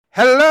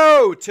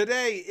Hello,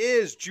 today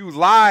is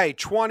July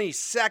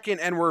 22nd,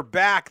 and we're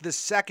back. The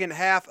second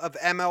half of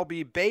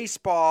MLB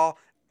baseball,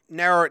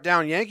 narrow it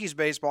down, Yankees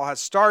baseball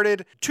has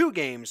started. 2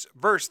 games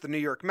versus the New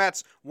York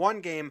Mets. 1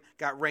 game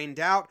got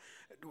rained out.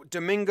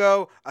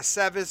 Domingo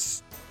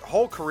Aceves'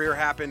 whole career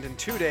happened in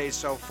 2 days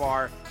so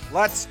far.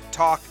 Let's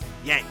talk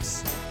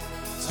Yanks.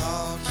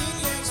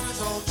 Talking Yanks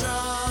with old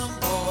John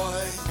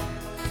Boy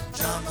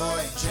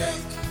and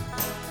Jake.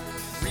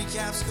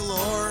 Recaps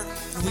galore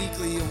and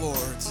weekly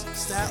awards,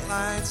 stat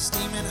lines,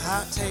 steaming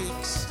hot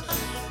takes.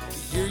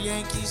 Get your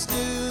Yankees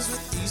news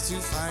with these two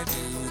fine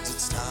dudes.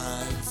 It's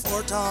time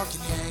for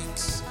Talking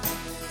Yanks.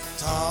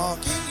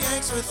 Talking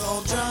Yanks with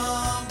old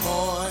John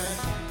Boy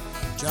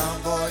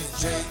and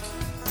Jake.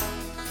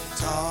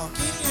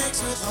 Talking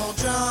Yanks with old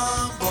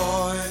John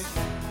Boy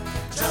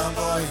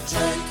and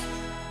Jake.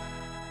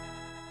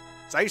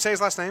 Is that how you say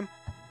his last name?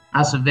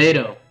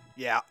 Acevedo.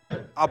 Yeah,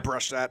 I'll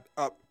brush that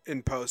up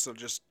in post, so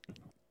just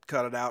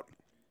cut it out.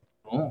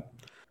 Oh,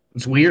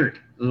 it's weird.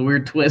 It was a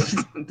weird twist.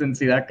 Didn't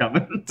see that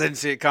coming. Didn't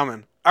see it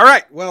coming. All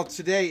right. Well,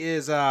 today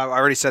is, I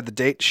already said the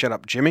date. Shut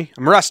up, Jimmy.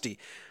 I'm rusty.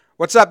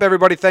 What's up,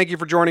 everybody? Thank you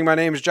for joining. My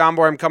name is John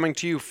Boy. I'm coming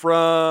to you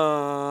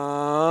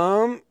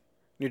from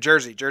New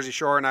Jersey, Jersey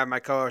Shore, and I have my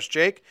co-host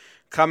Jake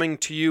coming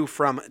to you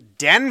from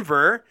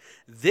Denver.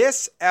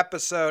 This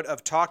episode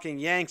of Talking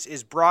Yanks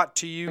is brought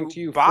to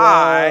you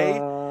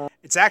by,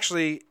 it's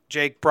actually,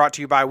 Jake, brought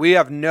to you by, we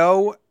have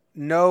no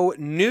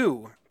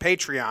new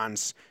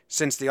Patreons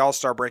since the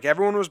All-Star break.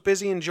 Everyone was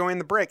busy enjoying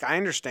the break. I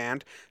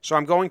understand. So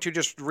I'm going to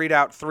just read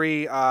out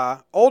 3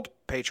 old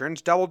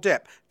patrons, double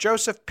dip.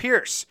 Joseph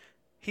Pierce,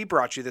 he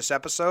brought you this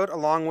episode,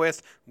 along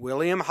with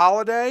William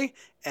Holiday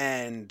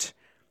and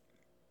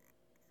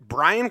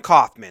Brian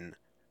Kaufman.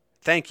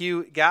 Thank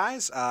you,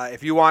 guys.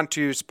 If you want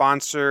to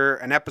sponsor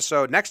an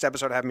episode, next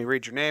episode, have me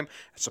read your name,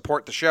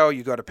 support the show,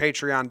 you go to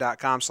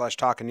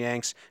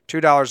patreon.com/talkingyanks.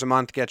 $2 a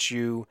month gets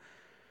you,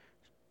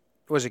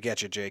 what does it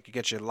get you, Jake? It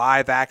gets you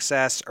live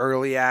access,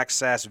 early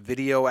access,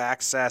 video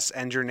access,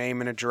 and your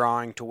name in a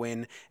drawing to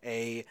win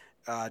a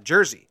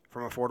jersey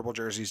from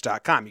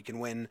affordablejerseys.com. You can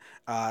win,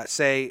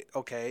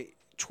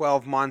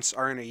 12 months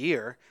are in a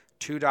year,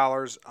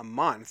 $2 a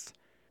month.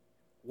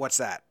 What's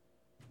that?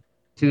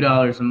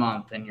 $2 a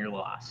month and you're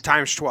lost.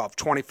 Times 12,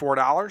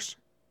 $24.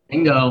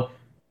 Bingo.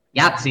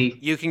 Yahtzee.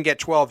 You can get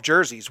 12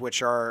 jerseys,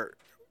 which are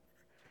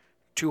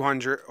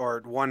 $200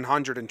 or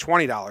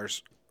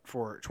 $120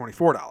 for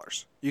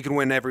 $24. You can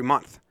win every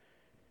month.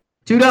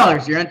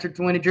 $2. You're entered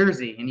to win a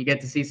jersey, and you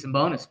get to see some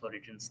bonus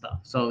footage and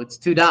stuff. So it's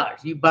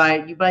 $2. You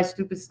buy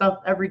stupid stuff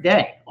every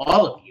day.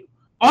 All of you.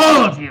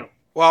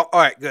 Well, all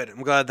right, good.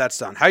 I'm glad that's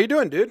done. How you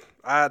doing, dude?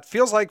 It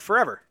feels like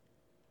forever.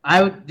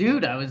 I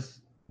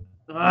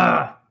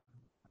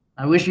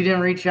wish you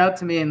didn't reach out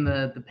to me in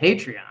the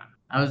Patreon.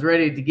 I was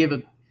ready to give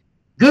a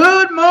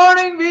good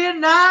morning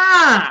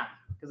Vietnam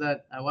because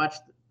I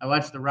watched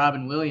the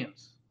Robin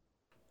Williams.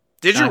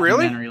 Did you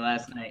really? Documentary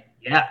last night.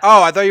 Yeah.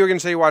 Oh, I thought you were going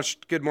to say you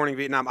watched Good Morning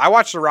Vietnam. I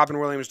watched the Robin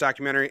Williams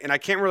documentary, and I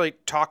can't really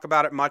talk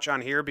about it much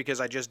on here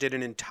because I just did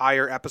an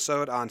entire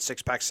episode on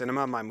Six Pack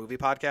Cinema, my movie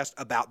podcast,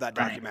 about that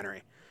documentary.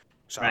 Right.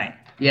 So. Right.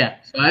 Yeah.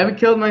 So I haven't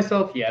killed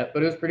myself yet,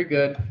 but it was pretty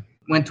good.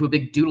 Went to a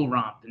big doodle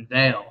romp in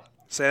Vail.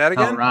 Say that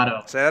again?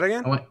 Colorado. Say that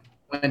again? I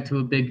went to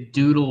a big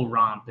doodle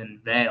romp in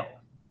Vail.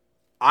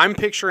 I'm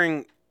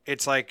picturing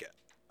it's like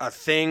a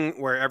thing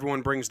where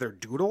everyone brings their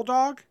doodle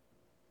dog?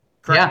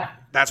 Correct? Yeah.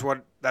 That's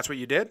what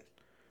you did?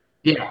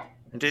 Yeah.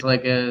 It's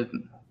like a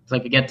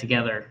get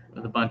together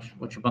with a bunch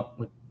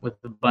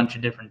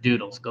of different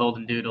doodles,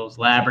 golden doodles,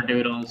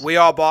 labradoodles. We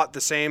all bought the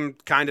same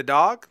kind of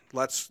dog.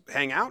 Let's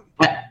hang out.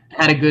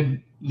 Had a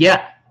good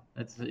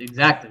That's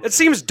exactly. It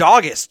seems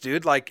doggist,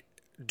 dude. Like,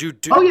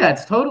 Oh yeah,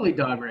 it's totally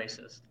dog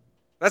racist.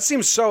 That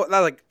seems so.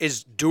 Like,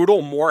 is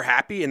Doodle more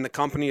happy in the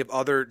company of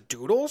other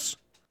doodles?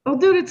 Oh,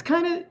 dude, it's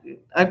kind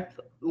of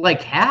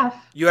like half.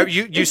 You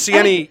do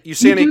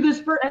this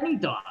for any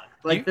dog.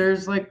 Like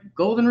there's like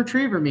golden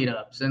retriever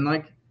meetups and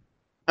like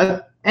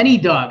any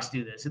dogs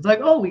do this. It's like,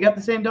 oh, we got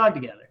the same dog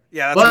together.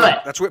 Yeah,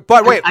 that's weird.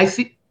 But wait, I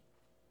see.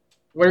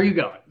 Where are you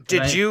going?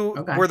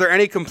 Were there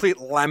any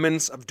complete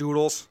lemons of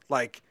Doodles?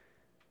 Like,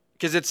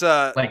 because it's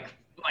like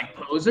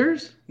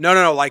posers?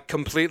 No, like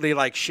completely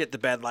like shit the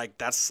bed. Like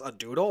that's a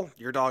Doodle.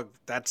 Your dog.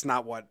 That's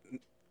not what.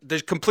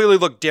 They completely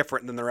look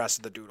different than the rest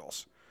of the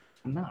Doodles.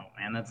 No,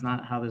 man, that's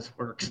not how this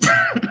works.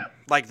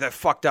 Like they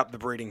fucked up the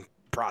breeding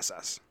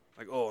process.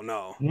 Like, oh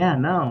no. Yeah,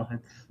 no,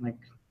 it's like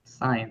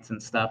science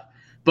and stuff.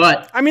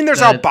 But I mean,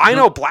 there's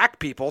albino black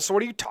people. So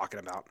what are you talking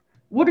about?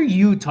 What are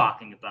you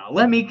talking about?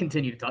 Let me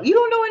continue to talk. You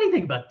don't know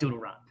anything about Doodle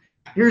Romp.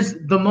 Here's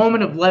the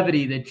moment of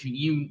levity that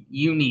you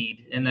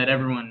need and that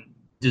everyone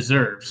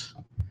deserves.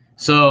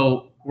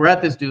 So we're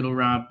at this Doodle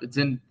Romp. It's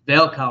in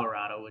Vail,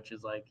 Colorado, which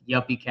is like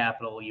yuppie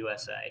capital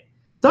USA.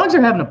 Dogs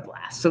are having a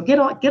blast. So get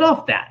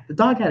off that. The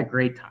dog had a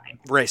great time.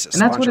 Racist.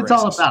 And that's what it's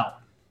all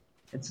about.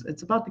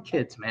 It's about the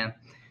kids, man.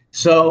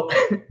 So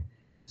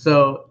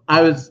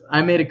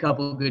I made a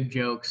couple of good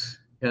jokes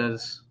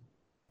because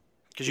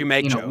you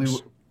make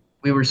jokes.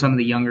 We were some of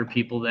the younger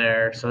people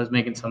there, so I was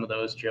making some of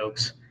those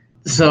jokes.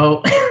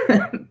 So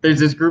there's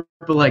this group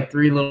of like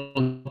 3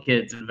 little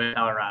kids in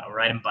Colorado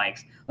riding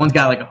bikes. One's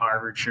got like a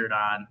Harvard shirt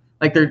on.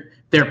 Like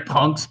they're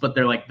punks, but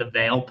they're like the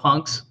Vail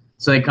punks.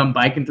 So they come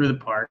biking through the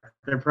park.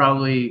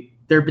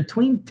 They're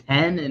between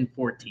 10 and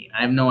 14.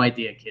 I have no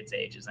idea kids'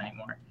 ages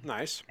anymore.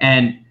 Nice.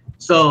 And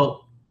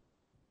so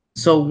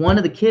one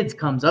of the kids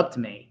comes up to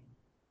me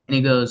and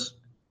he goes,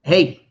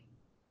 "Hey,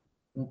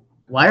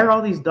 why are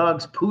all these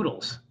dogs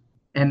poodles?"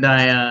 And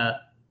I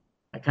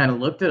kind of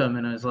looked at him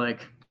and I was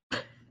like,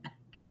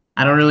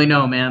 I don't really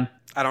know, man.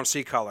 I don't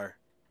see color.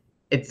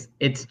 It's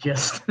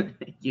just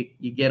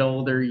you get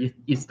older,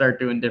 you start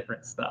doing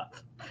different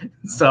stuff.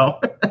 So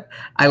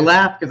I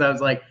laughed because I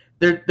was like,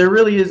 there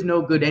really is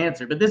no good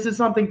answer. But this is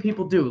something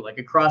people do, like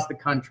across the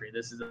country.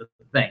 This is a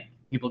thing.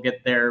 People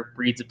get their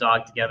breeds of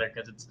dog together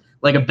because it's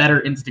like a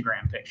better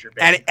Instagram picture.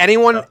 And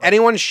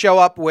anyone show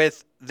up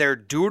with their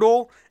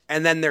doodle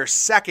and then their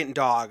second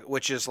dog,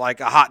 which is like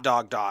a hot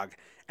dog,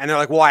 and they're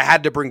like, "Well, I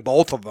had to bring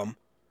both of them,"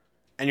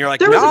 and you're like,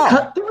 there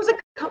 "No." There was a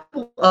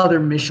couple other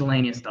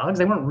miscellaneous dogs.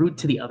 They weren't rude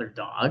to the other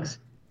dogs.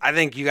 I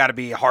think you got to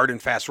be a hard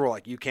and fast rule.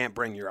 Like you can't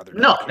bring your other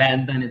dog. No,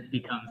 then it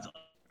becomes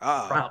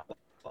a problem.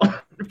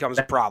 It becomes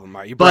a problem.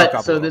 Right? You broke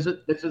up. So this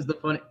was the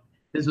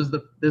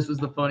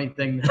funny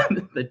thing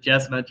that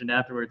Jess mentioned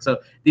afterwards. So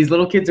these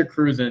little kids are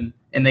cruising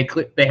and they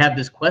have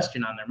this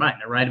question on their mind.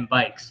 They're riding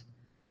bikes,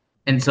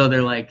 and so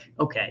they're like,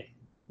 "Okay,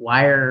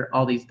 why are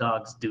all these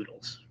dogs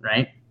doodles?"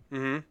 Right?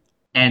 Mm-hmm.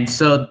 And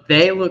so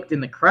they looked in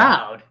the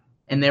crowd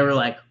and they were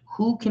like,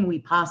 "Who can we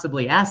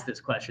possibly ask this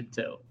question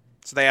to?"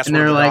 So they asked and one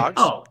they're of the like,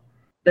 dogs. "Oh,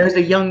 there's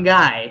a young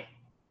guy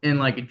in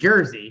like a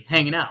jersey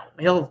hanging out.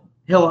 He'll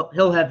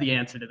have the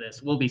answer to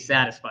this. We'll be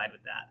satisfied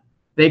with that."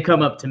 They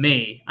come up to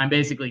me. I'm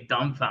basically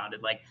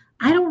dumbfounded. Like,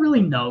 I don't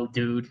really know,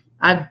 dude.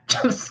 I'm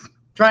just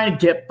trying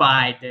to get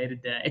by day to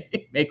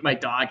day, make my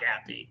dog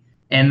happy.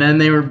 And then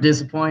they were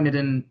disappointed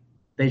and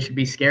they should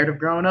be scared of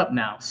growing up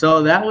now.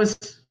 So that was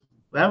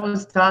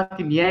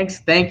Talking Yanks.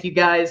 Thank you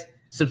guys.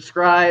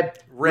 Subscribe,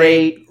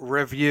 rate,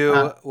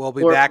 review. We'll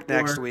be back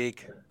next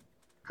week.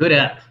 Good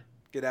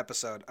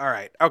episode. All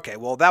right. Okay.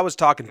 Well, that was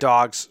Talking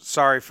Dogs.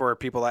 Sorry for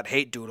people that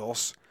hate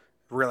doodles.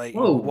 Really,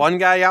 Whoa. One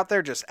guy out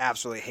there just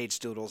absolutely hates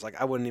doodles. Like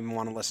I wouldn't even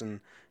want to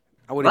listen.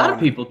 A lot of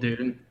people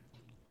do.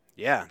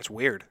 Yeah, it's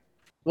weird.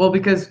 Well,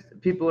 because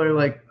people are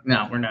like,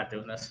 "No, we're not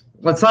doing this.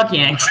 Let's talk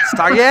Yanks." Let's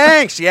talk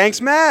Yanks.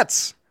 Yanks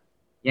Mets.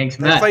 Yanks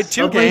Mets. They played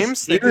 2 games.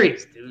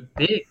 Series, dude.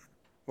 Big.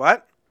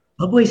 What?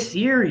 Subway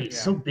Series.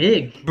 Yeah. So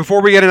big. Before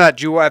we get into that,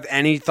 do you have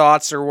any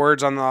thoughts or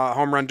words on the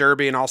home run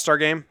derby and All-Star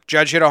game?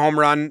 Judge hit a home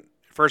run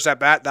first at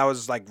bat. That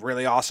was like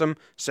really awesome.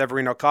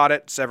 Severino caught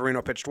it.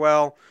 Severino pitched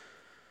well.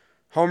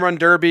 Home run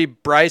derby,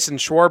 Bryce and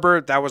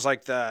Schwarber. That was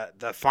like the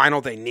final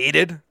they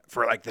needed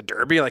for like the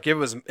derby. Like if it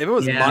was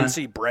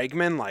Muncy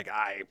Bregman, like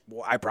I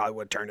probably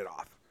would have turned it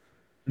off.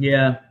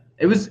 Yeah,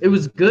 it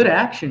was good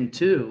action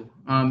too.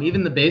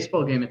 Even the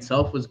baseball game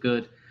itself was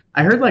good.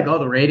 I heard like all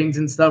the ratings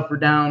and stuff were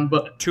down,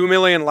 but 2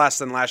 million less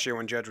than last year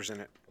when Judge was in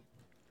it.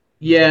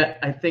 Yeah,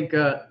 I think.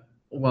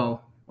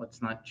 Well,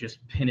 let's not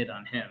just pin it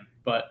on him,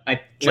 but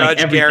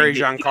Judge, Gary,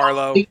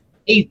 Giancarlo,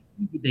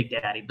 Big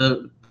Daddy.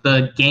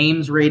 The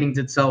games ratings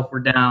itself were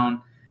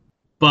down,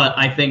 but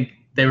I think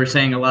they were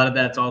saying a lot of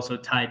that's also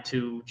tied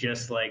to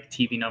just like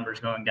TV numbers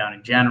going down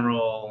in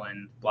general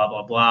and blah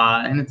blah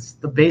blah. And it's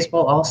the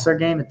baseball All-Star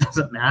game; it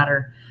doesn't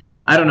matter.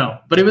 I don't know,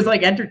 but it was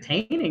like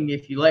entertaining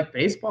if you like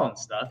baseball and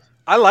stuff.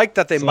 I like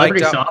that they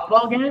mic'd up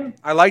softball game.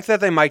 I like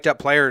that they mic'd up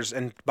players,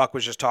 and Buck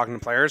was just talking to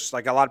players.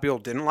 Like a lot of people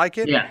didn't like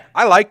it. Yeah,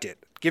 I liked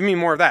it. Give me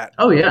more of that.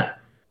 Oh yeah.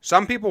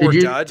 Some people were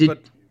duds,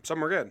 but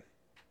some were good.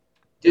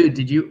 Dude,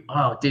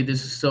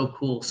 this is so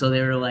cool. So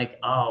they were like,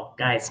 "Oh,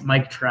 guys,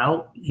 Mike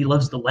Trout, he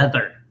loves the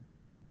weather.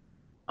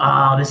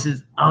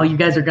 You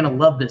guys are gonna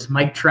love this.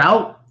 Mike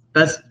Trout,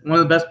 one of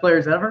the best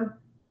players ever.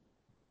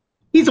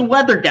 He's a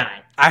weather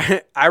guy."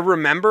 I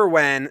remember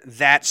when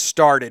that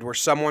started, where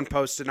someone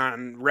posted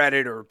on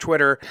Reddit or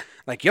Twitter,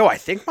 like, "Yo, I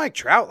think Mike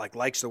Trout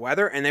likes the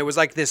weather," and there was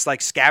like this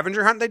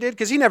scavenger hunt they did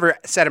because he never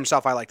said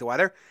himself, "I like the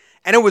weather."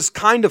 And it was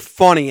kind of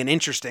funny and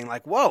interesting.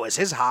 Like, whoa, is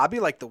his hobby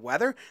like the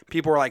weather?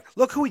 People were like,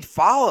 look who he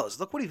follows.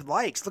 Look what he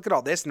likes. Look at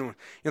all this. And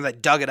they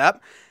dug it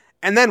up.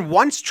 And then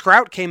once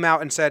Trout came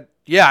out and said,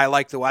 yeah, I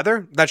like the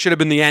weather, that should have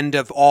been the end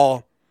of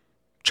all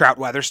Trout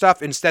weather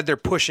stuff. Instead, they're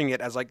pushing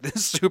it as like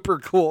this super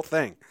cool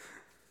thing.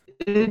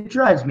 It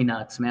drives me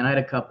nuts, man. I had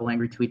a couple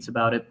angry tweets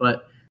about it.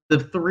 But the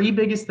 3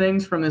 biggest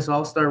things from this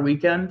All-Star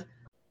weekend,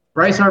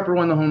 Bryce Harper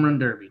won the home run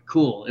derby.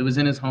 Cool. It was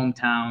in his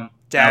hometown.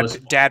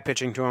 Dad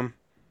pitching to him.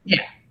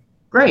 Yeah.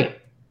 Great.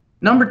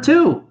 Number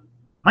 2,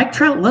 Mike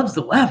Trout loves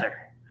the weather.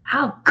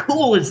 How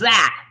cool is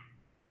that?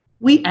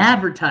 We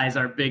advertise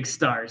our big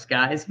stars,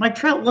 guys. Mike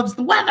Trout loves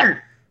the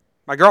weather.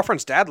 My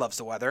girlfriend's dad loves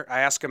the weather.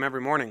 I ask him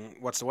every morning,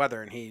 what's the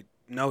weather? And he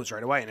knows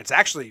right away. And it's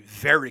actually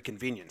very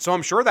convenient. So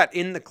I'm sure that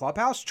in the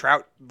clubhouse,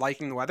 Trout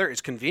liking the weather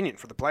is convenient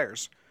for the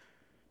players.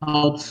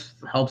 Helps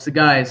the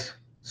guys.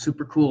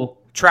 Super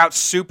cool. Trout's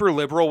super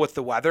liberal with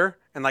the weather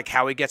and like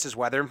how he gets his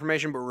weather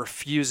information, but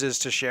refuses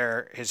to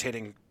share his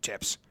hitting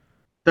tips.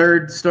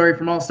 3rd story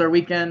from All-Star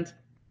Weekend,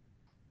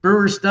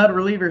 Brewer stud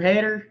reliever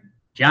hater,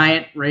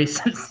 giant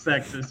racist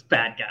sexist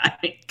bad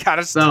guy.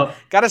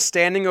 Got a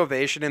standing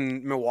ovation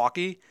in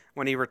Milwaukee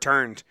when he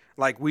returned.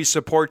 Like, we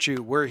support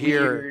you. We're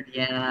here. Weird,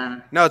 yeah.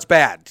 No, it's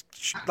bad.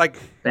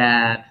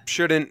 Bad.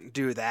 Shouldn't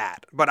do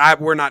that. But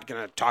we're not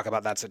going to talk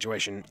about that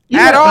situation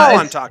at all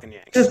on Talking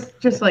Yanks.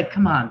 Just like,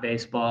 come on,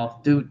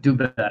 baseball. Do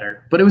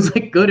better. But it was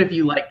like good if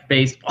you liked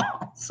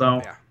baseball.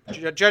 So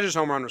yeah. Judge's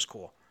home run was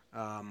cool.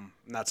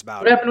 That's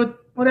about it.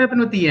 What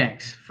happened with the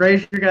Yanks?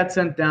 Frazier got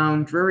sent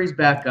down. Drury's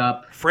back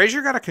up.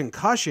 Frazier got a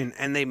concussion,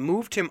 and they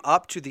moved him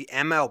up to the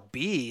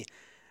MLB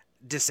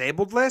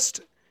disabled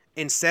list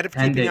instead of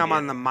keeping him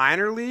on the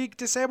minor league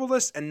disabled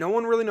list, and no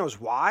one really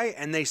knows why.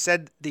 And they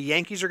said the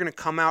Yankees are going to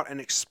come out and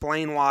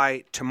explain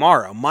why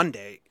tomorrow,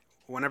 Monday,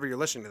 whenever you're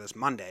listening to this,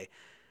 Monday.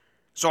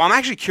 So I'm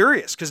actually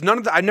curious because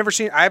I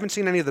haven't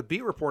seen any of the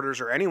beat reporters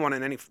or anyone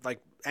in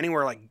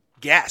anywhere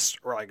guess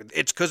or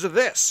it's because of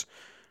this.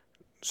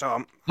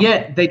 So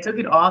they took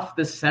it off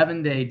the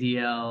 7-day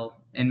DL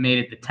and made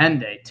it the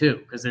 10-day too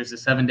because there's a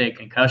 7-day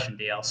concussion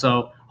DL.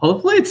 So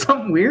hopefully it's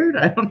something weird.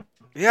 I don't.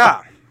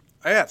 Yeah.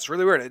 Yeah, it's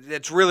really weird.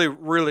 It's really,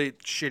 really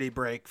shitty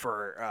break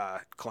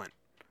for Clint.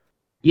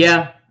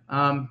 Yeah,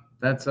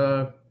 that's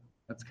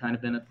kind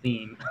of been a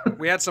theme.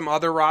 We had some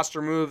other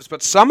roster moves,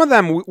 but some of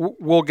them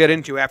we'll get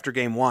into after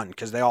Game 1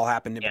 because they all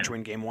happened in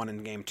between Game 1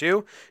 and Game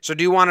 2. So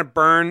do you want to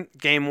burn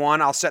Game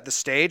 1? I'll set the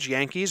stage.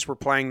 Yankees, we're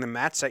playing the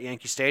Mets at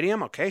Yankee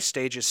Stadium. Okay,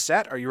 stage is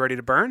set. Are you ready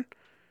to burn?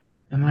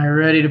 Am I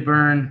ready to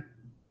burn?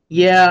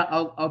 Yeah,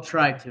 I'll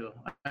try to.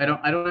 I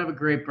don't have a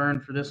great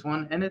burn for this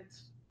one, and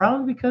it's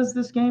probably because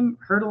this game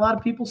hurt a lot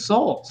of people's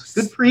souls.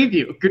 Good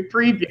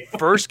preview.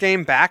 First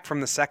game back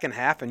from the second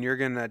half, and you're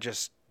gonna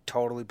just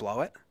totally blow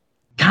it.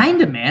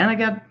 Kinda, man. I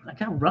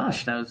got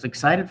rushed. I was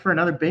excited for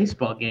another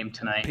baseball game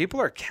tonight.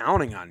 People are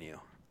counting on you.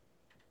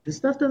 This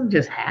stuff doesn't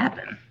just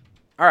happen.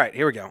 All right,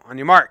 here we go. On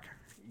your mark,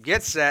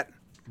 get set,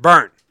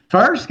 burn.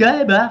 First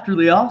game after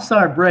the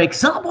All-Star break,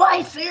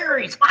 Subway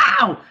Series.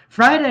 Wow!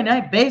 Friday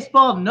night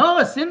baseball.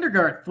 Noah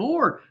Syndergaard,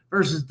 Thor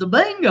versus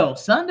Domingo.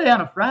 Sunday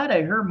on a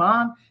Friday,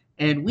 Herman.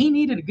 And we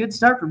needed a good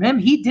start from him.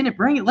 He didn't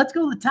bring it. Let's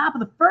go to the top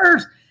of the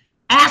first.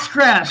 Ass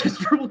crash.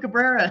 Asdrubal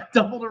Cabrera,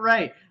 double to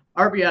right.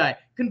 RBI.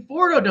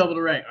 Conforto, double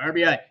to right.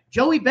 RBI.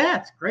 Joey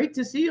Bats, great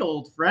to see you,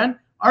 old friend.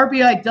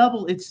 RBI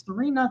double. It's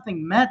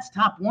 3-0 Mets,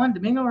 top one.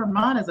 Domingo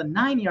Herman has a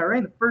 9 ERA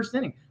in the first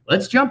inning.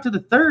 Let's jump to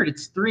the third.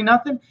 It's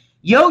 3-0.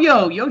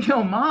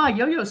 Yo-Yo Ma,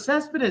 Yo-Yo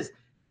Cespedes,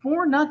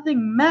 4-0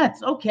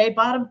 Mets. Okay,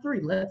 bottom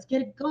three. Let's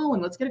get it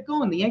going.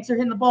 The Yanks are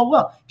hitting the ball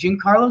well.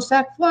 Giancarlo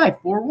sac fly,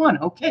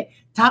 4-1. Okay,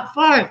 top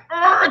five.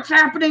 Oh, it's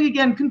happening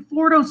again.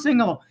 Conforto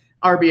single.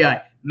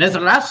 RBI.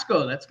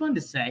 Meselasco, that's fun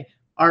to say.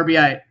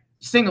 RBI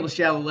single to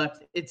shallow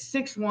left. It's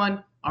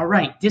 6-1. All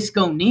right,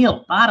 Disco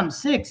Neal, bottom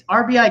six.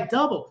 RBI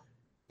double.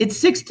 It's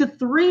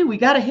 6-3. We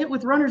got a hit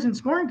with runners in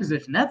scoring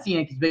position. That's the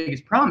Yankees'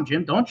 biggest problem,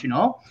 Jim. Don't you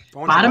know?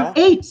 Bottom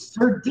eight.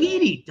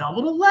 Sardini,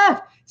 double to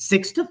left.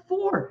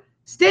 6-4.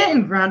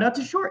 Stanton ground out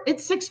to short.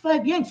 It's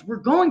 6-5 Yanks. We're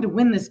going to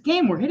win this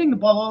game. We're hitting the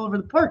ball all over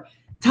the park.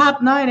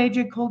 Top nine.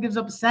 AJ Cole gives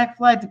up a sac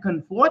fly to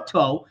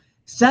Conforto.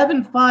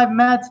 7-5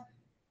 Mets.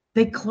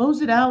 They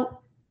close it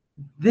out.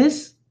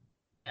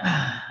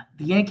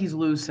 The Yankees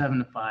lose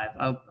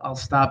 7-5. I'll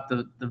stop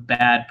the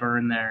bad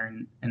burn there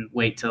and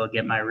wait till I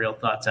get my real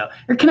thoughts out.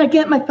 Or can I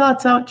get my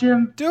thoughts out,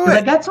 Jim? Do it.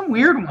 I got some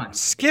weird ones.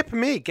 Skip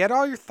me. Get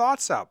all your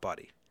thoughts out,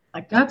 buddy.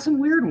 I got some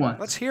weird ones.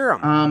 Let's hear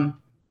them.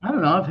 I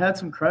don't know. I've had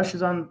some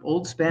crushes on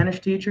old Spanish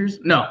teachers.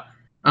 No.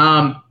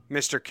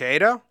 Mr.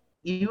 Cato?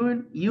 You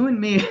and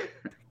me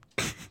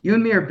you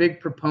and me are big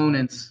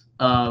proponents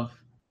of,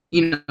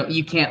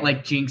 you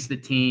can't jinx the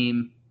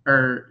team.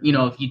 Or,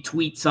 if you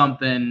tweet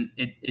something,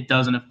 it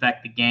doesn't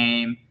affect the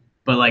game.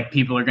 But,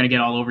 people are going to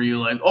get all over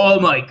you oh,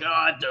 my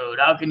God, dude,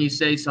 how can you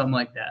say something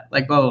like that?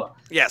 Blah, blah, blah.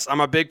 Yes, I'm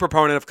a big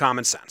proponent of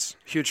common sense.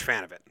 Huge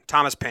fan of it.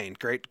 Thomas Paine,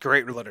 great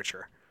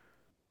literature.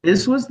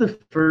 This was the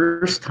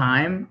first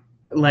time,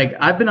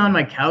 I've been on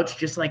my couch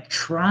just,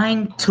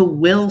 trying to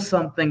will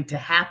something to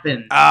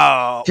happen.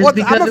 Oh, just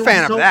because I'm a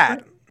fan of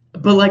that.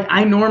 But,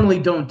 I normally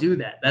don't do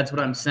that. That's what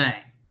I'm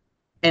saying.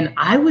 And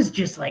I was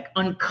just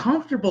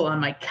uncomfortable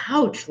on my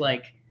couch, and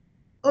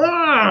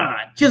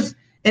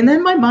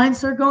then my mind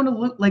started going to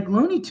look like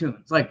Looney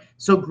Tunes.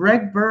 So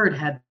Greg Bird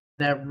had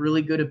that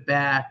really good at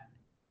bat,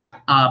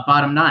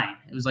 bottom nine.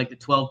 It was the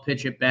 12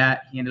 pitch at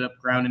bat. He ended up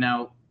grounding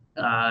out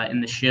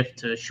in the shift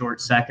to short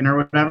second or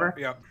whatever.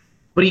 Yep.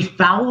 But he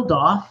fouled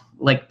off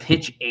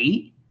pitch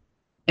 8.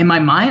 In my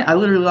mind, I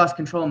literally lost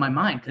control of my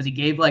mind because he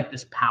gave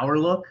this power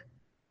look.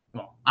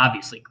 Well,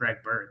 obviously Greg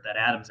Bird, that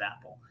Adam's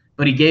apple.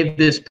 But he gave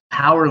this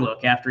power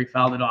look after he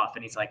fouled it off,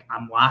 and he's like,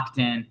 I'm locked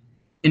in.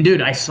 And,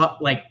 dude, I saw,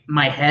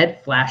 my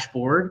head flash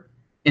forward,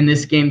 and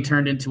this game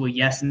turned into a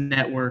Yes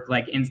Network,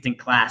 instant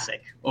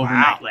classic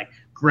overnight. Wow.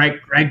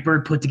 Greg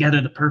Bird put together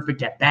the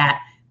perfect at-bat.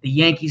 The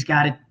Yankees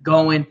got it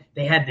going.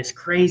 They had this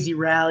crazy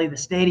rally. The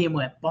stadium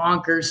went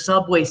bonkers.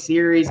 Subway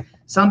Series.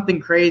 Something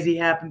crazy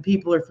happened.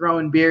 People are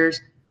throwing beers.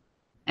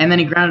 And then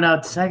he grounded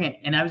out second.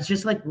 And I was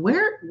just what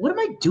am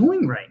I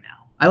doing right now?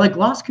 I like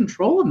lost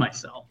control of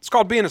myself. It's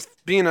called being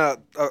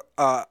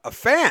a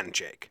fan,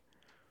 Jake.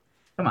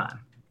 Come on.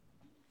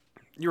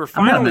 You were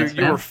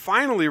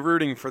finally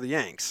rooting for the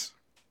Yanks.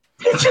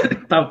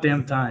 About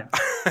damn time.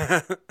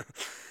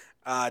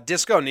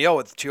 Disco Neal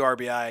with the 2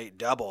 RBI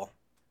double.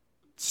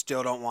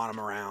 Still don't want him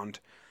around.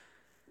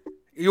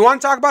 You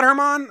want to talk about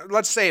Herman?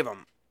 Let's save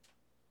him.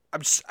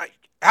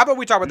 How about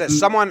we talk about this?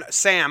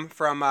 Sam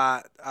from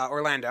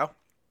Orlando,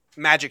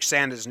 Magic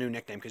Sand is his new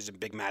nickname because he's a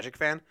big Magic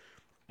fan.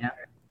 Yeah.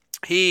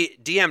 He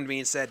DM'd me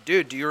and said,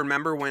 dude, do you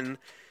remember when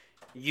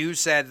you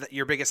said that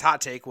your biggest hot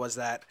take was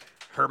that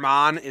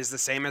Herman is the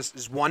same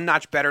is one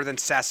notch better than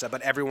Sessa,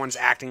 but everyone's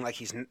acting like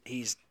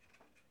he's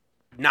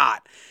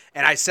not.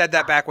 And I said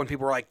that back when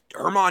people were like,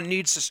 Herman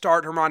needs to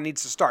start.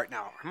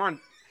 Now,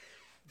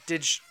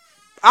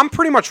 I'm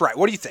pretty much right.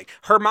 What do you think?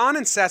 Herman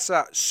and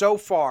Sessa so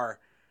far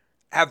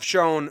have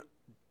shown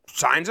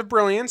signs of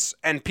brilliance,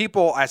 and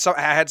I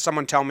had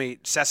someone tell me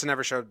Sessa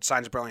never showed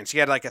signs of brilliance. He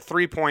had like a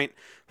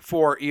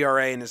 3.4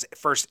 ERA in his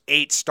first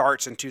 8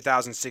 starts in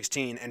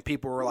 2016, and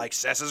people were like,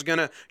 Sessa's going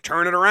to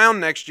turn it around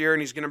next year,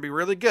 and he's going to be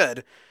really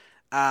good.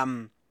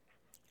 And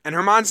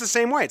Herman's the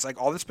same way. It's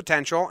like all this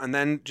potential, and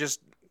then just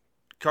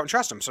don't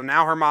trust him. So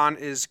now Herman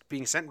is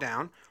being sent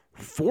down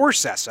for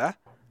Sessa.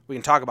 We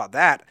can talk about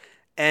that.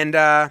 And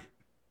I'm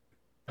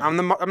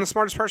the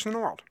smartest person in the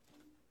world.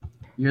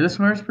 You're the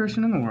smartest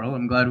person in the world.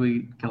 I'm glad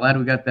we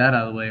got that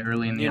out of the way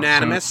early in the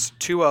unanimous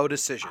 2-0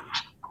 decision.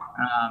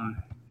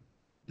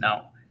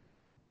 No.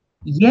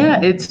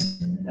 Yeah,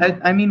 it's.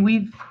 I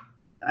mean,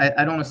 I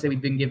don't want to say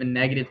we've been given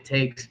negative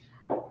takes.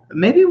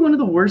 Maybe one of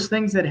the worst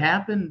things that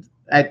happened.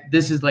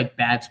 This is like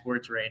bad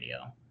sports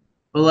radio,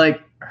 but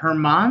like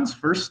Herman's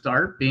first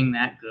start being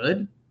that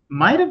good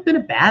might have been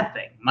a bad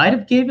thing. Might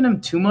have given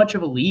him too much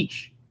of a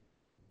leash.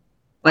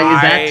 Is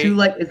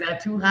that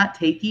too hot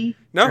takey?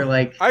 No, or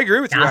like I agree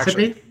with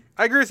gossipy? You. Actually,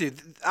 I agree with you.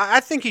 I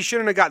think he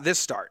shouldn't have got this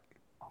start.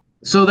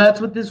 So that's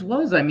what this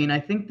was. I mean, I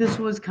think this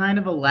was kind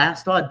of a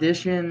last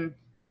audition.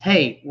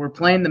 Hey, we're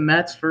playing the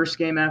Mets first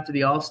game after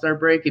the All-Star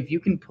break. If you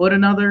can put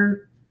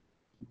another,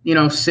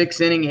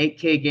 6-inning,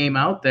 8K game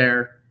out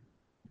there,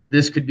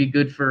 this could be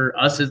good for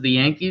us as the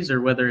Yankees, or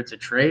whether it's a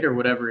trade or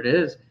whatever it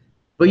is.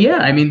 But yeah,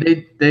 I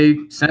mean, they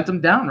sent him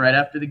down right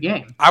after the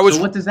game. So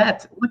what does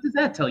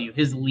that tell you?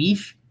 His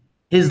leash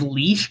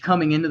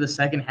coming into the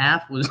second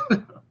half was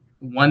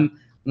one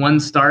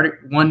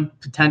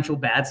potential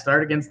bad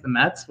start against the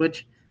Mets,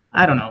 which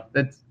I don't know.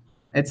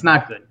 It's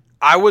not good.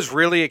 I was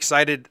really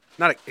excited.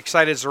 Not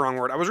excited is the wrong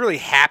word. I was really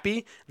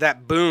happy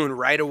that Boone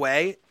right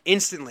away,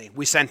 instantly,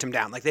 we sent him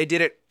down. Like they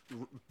did it,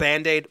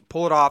 Band-Aid,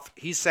 pull it off.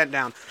 He's sent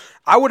down.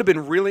 I would have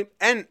been really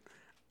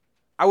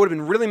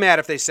mad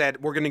if they said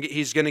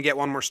he's gonna get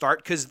one more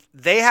start, because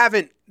they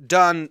haven't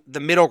done the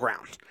middle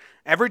ground.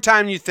 Every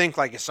time you think,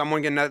 like, is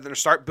someone getting another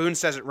start, Boone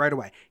says it right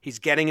away. He's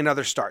getting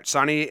another start.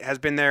 Sonny has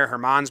been there.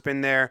 Herman's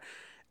been there.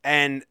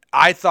 And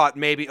I thought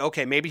maybe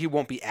he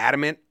won't be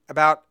adamant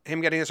about him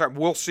getting a start.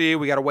 We'll see.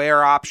 We got to weigh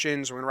our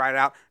options. We're going to ride it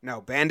out.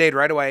 No, Band-Aid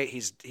right away.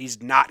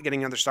 He's not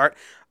getting another start.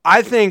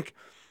 I think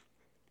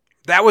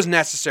that was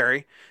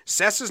necessary.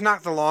 Sessa's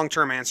not the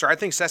long-term answer. I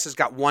think Sessa's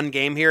got one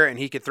game here, and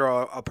he could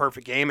throw a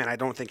perfect game, and I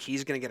don't think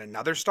he's going to get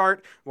another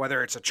start,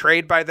 whether it's a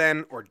trade by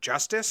then or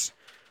justice.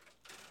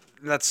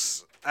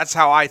 That's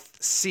how I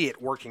see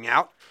it working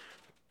out.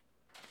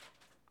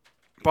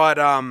 But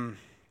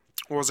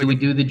what was it? We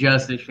do the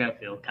Justice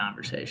Sheffield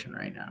conversation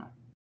right now.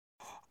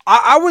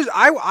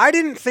 I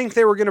didn't think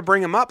they were going to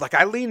bring him up. Like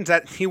I leaned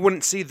that he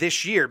wouldn't see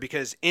this year,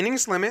 because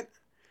innings limit,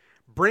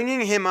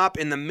 bringing him up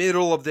in the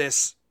middle of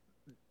this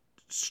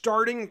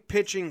starting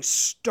pitching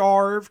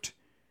starved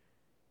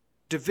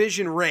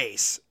division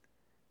race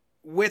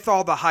with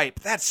all the hype.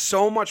 That's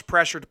so much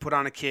pressure to put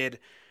on a kid.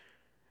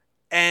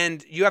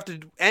 And you have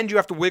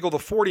to wiggle the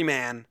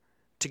 40-man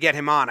to get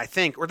him on, I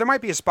think. Or there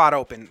might be a spot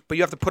open, but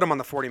you have to put him on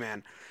the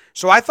 40-man.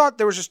 So I thought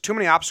there was just too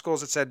many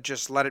obstacles that said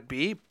just let it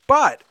be.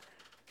 But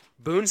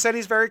Boone said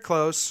he's very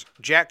close.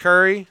 Jack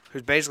Curry,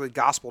 who's basically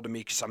gospel to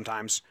me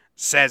sometimes,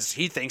 says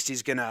he thinks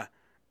he's going to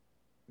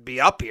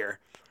be up here.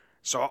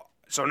 So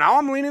now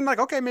I'm leaning like,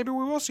 okay, maybe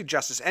we will see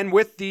justice. And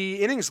with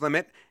the innings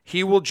limit,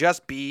 he will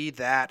just be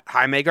that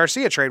Jaime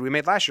Garcia trade we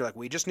made last year. Like,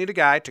 we just need a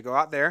guy to go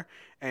out there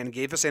and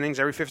give us innings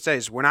every 50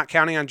 days. We're not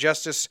counting on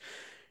Justice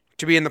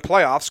to be in the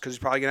playoffs, because he's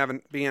probably going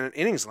to be in an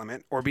innings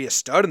limit, or be a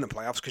stud in the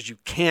playoffs, because you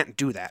can't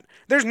do that.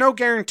 There's no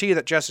guarantee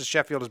that Justice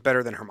Sheffield is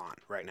better than Herman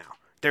right now.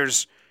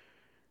 There's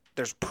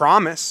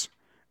promise,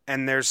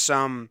 and there's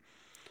some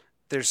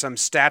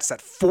stats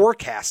that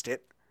forecast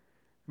it,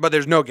 but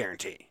there's no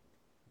guarantee.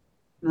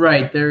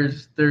 Right.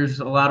 There's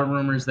a lot of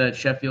rumors that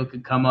Sheffield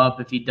could come up.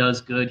 If he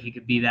does good, he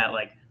could be that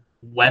like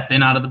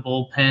weapon out of the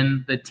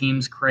bullpen that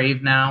teams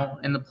crave now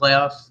in the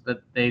playoffs,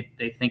 that they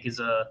think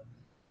is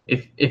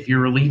if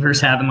your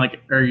reliever's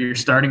or your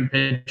starting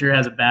pitcher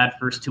has a bad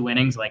first 2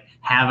 innings, like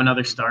have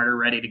another starter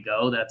ready to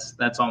go.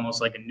 That's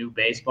almost like a new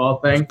baseball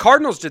thing.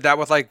 Cardinals did that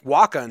with like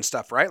Waka and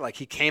stuff, right? Like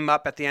he came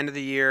up at the end of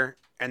the year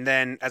and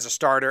then as a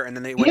starter, and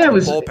then they went to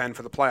the bullpen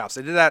for the playoffs.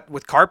 They did that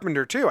with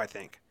Carpenter too, I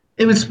think.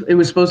 It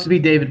was supposed to be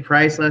David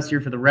Price last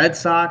year for the Red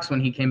Sox when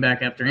he came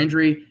back after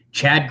injury.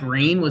 Chad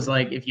Green was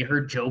like, if you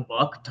heard Joe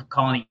Buck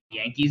calling a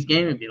Yankees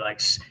game, it'd be like,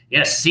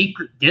 yeah,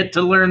 secret, get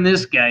to learn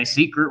this guy,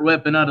 secret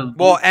weapon out of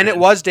the Well, bullpen. and it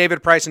was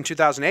David Price in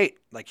 2008.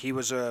 Like, he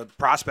was a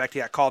prospect.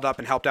 He got called up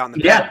and helped out in the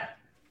pen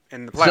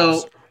in the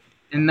playoffs. So,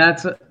 and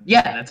that's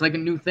like a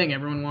new thing.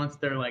 Everyone wants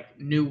their like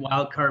new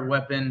wild card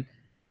weapon.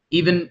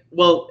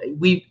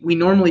 We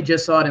normally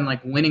just saw it in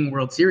like winning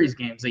World Series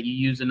games that you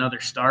use another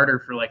starter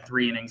for like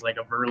 3 innings, like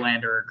a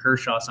Verlander or a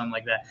Kershaw, something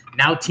like that.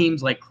 Now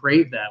teams like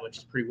crave that, which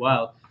is pretty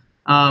wild.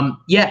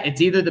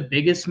 It's either the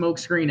biggest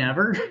smokescreen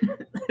ever,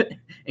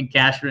 and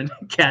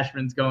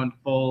Cashman's going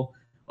full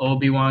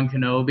Obi-Wan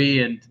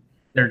Kenobi, and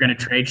they're going to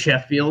trade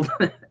Sheffield,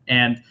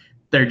 and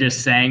they're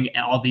just saying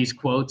all these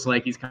quotes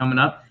like he's coming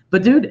up.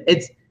 But dude,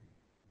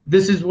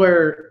 this is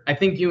where I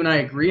think you and I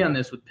agree on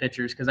this with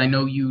pitchers, because I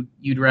know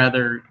you'd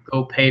rather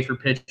go pay for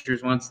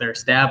pitchers once they're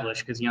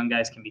established, because young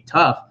guys can be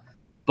tough.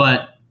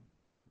 But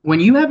when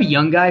you have a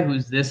young guy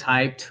who's this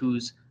hyped,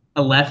 who's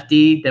a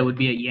lefty that would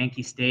be at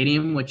Yankee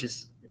Stadium, which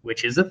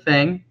is a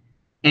thing,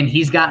 and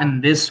he's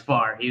gotten this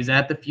far. He was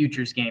at the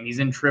Futures game. He's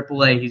in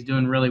AAA. He's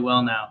doing really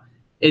well now.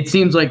 It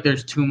seems like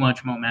there's too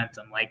much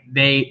momentum. Like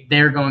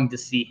they're going to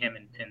see him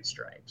in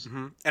pinstripes.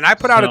 Mm-hmm. And I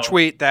put out a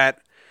tweet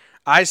that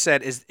I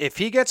said is if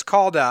he gets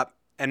called up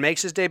and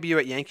makes his debut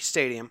at Yankee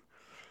Stadium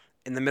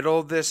in the middle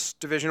of this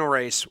divisional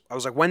race, I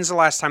was like, when's the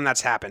last time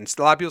that's happened?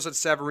 A lot of people said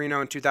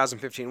Severino in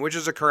 2015, which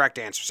is a correct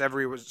answer.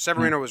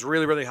 Severino was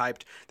really, really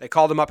hyped. They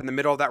called him up in the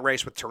middle of that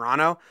race with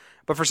Toronto.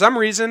 But for some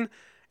reason,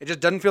 it just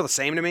doesn't feel the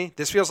same to me.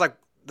 This feels like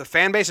the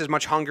fan base is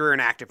much hungrier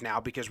and active now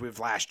because we've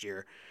last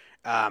year.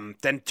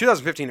 Then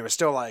 2015, it was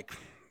still like,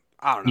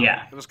 I don't know.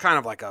 Yeah. It was kind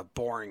of like a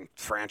boring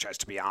franchise,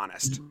 to be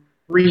honest.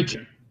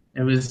 Reaching.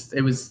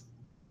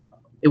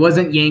 It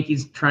wasn't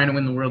Yankees trying to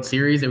win the World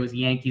Series. It was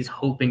Yankees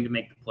hoping to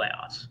make the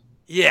playoffs.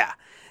 Yeah,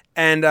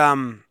 and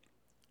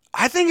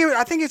I think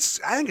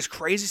it's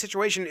crazy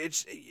situation.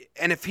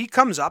 And if he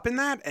comes up in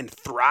that and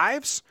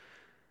thrives,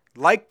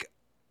 like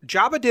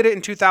Jabba did it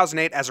in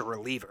 2008 as a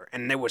reliever,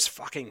 and it was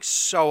fucking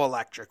so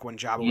electric when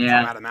Jabba would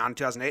come out of the mound in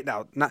 2008.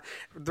 Now, not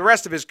the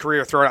rest of his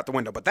career, throw it out the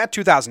window, but that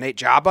 2008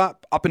 Jabba,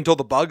 up until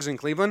the Bugs in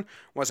Cleveland,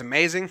 was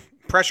amazing.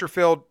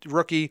 Pressure-filled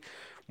rookie,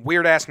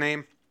 weird-ass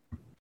name.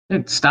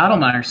 Dude,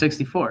 Stottlemyre,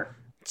 64.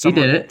 He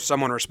did it.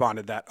 Someone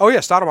responded that. Oh, yeah,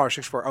 Stottlemyre,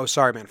 64. Oh,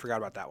 sorry, man. Forgot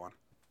about that one.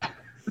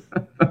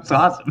 That's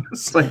awesome.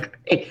 It's like,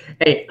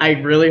 hey, I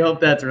really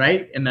hope that's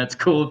right, and that's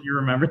cool if you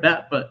remember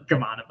that, but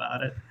come on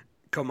about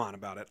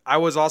it. I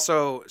was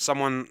also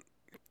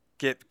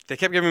they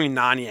kept giving me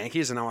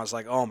non-Yankees, and I was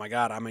like, oh, my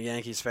God, I'm a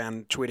Yankees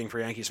fan tweeting for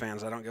Yankees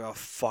fans. I don't give a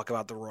fuck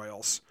about the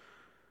Royals.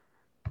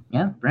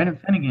 Yeah, Brandon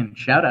Finnegan,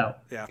 shout out.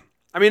 Yeah.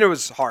 I mean, it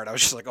was hard. I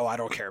was just like, oh, I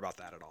don't care about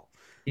that at all.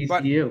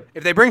 But you.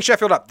 If they bring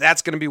Sheffield up,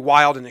 that's going to be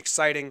wild and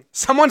exciting.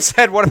 Someone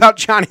said, what about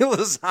Johnny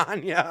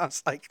Lasagna? I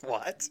was like,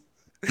 what?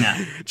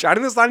 Yeah.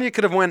 Johnny Lasagna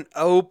could have went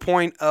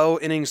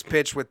 0.0 innings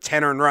pitched with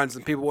 10 earned runs,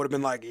 and people would have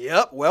been like,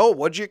 yep, well,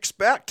 what'd you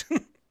expect?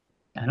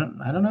 I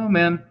don't know,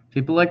 man.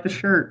 People like the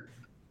shirt.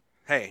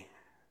 Hey,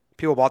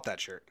 people bought that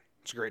shirt.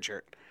 It's a great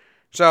shirt.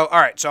 So, all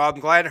right. So I'm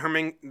glad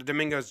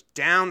Domingo's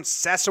down.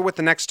 Sessa with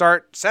the next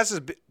start.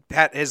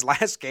 His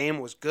last game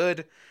was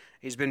good.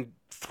 He's been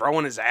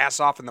throwing his ass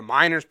off in the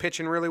minors,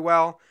 pitching really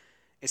well.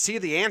 Is he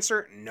the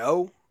answer?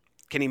 No.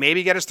 Can he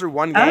maybe get us through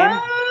one game?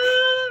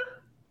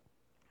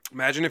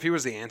 Imagine if he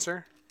was the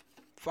answer.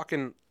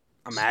 Fucking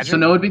imagine. So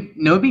no,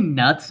 it'd be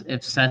nuts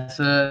if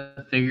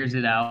Sessa figures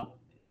it out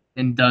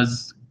and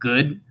does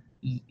good.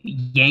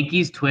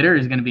 Yankees Twitter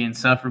is going to be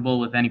insufferable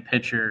with any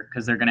pitcher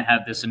because they're going to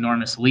have this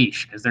enormous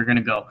leash because they're going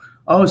to go,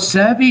 oh,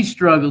 Sevy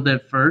struggled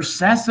at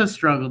first, Sessa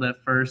struggled at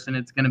first, and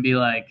it's going to be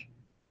like,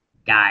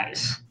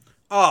 guys.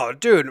 Oh,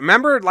 dude,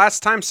 remember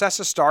last time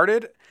Sessa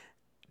started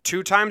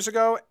 2 times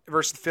ago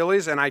versus the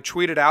Phillies, and I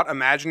tweeted out,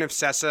 imagine if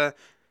Sessa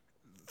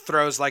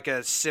throws like a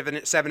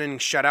 7-inning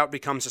shutout,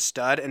 becomes a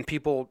stud, and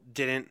people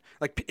didn't,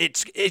 like,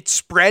 it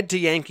spread to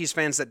Yankees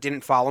fans that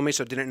didn't follow me,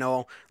 so didn't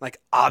know, like,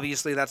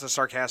 obviously that's a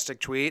sarcastic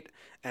tweet,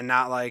 and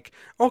not like,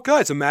 oh,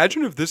 guys,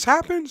 imagine if this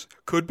happens,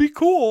 could be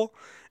cool,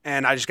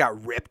 and I just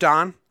got ripped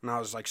on, and I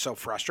was, like, so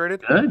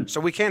frustrated. Good. So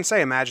we can't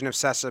say imagine if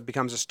Sessa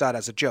becomes a stud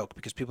as a joke,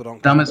 because people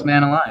don't. Dumbest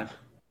man alive.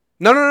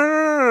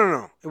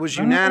 No. It was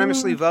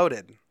unanimously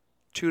voted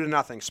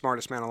 2-0.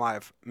 Smartest man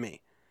alive, me.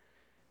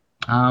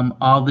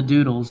 All the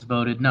doodles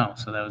voted no,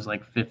 so that was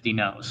like 50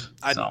 no's.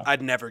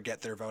 I'd never get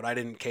their vote. I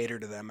didn't cater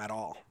to them at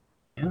all.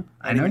 Yeah,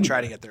 I didn't even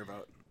try to get their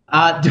vote.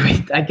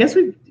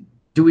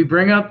 Do we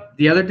bring up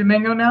the other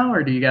Domingo now,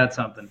 or do you got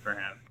something for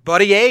him?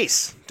 Buddy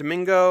Ace.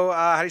 Domingo,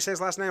 how do you say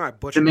his last name? I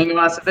butchered Domingo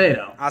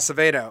Acevedo.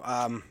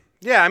 Acevedo.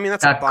 Yeah, I mean,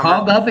 that's got a bummer.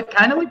 Called up. It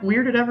kind of like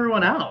weirded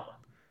everyone out.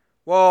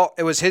 Well,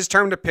 it was his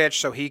turn to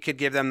pitch, so he could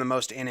give them the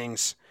most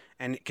innings,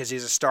 and because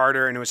he's a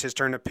starter, and it was his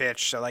turn to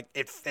pitch, so like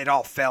it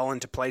all fell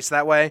into place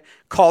that way.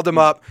 Called him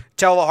up,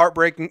 tell a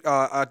heartbreaking,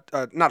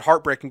 not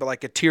heartbreaking, but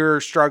like a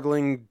tear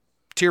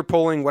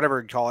pulling,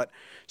 whatever you call it,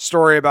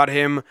 story about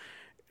him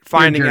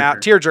finding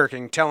out,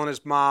 tear-jerking, telling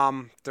his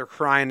mom, they're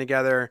crying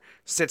together,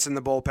 sits in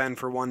the bullpen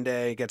for one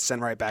day, gets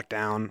sent right back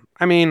down.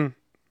 I mean,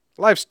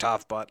 life's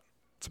tough, but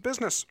it's a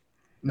business.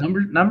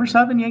 Number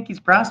 7 Yankees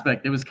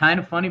prospect. It was kind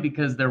of funny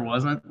because there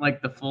wasn't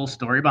like the full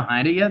story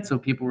behind it yet, so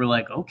people were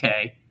like,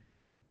 okay,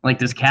 like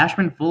does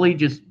Cashman fully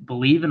just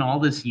believe in all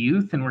this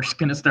youth and we're just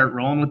gonna start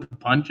rolling with the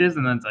punches?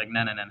 And then it's like,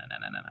 no.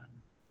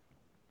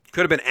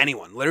 Could have been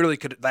anyone. Literally,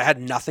 that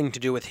had nothing to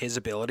do with his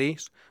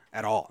abilities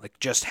at all. It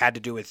just had to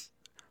do with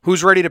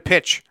who's ready to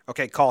pitch.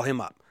 Okay, call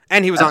him up.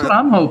 And he was That's what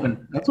I'm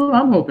hoping. That's what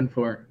I'm hoping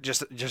for.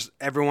 Just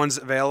everyone's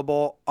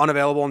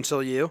unavailable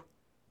until you.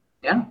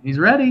 Yeah, he's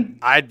ready.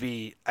 I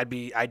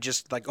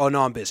just like, oh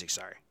no, I'm busy.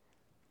 Sorry.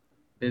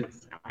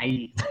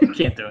 I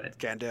can't do it.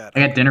 Can't do it.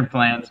 I got dinner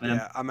plans, man.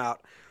 Yeah, I'm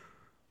out.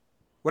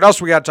 What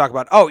else we got to talk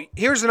about? Oh,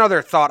 here's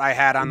another thought I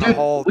had on the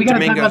whole we gotta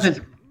Domingos. talk about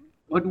this.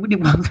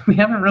 We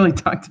haven't really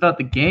talked about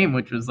the game,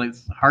 which was like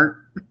this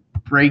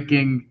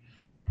heartbreaking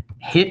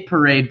hit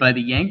parade by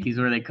the Yankees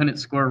where they couldn't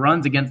score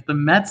runs against the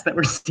Mets that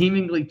were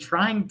seemingly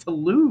trying to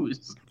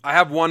lose. I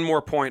have one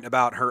more point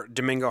about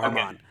Domingo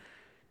Germán. Okay.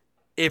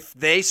 If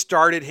they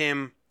started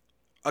him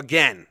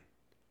again,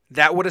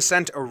 that would have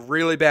sent a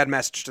really bad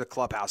message to the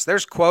clubhouse.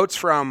 There's quotes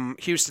from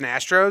Houston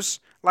Astros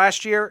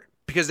last year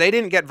because they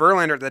didn't get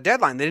Verlander at the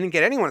deadline. They didn't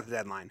get anyone at the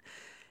deadline.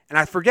 And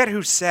I forget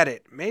who said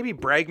it. Maybe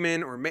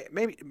Bregman or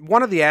maybe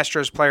one of the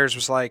Astros players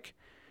was like,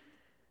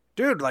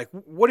 dude, like,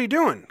 what are you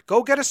doing?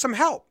 Go get us some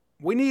help.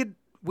 We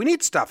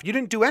need stuff. You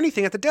didn't do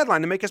anything at the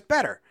deadline to make us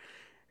better.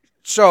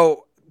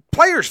 So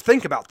players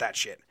think about that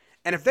shit.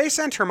 And if they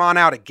sent Germán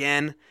out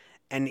again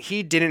and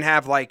he didn't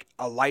have like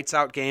a lights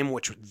out game,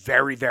 which was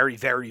very, very,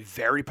 very,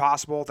 very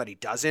possible that he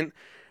doesn't,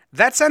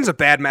 that sends a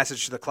bad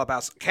message to the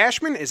clubhouse.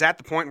 Cashman is at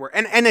the point where,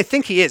 and I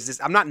think he is,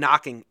 I'm not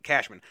knocking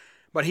Cashman,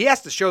 but he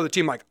has to show the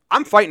team like,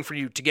 I'm fighting for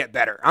you to get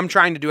better. I'm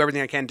trying to do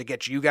everything I can to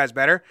get you guys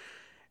better.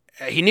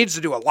 He needs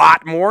to do a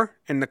lot more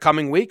in the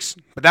coming weeks,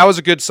 but that was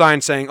a good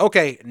sign saying,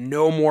 okay,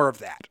 no more of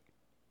that.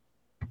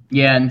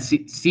 Yeah, and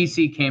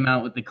CC came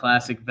out with the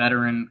classic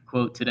veteran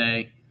quote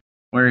today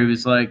where he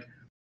was like,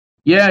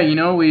 yeah, you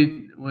know,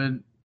 we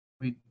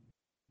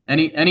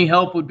any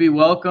help would be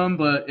welcome,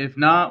 but if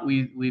not,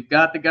 we've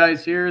got the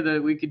guys here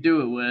that we could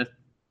do it with.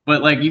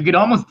 But like you could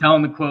almost tell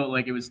in the quote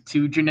like it was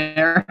too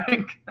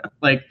generic.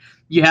 Like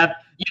you'd have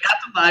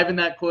to liven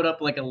that quote up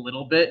like a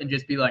little bit and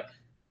just be like,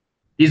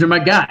 these are my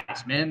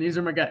guys, man. These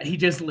are my guys. He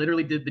just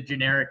literally did the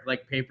generic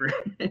like paper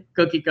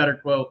cookie cutter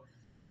quote.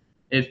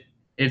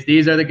 If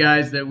these are the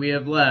guys that we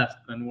have left,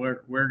 then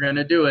we're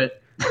gonna do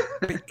it.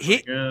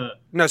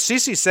 No,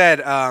 CC said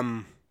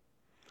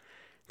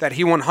that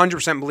he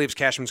 100% believes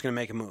Cashman's gonna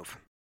make a move.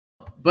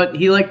 But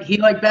he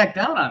backed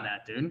down on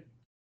that, dude.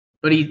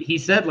 But he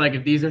said like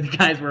if these are the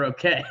guys, we're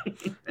okay.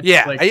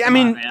 Yeah, like, I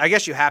mean, I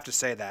guess you have to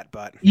say that,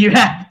 but you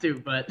have to,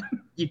 but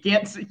you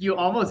can't. You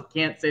almost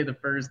can't say the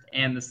first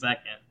and the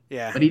second.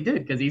 Yeah, but he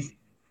did because he's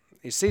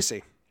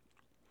CC.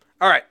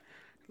 All right,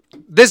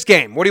 this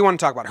game. What do you want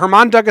to talk about?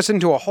 Germán dug us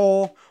into a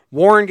hole.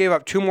 Warren gave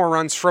up 2 more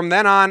runs. From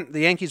then on,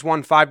 the Yankees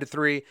won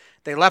 5-3.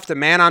 They left a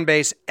man on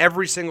base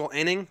every single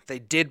inning. They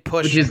did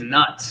push, which is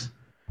nuts.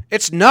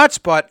 It's nuts,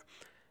 but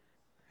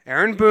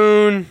Aaron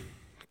Boone,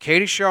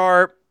 Katie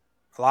Sharp,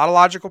 a lot of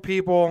logical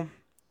people.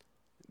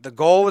 The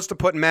goal is to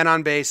put men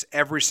on base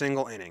every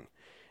single inning.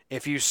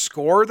 If you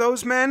score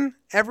those men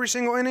every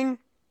single inning,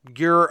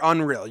 you're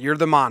unreal. You're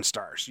the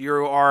Monstars.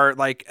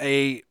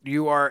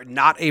 You are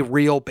not a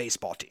real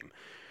baseball team.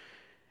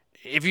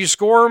 If you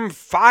score them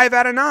 5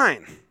 out of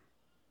 9,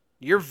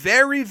 you're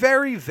very,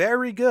 very,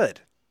 very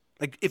good.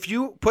 Like if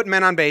you put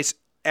men on base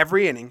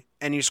every inning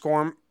and you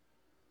score them,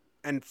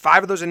 and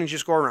 5 of those innings you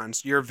score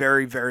runs, you're a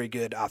very, very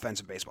good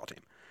offensive baseball team.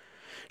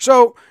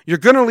 So you're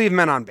going to leave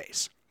men on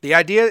base. The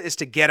idea is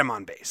to get them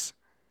on base.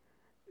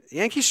 The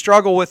Yankees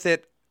struggle with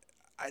it.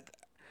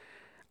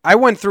 I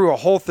went through a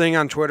whole thing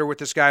on Twitter with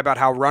this guy about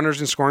how runners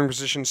in scoring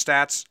position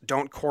stats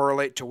don't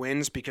correlate to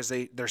wins because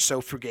they're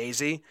so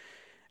fugazi.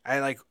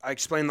 I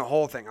explained the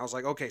whole thing. I was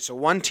like, okay, so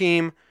one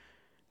team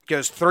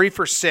goes 3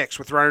 for 6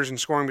 with runners in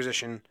scoring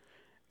position,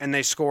 and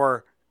they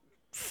score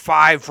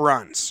 5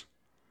 runs.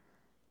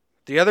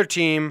 The other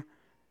team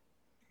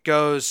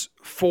goes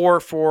 4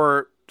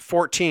 for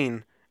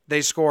 14.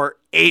 They score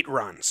 8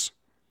 runs.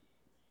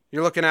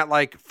 You're looking at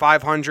like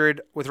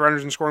 500 with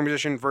runners in scoring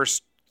position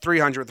versus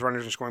 300 with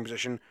runners in scoring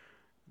position.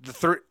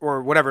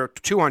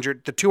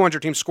 200. The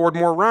 200 team scored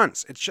more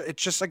runs. It's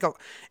just like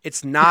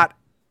it's not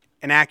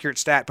an accurate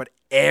stat, but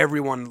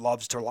everyone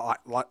loves to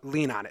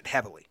lean on it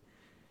heavily.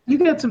 You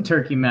got some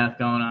turkey math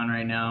going on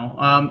right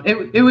now.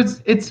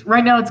 It's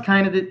right now. It's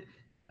kind of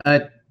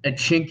a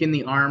chink in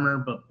the armor,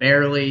 but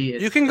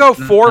barely. You can go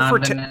 4 for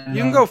 10.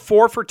 You can go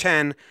 4 for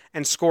 10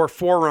 and score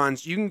 4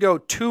 runs. You can go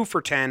 2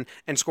 for 10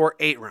 and score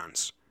 8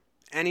 runs.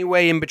 Any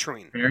way in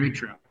between. Very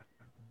true.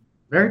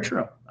 Very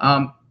true.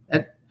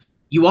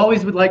 You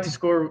always would like to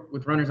score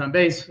with runners on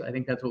base. I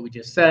think that's what we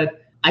just said.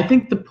 I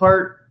think the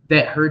part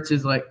that hurts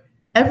is like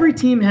every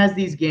team has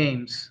these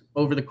games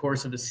over the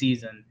course of a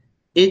season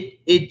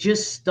it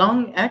just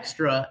stung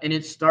extra, and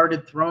it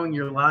started throwing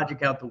your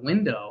logic out the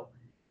window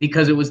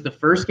because it was the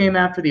first game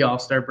after the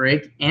All-Star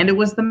break, and it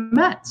was the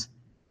Mets,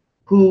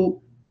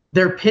 who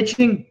they're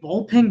pitching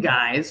bullpen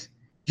guys.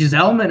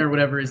 Giselman, or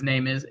whatever his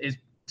name is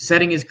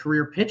setting his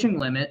career pitching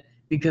limit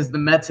because the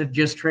Mets have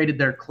just traded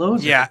their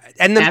closer. Yeah,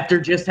 and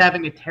after just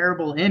having a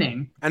terrible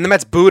inning. And the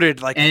Mets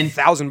booted like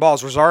 1,000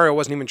 balls. Rosario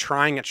wasn't even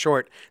trying at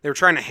short. They were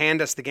trying to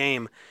hand us the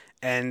game,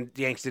 and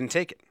the Yanks didn't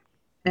take it.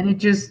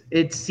 And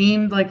it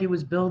seemed like it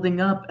was building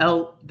up.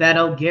 That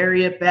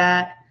Algary at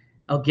bat,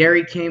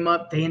 Algary came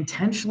up. They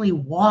intentionally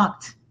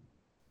walked.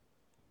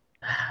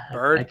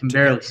 Bird, I can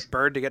barely.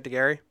 Bird to get to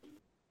Gary?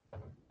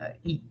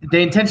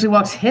 They intentionally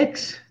walked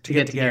Hicks to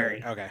get to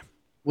Gary. Okay.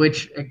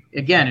 Which,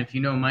 again, if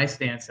you know my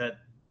stance,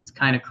 it's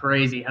kind of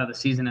crazy how the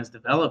season has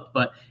developed.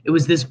 But it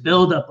was this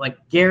buildup. Like,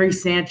 Gary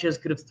Sanchez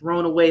could have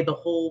thrown away the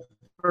whole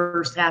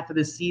first half of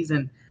the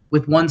season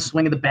with one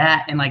swing of the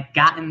bat and, like,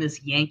 gotten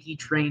this Yankee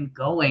train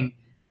going.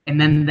 And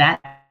then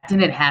that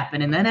didn't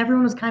happen. And then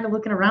everyone was kind of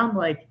looking around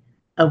like,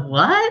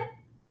 what?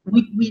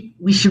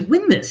 We should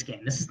win this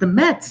game. This is the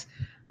Mets.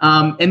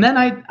 And then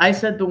I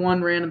said the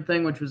one random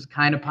thing, which was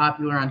kind of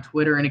popular on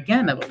Twitter. And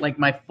again, like,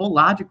 my full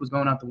logic was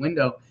going out the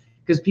window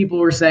because people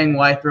were saying,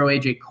 why throw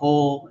AJ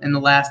Cole in the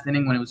last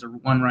inning when it was a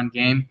one-run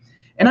game?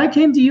 And I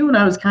came to you and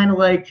I was kind of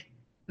like,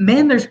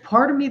 man, there's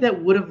part of me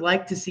that would have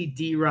liked to see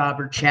D-Rob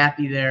or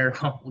Chappie there.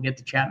 We'll get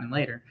to Chapman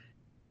later.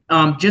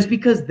 Just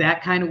because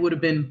that kind of would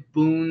have been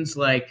Boone's,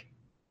 like,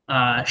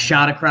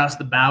 shot across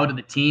the bow to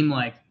the team.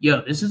 Like,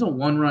 yo, this is a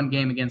one-run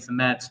game against the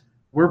Mets.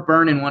 We're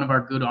burning one of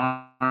our good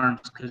arms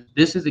because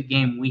this is a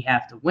game we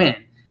have to win.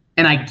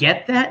 And I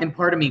get that, and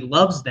part of me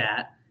loves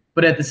that.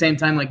 But at the same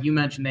time, like you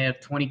mentioned, they have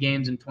 20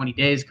 games in 20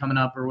 days coming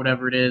up or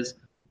whatever it is.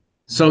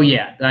 So,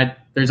 yeah,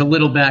 there's a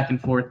little back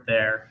and forth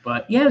there.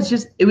 But, yeah,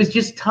 it was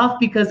just tough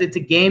because it's a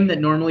game that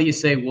normally you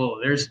say,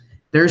 whoa,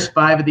 there's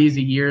 5 of these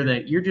a year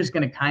that you're just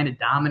going to kind of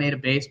dominate a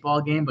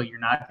baseball game, but you're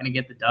not going to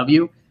get the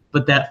W.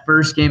 But that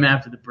first game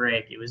after the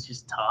break, it was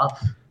just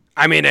tough.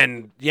 I mean,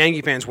 and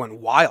Yankee fans went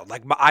wild.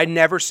 Like, I'd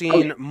never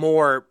seen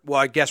more. Well,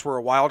 I guess we're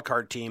a wild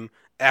card team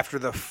after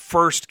the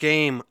first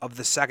game of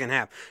the second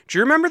half. Do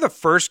you remember the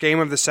first game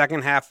of the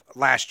second half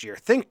last year?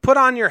 Put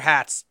on your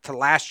hats to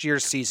last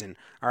year's season,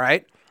 all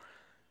right?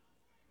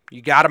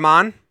 You got them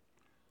on?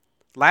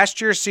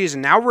 Last year's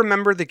season. Now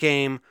remember the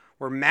game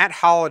where Matt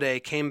Holliday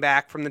came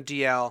back from the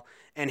DL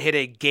and hit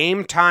a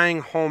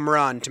game-tying home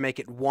run to make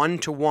it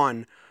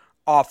 1-1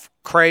 off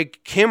Craig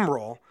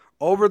Kimbrell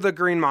over the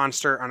Green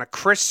Monster on a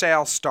Chris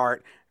Sale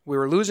start. We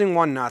were losing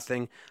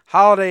 1-0.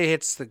 Holliday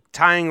hits the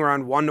tying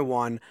run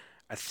 1-1.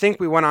 I think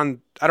we went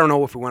on. I don't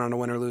know if we went on to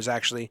win or lose,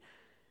 actually.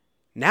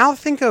 Now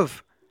think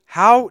of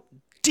how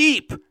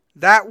deep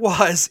that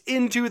was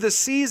into the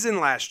season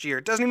last year.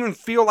 It doesn't even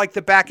feel like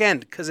the back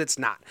end because it's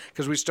not,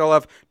 because we still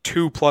have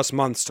 2+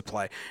 months to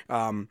play.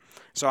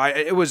 So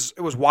it was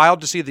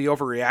wild to see the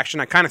overreaction.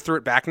 I kind of threw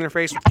it back in their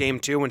face with Game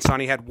 2 when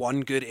Sonny had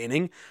one good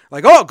inning.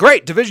 Like, oh,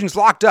 great, division's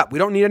locked up. We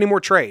don't need any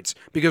more trades.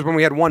 Because when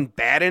we had one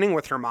bad inning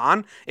with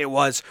Herman, it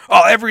was,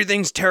 oh,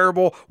 everything's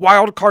terrible,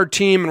 wild card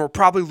team, and we'll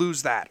probably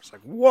lose that. It's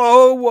like,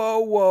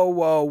 whoa.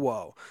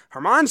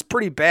 Herman's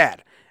pretty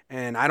bad,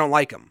 and I don't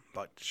like him.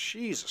 But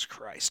Jesus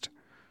Christ.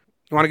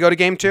 You want to go to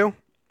Game 2?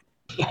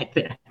 Yeah,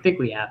 I think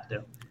we have to.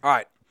 All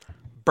right.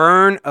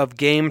 Burn of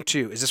Game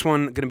 2. Is this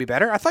one going to be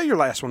better? I thought your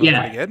last one was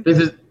pretty good. This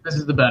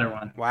is the better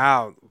one.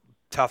 Wow.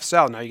 Tough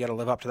sell. Now you got to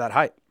live up to that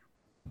hype.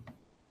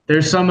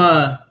 There's some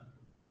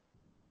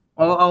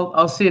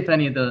I'll see if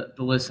any of the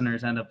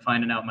listeners end up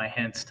finding out my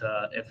hints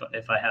to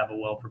if I have a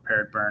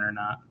well-prepared burn or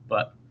not.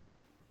 But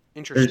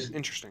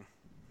Interesting.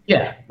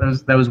 Yeah,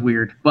 that was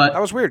weird. But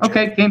that was weird, Jake.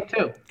 Okay, Game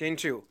 2. Game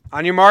 2.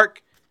 On your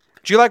mark.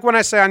 Do you like when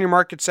I say on your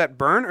mark, get set,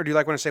 burn, or do you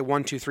like when I say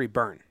 1, 2, 3,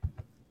 burn?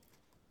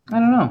 I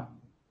don't know.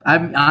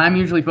 I'm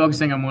usually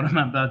focusing on what I'm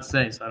about to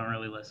say, so I don't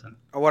really listen.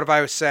 Or what if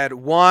I said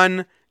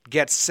 1,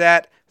 get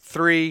set,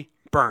 3,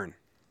 burn?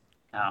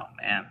 Oh,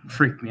 man.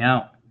 Freaked me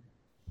out.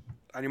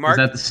 On your mark. Is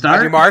that the start?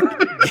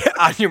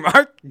 On your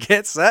mark,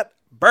 get set,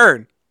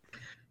 burn.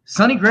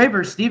 Sonny Gray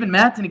versus Steven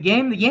Matz in a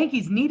game the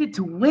Yankees needed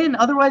to win.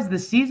 Otherwise, the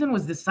season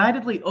was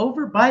decidedly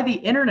over by the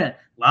internet.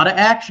 A lot of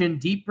action.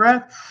 Deep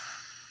breath.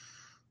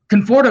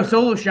 Conforto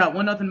solo shot,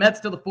 1-0 Mets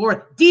till the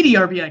 4th. Didi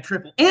RBI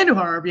triple.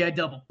 Andujar RBI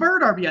double.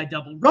 Bird RBI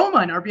double.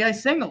 Romine RBI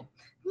single.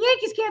 The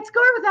Yankees can't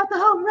score without the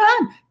home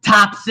run.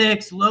 Top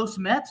 6. Los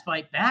Mets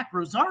fight back.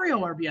 Rosario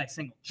RBI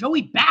single.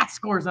 Joey Bat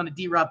scores on a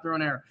D-Rob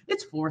thrown error.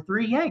 It's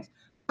 4-3 Yanks.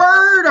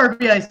 Bird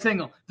RBI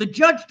single. The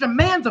judge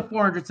demands a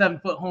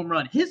 407-foot home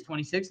run. His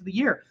 26th of the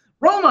year.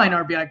 Romine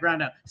RBI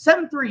ground out.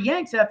 7-3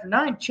 Yanks after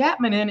 9.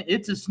 Chapman in.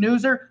 It's a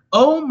snoozer.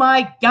 Oh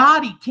my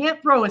God, he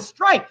can't throw a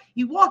strike.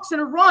 He walks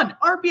in a run.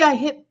 RBI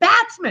hit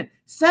batsman.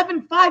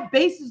 7-5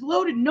 bases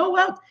loaded, no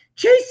outs.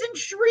 Chasen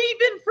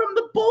Shreve in from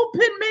the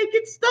bullpen, make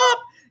it stop.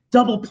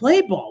 Double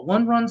play ball.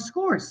 1-run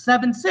scores.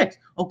 7-6.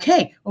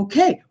 Okay.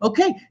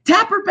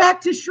 Tapper back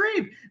to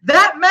Shreve.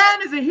 That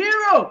man is a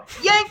hero.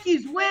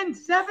 Yankees win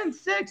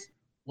 7-6.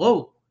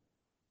 Whoa.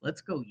 Let's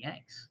go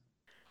Yanks.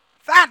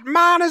 That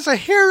man is a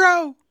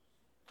hero.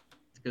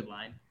 It's a good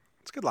line.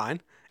 It's a good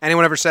line.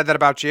 Anyone ever said that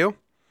about you?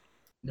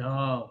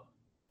 No.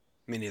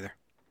 Me neither.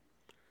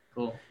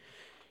 Cool.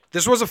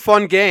 This was a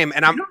fun game,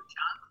 and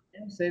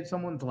John saved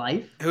someone's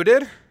life? Who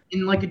did?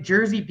 In like a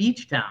Jersey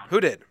beach town. Who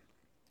did?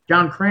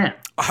 John Cram.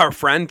 Our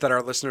friend that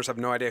our listeners have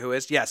no idea who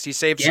is. Yes, he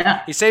saved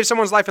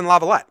someone's life in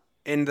Lavalette.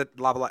 In the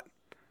Lavalette.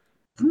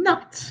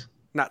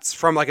 Nuts.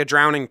 From like a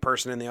drowning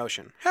person in the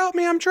ocean. Help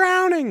me, I'm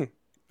drowning.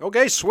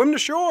 Okay, swim to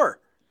shore.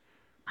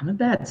 I'm a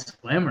bad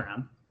swimmer.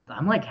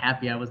 I'm like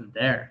happy I wasn't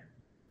there.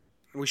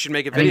 We should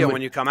make a video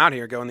when you come out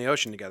here, go in the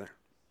ocean together.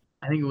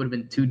 I think it would have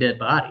been 2 dead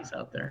bodies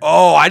out there.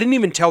 Oh, I didn't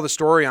even tell the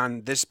story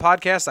on this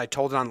podcast. I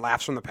told it on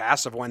Laughs from the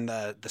Past of when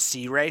the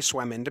sea ray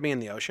swam into me in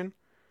the ocean.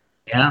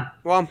 Yeah.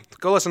 Well,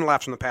 go listen to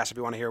Laughs from the Past if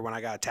you want to hear when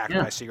I got attacked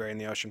by a sea ray in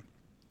the ocean.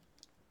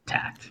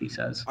 Attacked, he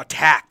says.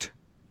 Attacked.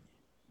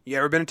 You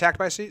ever been attacked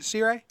by a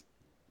sea ray?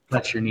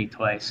 Touch your knee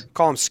twice.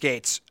 Call them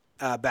skates.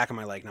 Back of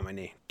my leg, not my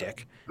knee,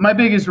 dick. My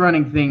biggest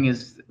running thing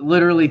is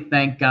literally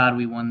thank God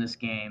we won this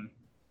game.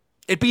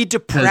 It'd be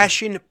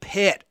Depression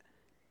Pit.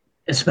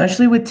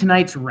 Especially with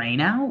tonight's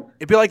rain out.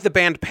 It'd be like the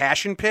band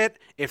Passion Pit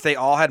if they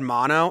all had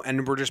mono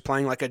and were just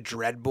playing like a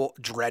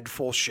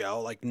dreadful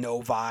show, like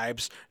no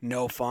vibes,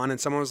 no fun, and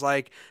someone was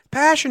like,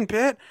 Passion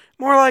Pit,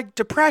 more like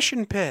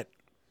Depression Pit.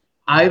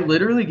 I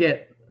literally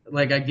get,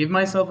 like, I give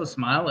myself a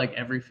smile like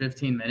every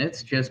 15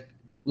 minutes, just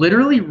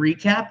literally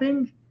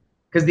recapping,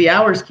 because the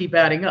hours keep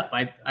adding up.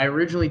 I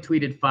originally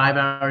tweeted 5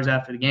 hours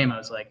after the game. I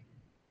was like,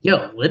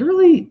 yo,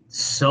 literally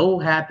so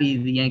happy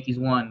the Yankees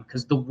won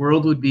because the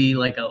world would be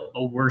like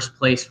a worse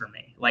place for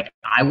me. Like,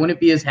 I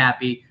wouldn't be as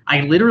happy.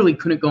 I literally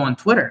couldn't go on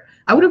Twitter.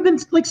 I would have been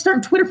like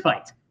starting Twitter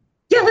fights.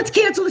 Yeah, let's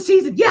cancel the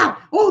season. Yeah.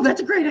 Oh,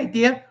 that's a great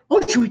idea. Oh,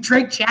 should we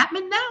trade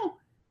Chapman now?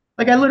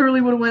 Like, I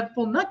literally would have went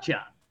full nut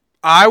job.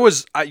 I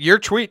was, your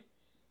tweet,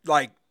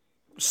 like,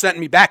 sent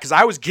me back because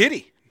I was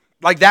giddy.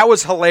 Like, that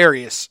was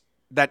hilarious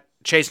that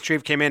Chasen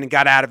Shreve came in and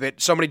got out of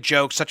it. So many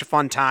jokes, such a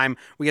fun time.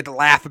 We get to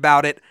laugh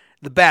about it.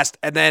 The best.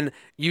 And then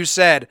you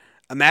said,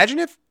 imagine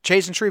if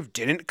Chasen Shreve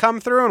didn't come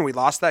through and we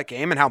lost that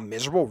game and how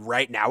miserable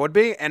right now would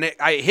be. And it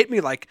hit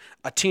me like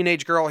a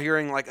teenage girl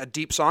hearing like a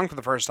deep song for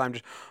the first time.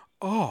 Just,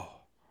 wow.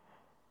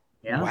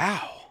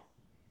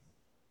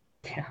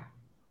 Yeah.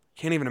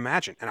 Can't even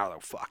imagine. And I was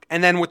like, fuck.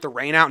 And then with the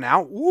rain out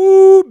now,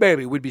 woo,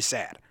 baby, we'd be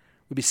sad.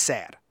 We'd be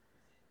sad.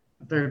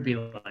 There'd be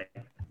like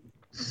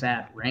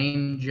sad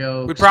rain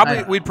jokes.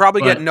 We'd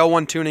probably get no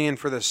one tuning in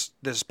for this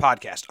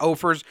podcast.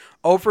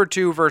 0 for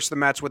 2 versus the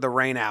Mets with the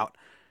rain out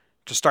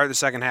to start the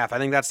second half. I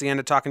think that's the end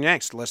of Talking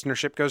Yanks.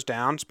 Listenership goes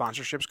down.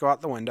 Sponsorships go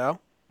out the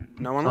window.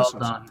 No one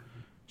listens. Done.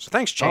 So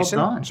thanks,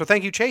 Chasen. So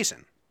thank you,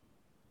 Chasen.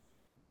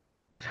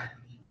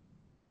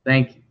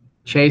 Thank you.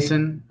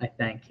 Chasen, I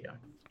thank you.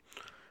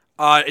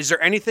 Is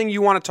there anything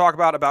you want to talk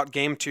about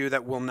Game 2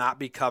 that will not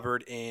be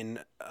covered in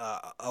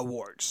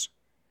awards?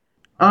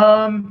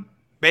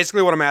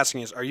 Basically, what I'm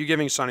asking is, are you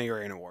giving Sonny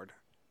Gray an award?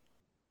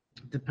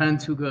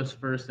 Depends who goes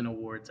first in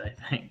awards, I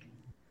think.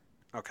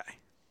 Okay.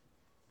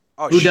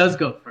 Oh, who does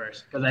go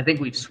first? Because I think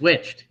we've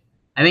switched.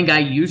 I think I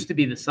used to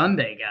be the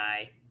Sunday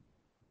guy,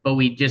 but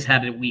we just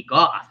had a week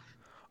off.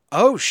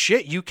 Oh,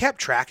 shit. You kept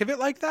track of it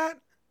like that?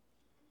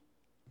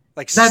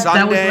 Like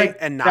Sunday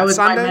and not Sunday? That was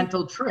my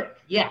mental trick,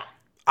 yeah.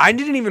 I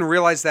didn't even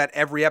realize that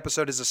every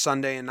episode is a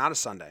Sunday and not a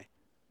Sunday.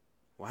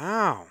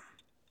 Wow.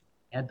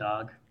 Yeah,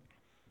 dog.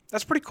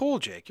 That's pretty cool,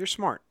 Jake. You're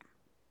smart.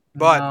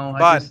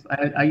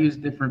 I use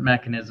different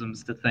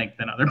mechanisms to think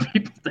than other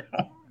people do.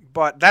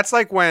 But that's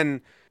like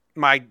when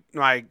my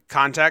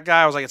contact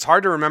guy, I was like, it's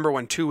hard to remember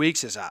when 2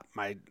 weeks is up.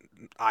 My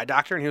eye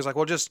doctor, and he was like,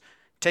 well, just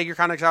take your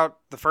contacts out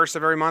the 1st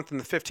of every month and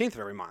the 15th of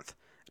every month.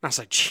 And I was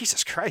like,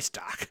 Jesus Christ,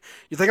 doc.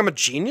 You think I'm a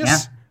genius? Yeah.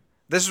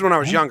 This is when I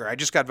was younger. I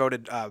just got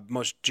voted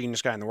most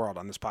genius guy in the world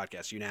on this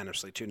podcast,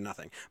 unanimously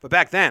 2-0. But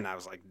back then, I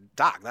was like,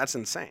 doc, that's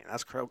insane.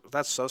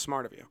 That's so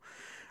smart of you.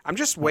 I'm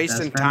just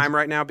wasting time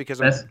right now because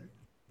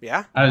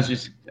yeah. I was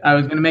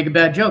going to make a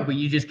bad joke, but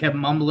you just kept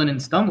mumbling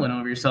and stumbling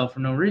over yourself for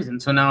no reason.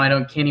 So now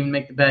can't even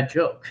make the bad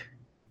joke.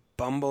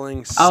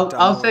 Bumbling.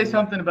 I'll say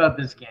something about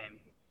this game.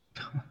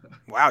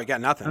 Wow, you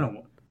got nothing. I don't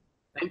know.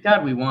 Thank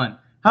God we won.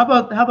 How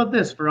about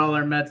this for all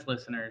our Mets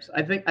listeners?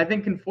 I think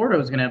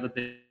Conforto is going to have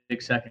a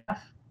big second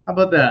half. How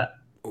about that?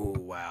 Oh,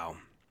 wow.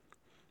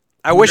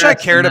 I wish I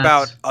cared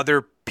about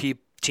other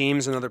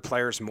teams and other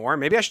players more.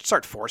 Maybe I should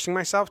start forcing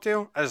myself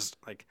to. I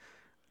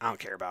don't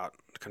care about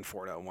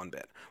Conforto one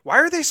bit. Why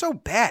are they so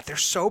bad? They're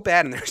so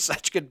bad and they're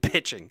such good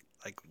pitching.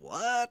 Like,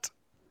 what?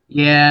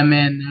 Yeah,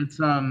 man, that's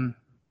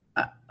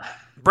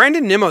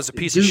Brandon Nimmo's a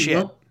piece of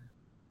shit.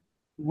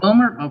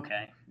 Wilmer,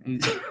 okay.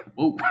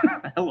 Whoa,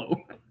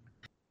 hello.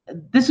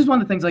 This is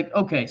one of the things, like,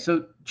 okay,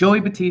 so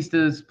Joey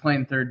Batista's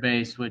playing third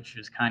base, which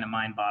is kind of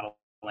mind-boggling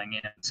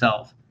in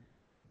itself.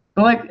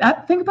 But,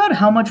 like, think about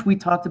how much we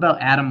talked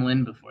about Adam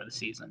Lynn before the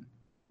season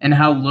and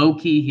how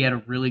low-key he had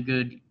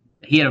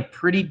a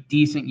pretty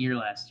decent year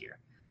last year.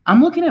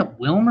 I'm looking at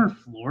Wilmer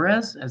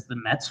Flores as the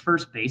Mets'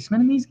 first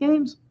baseman in these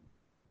games.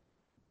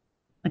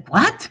 Like,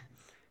 what?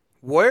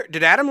 Where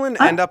did Adam Lynn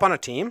end up on a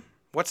team?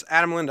 What's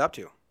Adam Lynn up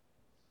to?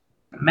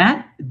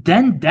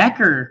 Den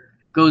Decker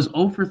goes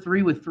 0 for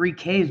 3 with 3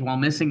 Ks while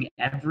missing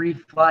every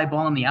fly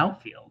ball in the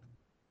outfield.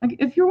 Like,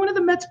 if you're one of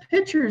the Mets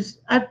pitchers,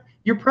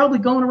 you're probably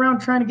going around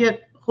trying to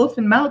get hoof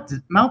and mouth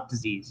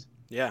disease.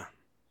 Yeah.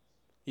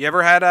 You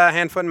ever had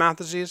hand, foot, and mouth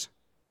disease?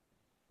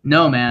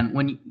 No,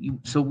 man.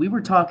 So we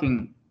were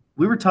FaceTiming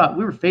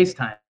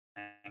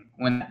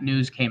when that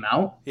news came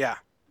out. Yeah.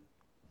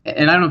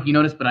 And I don't know if you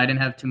noticed, but I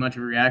didn't have too much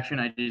of a reaction.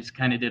 I just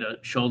kind of did a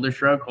shoulder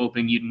shrug,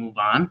 hoping you'd move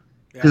on.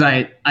 Because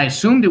I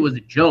assumed it was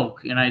a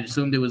joke, and I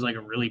assumed it was like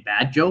a really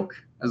bad joke.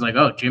 I was like,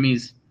 oh,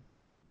 Jimmy's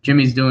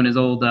doing his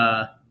old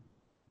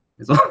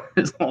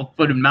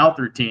foot and mouth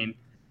routine.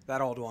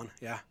 That old one,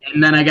 yeah.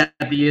 And then I got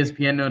the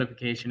ESPN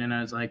notification, and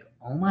I was like,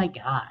 oh my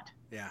God.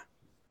 Yeah.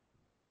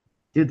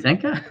 Dude,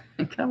 thank God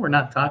we're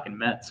not talking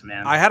Mets,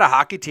 man. I had a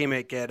hockey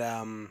teammate get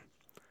a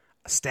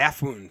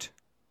staph wound.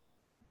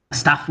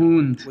 Staph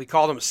wound. We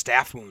called him a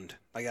staph wound.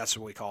 Like, that's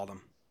what we called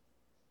him.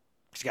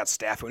 He got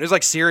staph wound. It was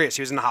like serious.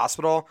 He was in the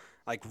hospital,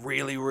 like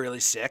really, really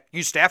sick.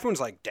 Staph wound's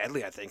like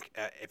deadly, I think,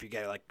 if you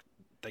get it, like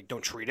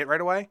don't treat it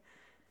right away.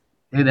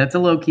 Dude, that's a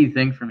low key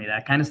thing for me.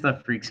 That kind of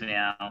stuff freaks me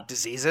out.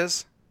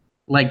 Diseases?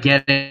 Like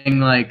getting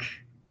like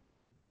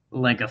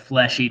a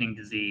flesh eating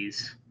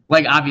disease.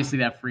 Like, obviously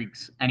that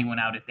freaks anyone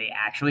out if they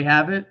actually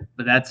have it,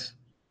 but that's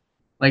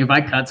like, if I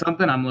cut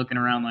something, I'm looking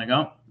around like,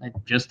 oh, I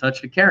just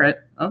touched a carrot.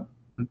 Oh,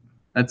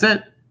 that's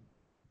it.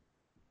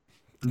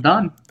 I'm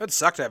done. That'd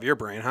suck to have your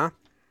brain, huh?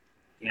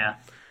 Yeah.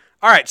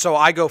 All right, so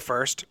I go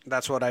first.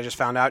 That's what I just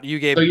found out. So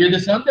you're the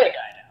Sunday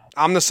guy now.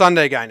 I'm the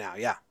Sunday guy now,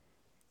 yeah.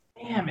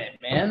 Damn it,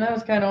 man. That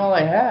was kind of all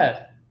I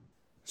had.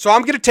 So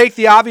I'm going to take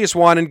the obvious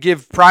one and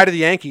give pride to the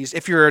Yankees.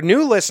 If you're a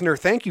new listener,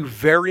 thank you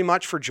very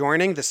much for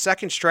joining. The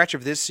second stretch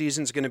of this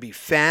season is going to be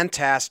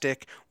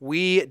fantastic.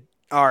 We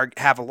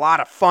have a lot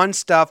of fun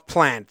stuff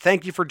planned.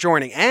 Thank you for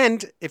joining.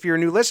 And if you're a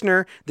new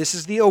listener, this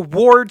is the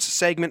awards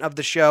segment of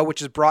the show, which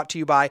is brought to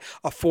you by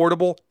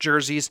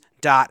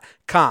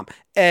AffordableJerseys.com.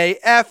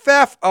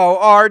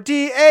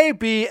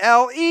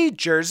 AFFORDABLE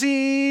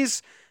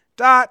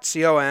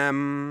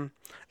jerseys.com.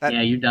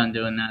 Yeah, you're done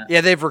doing that.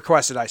 Yeah, they've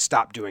requested I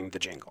stop doing the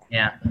jingle.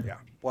 Yeah. Yeah.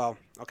 Well,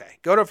 okay.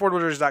 Go to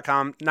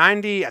AffordableJerseys.com. I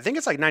think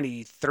it's like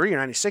 $93 or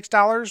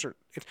 $96. Or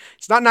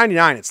it's not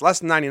 $99. It's less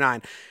than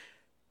 $99.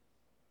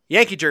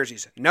 Yankee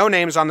jerseys. No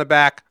names on the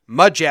back.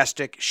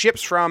 Majestic.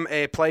 Ships from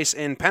a place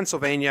in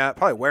Pennsylvania.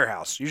 Probably a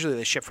warehouse. Usually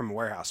they ship from a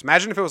warehouse.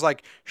 Imagine if it was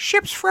like,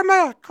 ships from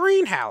a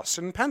greenhouse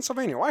in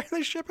Pennsylvania. Why are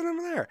they shipping them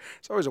there?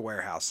 It's always a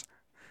warehouse.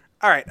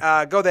 All right.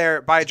 Go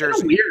there. Buy a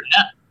jersey. Weird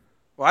app.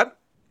 What?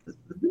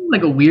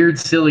 Like a weird,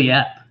 silly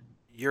app.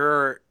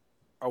 You're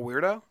a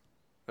weirdo? What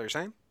you're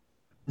saying?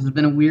 This has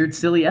been a weird,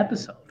 silly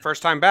episode.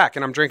 First time back,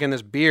 and I'm drinking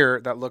this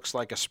beer that looks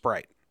like a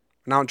Sprite.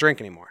 And I don't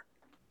drink anymore.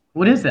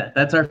 What is that?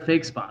 That's our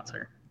fake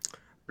sponsor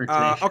for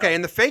today's show. Okay,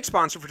 and the fake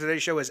sponsor for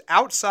today's show is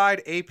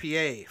Outside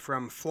APA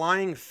from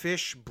Flying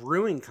Fish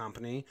Brewing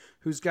Company,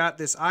 who's got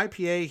this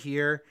IPA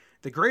here.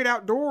 The great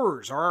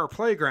outdoors are our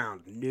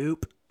playground.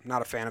 Nope. I'm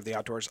not a fan of the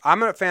outdoors.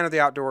 I'm a fan of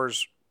the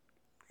outdoors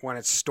when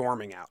it's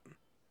storming out.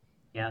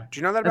 Yeah. Do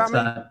you know that about me?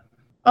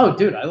 Oh,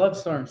 dude, I love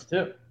storms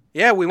too.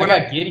 Yeah, I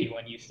got giddy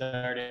when you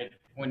started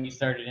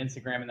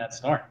Instagramming that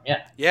storm.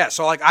 Yeah. Yeah,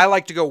 so like I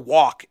like to go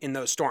walk in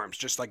those storms,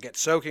 just like get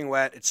soaking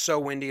wet. It's so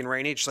windy and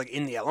rainy, just like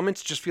in the elements,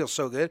 it just feels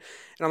so good.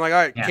 And I'm like, all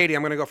right, yeah. Katie,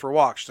 I'm gonna go for a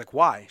walk. She's like,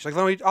 why? She's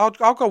like,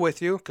 I'll go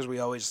with you because we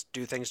always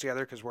do things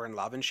together because we're in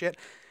love and shit.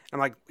 I'm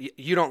like,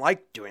 you don't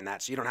like doing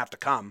that, so you don't have to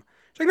come.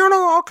 She's like,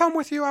 no, I'll come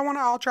with you.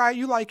 I'll try it.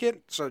 You like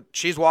it. So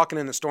she's walking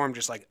in the storm,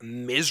 just like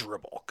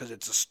miserable because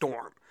it's a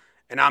storm.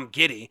 And I'm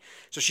giddy.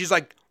 So she's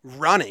like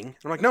running.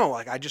 I'm like, no,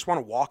 like I just want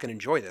to walk and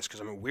enjoy this because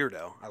I'm a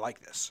weirdo. I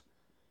like this.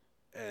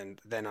 And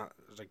then I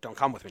was like, don't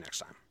come with me next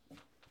time.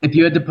 If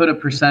you had to put a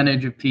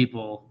percentage of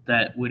people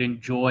that would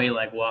enjoy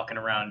like walking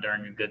around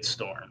during a good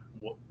storm,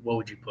 what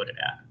would you put it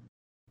at?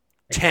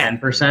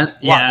 10%?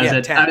 Yeah, I was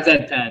at 10.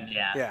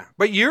 Yeah. Yeah,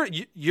 but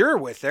you're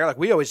with there. Like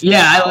we always.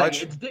 Yeah,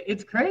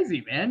 it's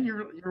crazy, man.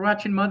 You're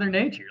watching Mother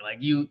Nature. Like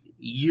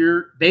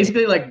you're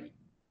basically like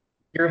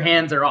your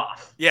hands are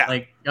off. Yeah.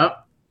 Like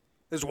yep.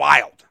 It's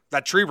wild.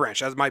 That tree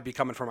branch, that might be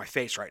coming from my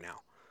face right now.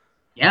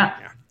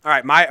 Yeah. All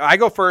right, I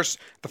go first.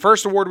 The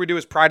first award we do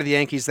is Pride of the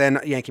Yankees, then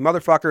Yankee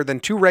Motherfucker, then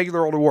 2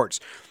 regular old awards.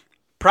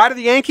 Pride of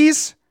the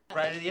Yankees?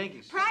 Pride of the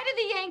Yankees. Pride of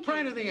the Yankees.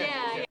 Pride of the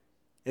Yankees. Yeah.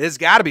 It has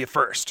got to be a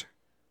first.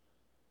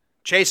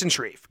 Chasen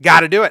Shreve.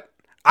 Got to do it.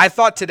 I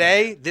thought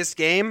today, this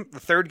game,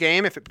 the third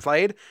game, if it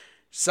played,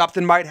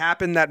 something might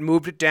happen that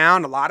moved it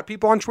down. A lot of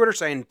people on Twitter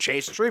saying,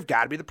 Chasen Shreve,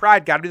 got to be the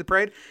Pride, got to be the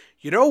Parade.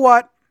 You know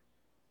what?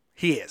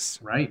 He is.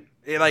 Right.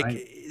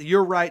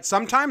 You're right.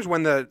 Sometimes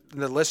when the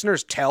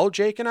listeners tell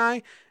Jake and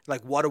I,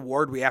 like, what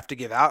award we have to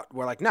give out,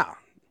 we're like, no,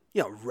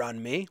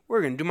 run me.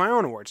 We're going to do my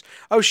own awards.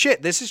 Oh,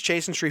 shit, this is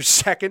Chasen Shreve's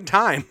second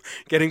time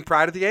getting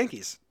Pride of the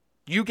Yankees.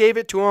 You gave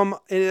it to him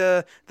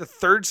in the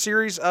third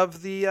series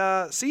of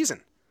the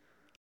season.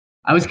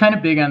 I was kind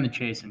of big on the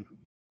Chasen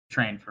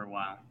train for a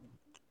while.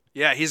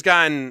 Yeah, he's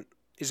gotten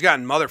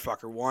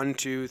motherfucker 1,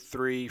 2,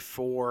 3,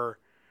 4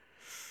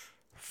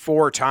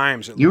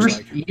 times.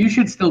 You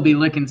should still be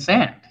licking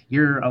sand.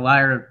 You're a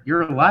liar.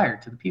 You're a liar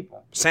to the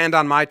people. Sand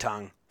on my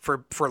tongue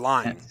for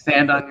lying.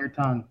 Sand on your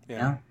tongue.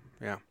 Yeah.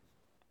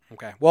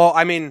 Okay. Well,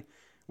 I mean,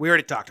 we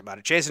already talked about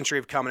it. Chasen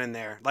Shreve coming in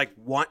there, like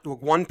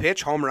one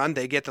pitch, home run,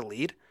 they get the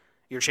lead.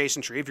 You're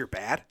Chasen Shreve, you're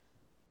bad.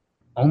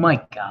 Oh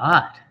my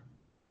God.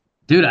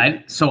 Dude,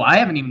 I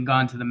haven't even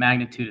gone to the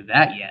magnitude of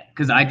that yet.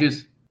 Because I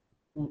just,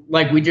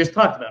 like we just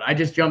talked about, I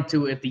just jumped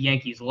to if the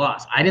Yankees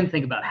lost. I didn't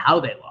think about how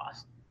they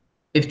lost.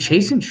 If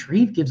Chasen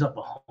Shreve gives up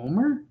a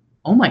homer,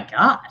 oh my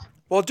God.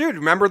 Well, dude,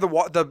 remember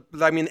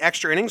the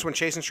extra innings when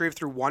Chasen Shreve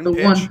threw one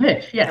pitch? One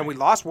pitch, yeah. And we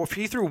lost. Well, if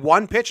he threw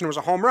one pitch and it was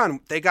a home run,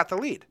 they got the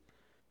lead.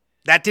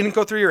 That didn't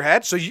go through your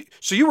head, so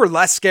you were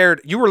less scared.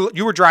 You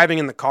were driving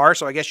in the car,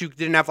 so I guess you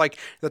didn't have like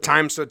the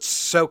time to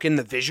soak in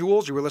the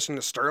visuals. You were listening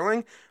to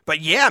Sterling, but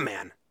yeah,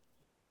 man.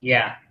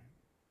 Yeah.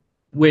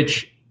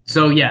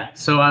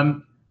 So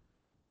I'm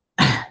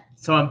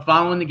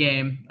following the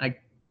game.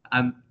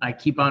 I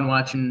keep on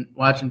watching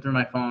through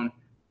my phone.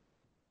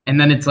 And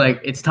then it's like,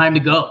 it's time to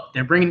go.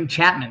 They're bringing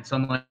Chapman. So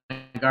I'm like,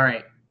 all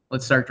right,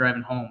 let's start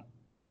driving home.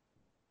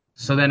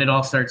 So then it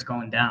all starts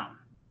going down.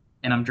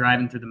 And I'm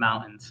driving through the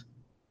mountains.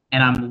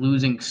 And I'm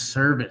losing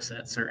service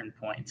at certain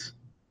points.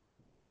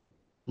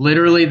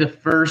 Literally the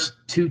first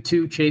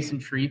 2-2 Chasen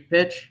Shreve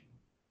pitch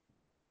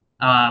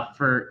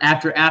for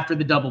after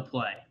the double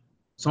play.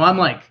 So I'm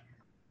like,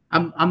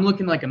 I'm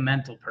looking like a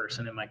mental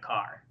person in my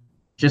car.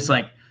 Just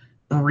like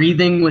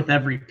breathing with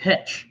every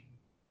pitch.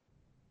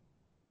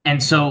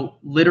 And so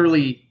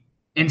literally,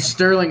 and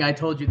Sterling, I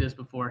told you this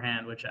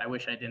beforehand, which I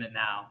wish I didn't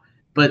now.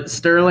 But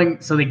Sterling,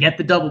 so they get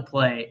the double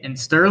play, and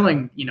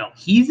Sterling,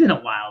 he's in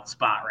a wild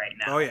spot right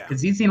now. Oh, yeah.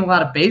 Because he's seen a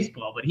lot of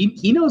baseball, but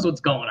he knows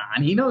what's going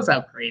on. He knows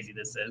how crazy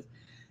this is.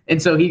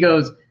 And so he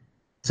goes,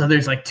 so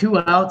there's like 2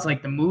 outs,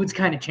 like the mood's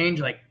kind of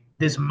changed, like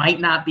this might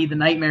not be the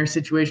nightmare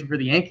situation for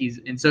the Yankees.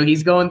 And so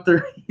he's doing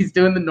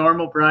the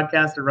normal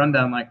broadcaster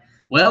rundown, like,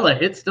 well, a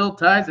hit still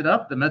ties it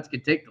up. The Mets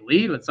could take the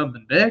lead with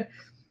something big.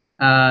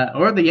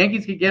 Or the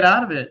Yankees could get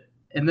out of it.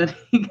 And then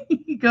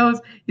he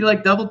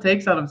like double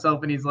takes on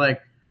himself, and he's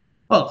like,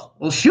 well,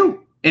 shoot,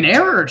 an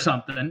error or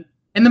something,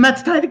 and the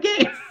Mets tie the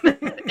game.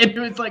 And it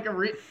was like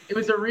it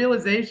was a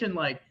realization,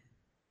 like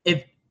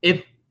if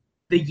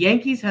the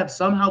Yankees have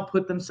somehow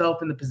put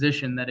themselves in the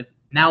position that if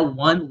now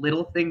one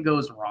little thing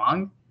goes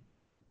wrong,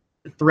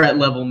 threat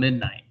level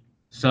midnight.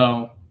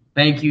 So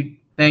thank you,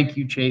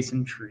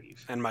 Chasen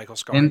Shreve and Michael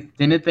Scarn. And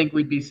didn't think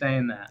we'd be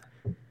saying that.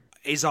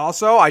 He's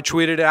also, I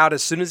tweeted out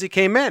as soon as he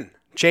came in,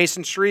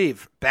 Chasen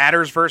Shreve,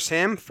 batters versus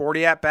him,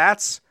 40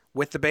 at-bats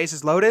with the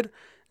bases loaded,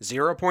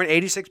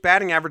 0.86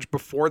 batting average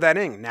before that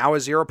inning. Now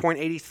is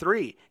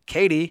 0.83.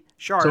 Katie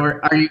Sharp. So are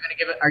you going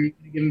to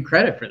give him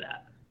credit for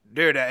that?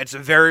 Dude, it's a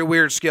very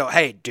weird skill.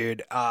 Hey,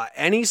 dude,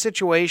 any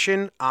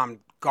situation, I'm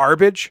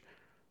garbage.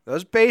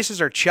 Those bases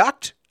are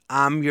chucked.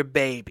 I'm your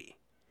baby.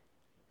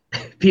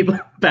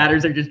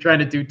 Batters are just trying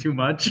to do too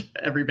much.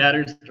 Every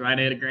batter's trying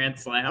to hit a grand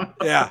slam.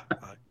 Yeah.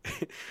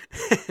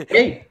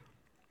 Hey,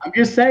 I'm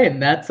just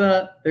saying there's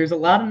a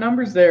lot of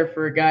numbers there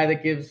for a guy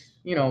that gives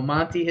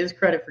Monty his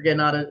credit for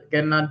getting out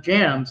of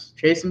jams.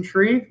 Chasen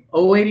Shreve,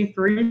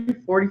 083,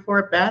 44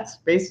 at bats,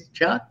 bases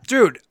chucked.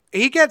 Dude,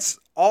 he gets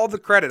all the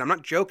credit. I'm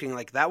not joking.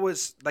 Like that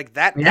was like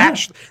that. Yeah.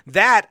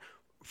 That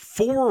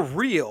for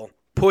real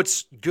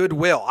puts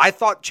goodwill. I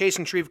thought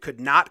Chasen Shreve could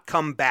not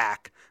come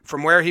back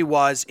from where he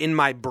was in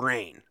my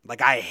brain.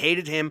 Like I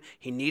hated him.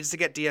 He needs to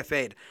get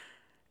DFA'd.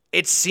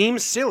 It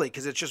seems silly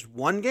because it's just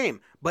one game,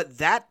 but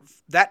that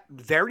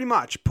very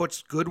much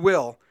puts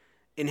goodwill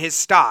in his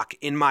stock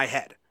in my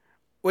head.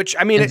 Which,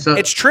 I mean,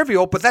 it's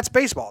trivial, but that's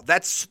baseball.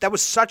 That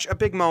was such a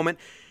big moment.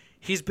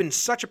 He's been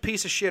such a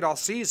piece of shit all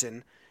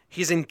season.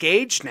 He's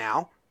engaged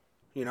now,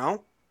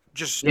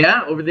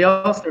 over the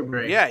All-Star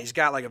break. Yeah, he's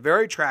got like a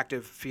very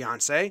attractive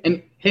fiance.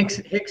 And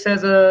Hicks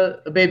has a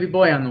baby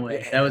boy on the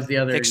way. That was the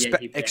other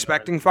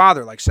expecting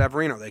father, like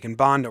Severino. They can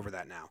bond over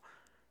that now.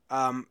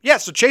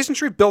 So Chasen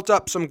Shreve built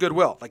up some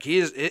goodwill. Like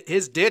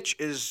his ditch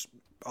is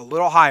a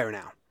little higher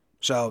now.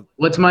 So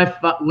what's my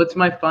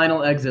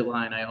final exit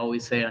line? I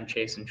always say on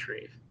Chasen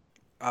Shreve.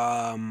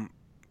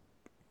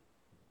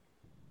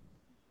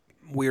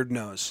 Weird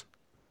nose.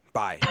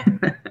 Bye.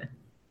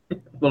 A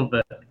little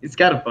bit. He's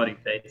got a funny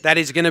face. That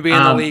he's going to be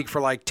in the league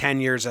for like 10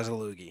 years as a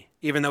loogie,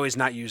 even though he's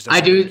not used. As I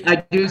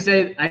do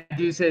say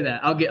that.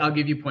 I'll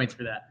give you points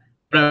for that.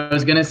 What I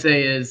was gonna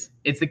say is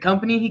it's the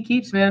company he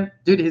keeps, man.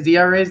 Dude, his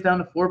ERA is down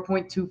to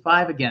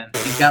 4.25 again.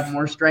 He's got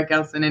more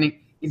strikeouts than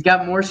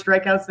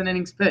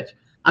innings pitched.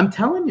 I'm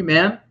telling you,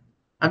 man.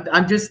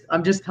 I'm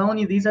just telling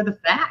you these are the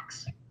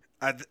facts.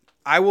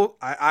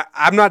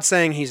 I'm not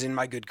saying he's in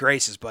my good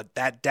graces, but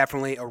that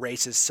definitely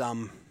erases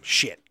some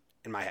shit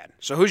in my head.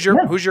 So who's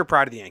your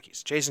pride of the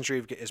Yankees? Chasen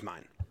Shreve is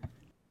mine.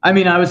 I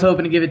mean, I was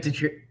hoping to give it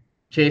to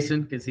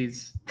Chasen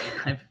because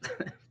I've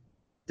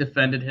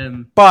defended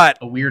him a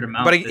weird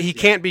amount. But he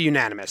can't be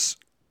unanimous.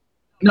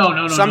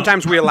 No.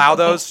 Sometimes we allow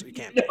those. You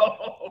can't.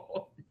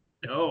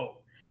 No.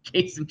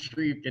 Chasen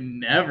Shreve can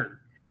never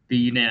be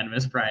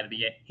unanimous pride of the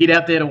game. He'd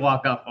have to hit a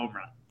walk-off home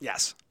run.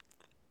 Yes.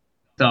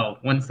 So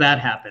once that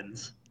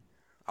happens,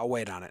 I'll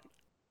wait on it.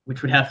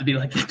 which would have to be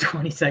like the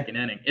 22nd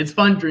inning. It's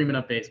fun dreaming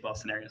up baseball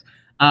scenarios.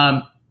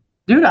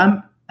 Dude,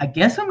 I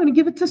guess I'm going to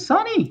give it to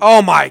Sonny.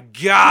 Oh, my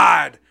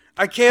God.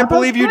 I can't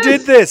believe you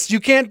did this. You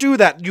can't do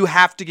that. You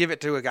have to give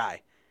it to a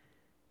guy.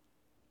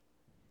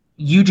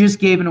 You just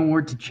gave an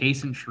award to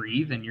Chasen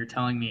Shreve, and you're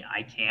telling me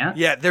I can't?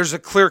 Yeah, there's a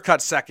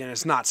clear-cut second.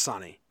 It's not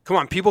Sonny. Come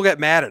on, people get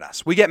mad at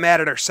us. We get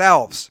mad at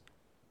ourselves.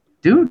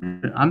 Dude,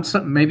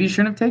 maybe you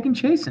shouldn't have taken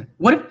Chasen.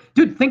 What if,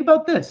 dude, think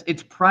about this.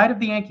 It's pride of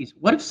the Yankees.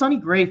 What if Sonny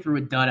Gray threw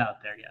a dud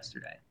out there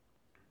yesterday?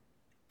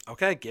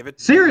 Okay, give it.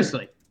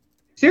 Seriously.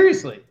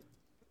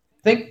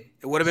 Think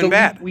it would have been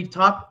bad. We've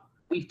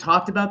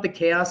talked about the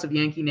chaos of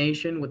Yankee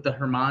Nation with the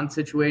Herman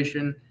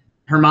situation.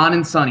 Herman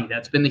and Sonny,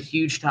 that's been the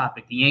huge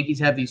topic. The Yankees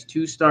have these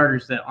two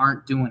starters that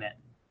aren't doing it,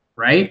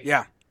 right?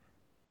 Yeah.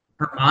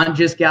 Herman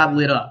just got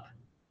lit up.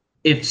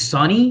 If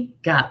Sonny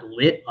got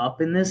lit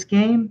up in this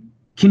game,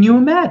 can you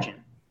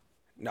imagine?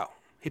 No.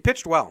 He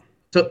pitched well.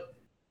 So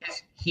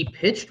he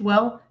pitched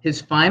well. His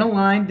final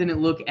line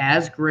didn't look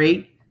as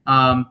great.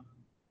 5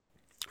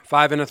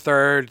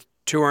 1/3,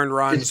 2 earned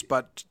runs,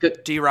 but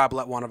D-Rob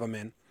let one of them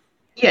in.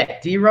 Yeah,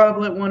 D-Rob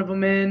let one of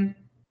them in,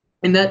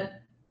 and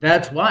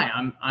that's why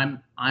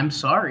I'm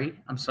sorry.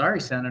 I'm sorry,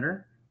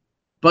 Senator,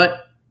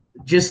 but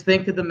just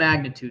think of the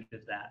magnitude of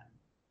that.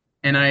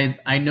 And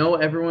I know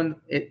everyone.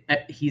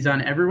 He's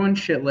on everyone's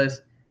shit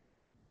list.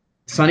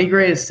 Sonny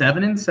Gray is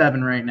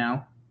 7-7 right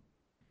now.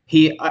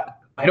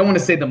 I don't want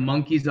to say the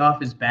monkey's off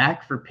his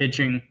back for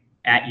pitching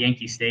at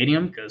Yankee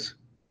Stadium because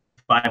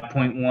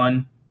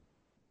 5.1,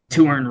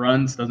 2 earned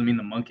runs doesn't mean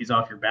the monkey's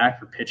off your back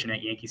for pitching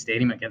at Yankee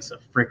Stadium against the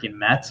freaking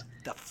Mets.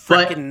 The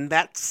freaking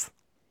Mets.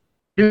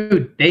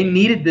 Dude, they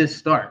needed this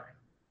start.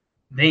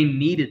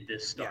 Yeah,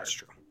 that's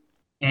true.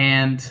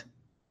 And,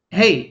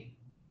 hey,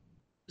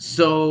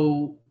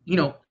 so,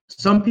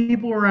 some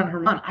people were on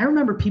Herman. I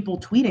remember people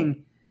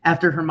tweeting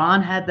after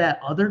Herman had that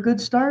other good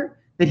start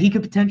that he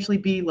could potentially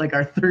be like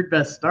our third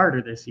best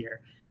starter this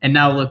year. And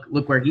now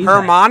look where he's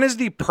Herman is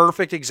the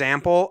perfect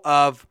example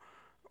of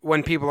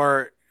when people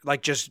are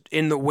like just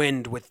in the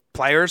wind with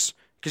players.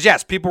 Because,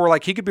 yes, people were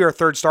like, he could be our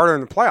third starter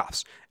in the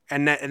playoffs.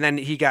 And then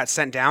he got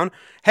sent down.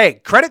 Hey,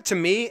 credit to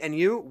me and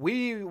you.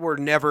 We were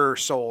never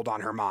sold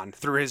on Herman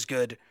through his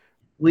good.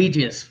 We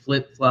just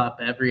flip-flop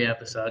every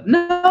episode.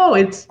 No,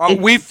 it's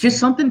just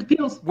something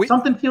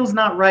feels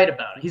not right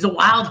about it. He's a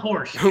wild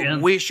horse,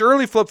 Jim. We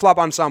surely flip-flop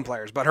on some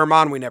players, but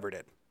Herman we never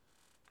did.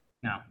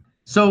 No.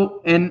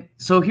 So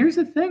here's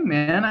the thing,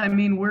 man. I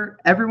mean,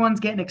 everyone's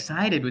getting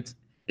excited.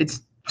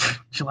 It's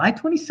July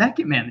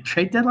 22nd, man. The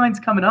trade deadline's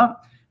coming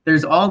up.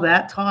 There's all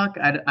that talk.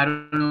 I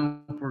don't know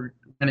if we're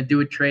going to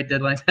do a trade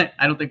deadline.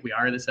 I don't think we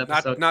are this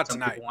episode. Not some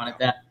tonight. People wanted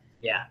that.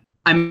 Yeah.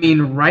 I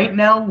mean, right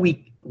now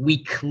we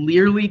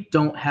clearly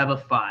don't have a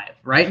 5.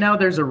 Right now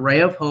there's a ray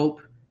of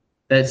hope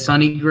that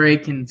Sonny Gray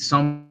can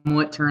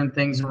somewhat turn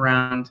things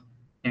around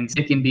and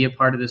it can be a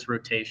part of this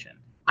rotation.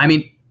 I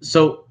mean,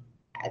 so,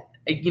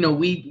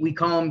 we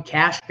call him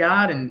Cash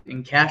God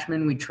and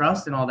Cashman we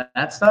trust and all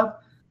that stuff.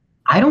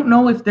 I don't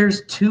know if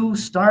there's 2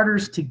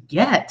 starters to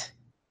get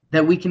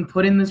that we can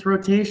put in this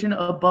rotation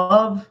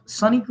above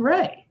Sonny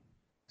Gray.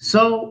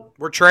 So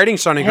we're trading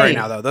Sonny Gray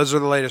now, though. Those are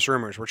the latest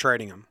rumors. We're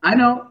trading him. I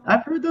know.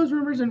 I've heard those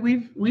rumors, and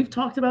we've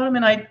talked about him.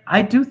 And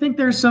I do think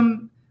there's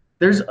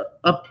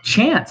a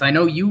chance. I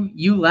know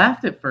you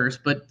laughed at first,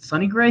 but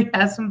Sonny Gray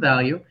has some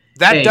value.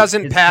 That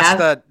doesn't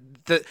pass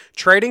the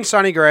trading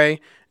Sonny Gray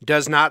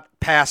does not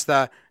pass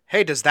the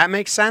hey, does that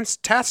make sense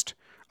test?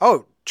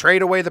 Oh,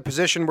 trade away the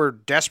position we're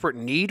desperate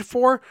need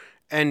for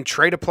and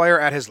trade a player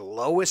at his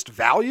lowest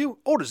value?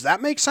 Oh, does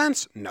that make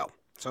sense? No.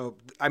 So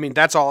I mean,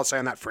 that's all I'll say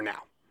on that for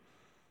now.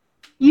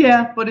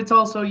 Yeah, but it's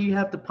also you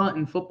have to punt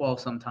in football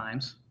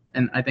sometimes,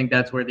 and I think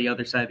that's where the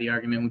other side of the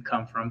argument would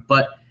come from.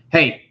 But,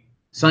 hey,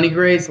 Sonny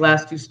Gray's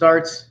last 2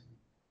 starts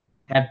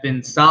have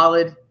been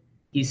solid.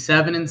 He's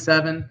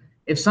 7-7.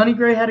 If Sonny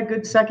Gray had a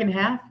good second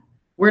half,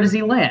 where does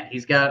he land?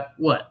 He's got,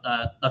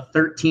 a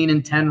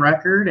 13-10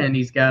 record, and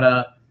he's got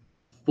a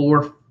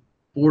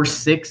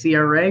 4.46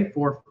 ERA,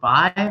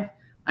 4.5.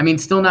 I mean,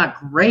 still not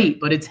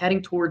great, but it's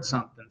heading towards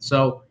something.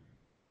 So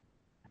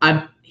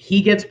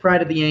he gets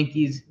pride of the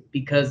Yankees.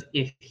 Because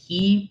if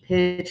he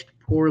pitched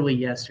poorly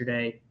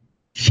yesterday,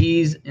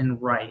 cheese and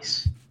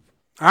rice.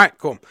 All right,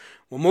 cool.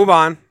 We'll move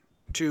on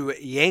to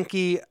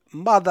Yankee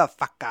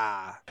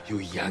motherfucker. You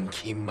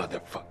Yankee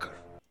motherfucker.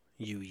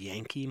 You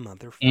Yankee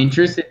motherfucker.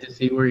 Interested to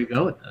see where you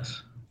go with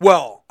this.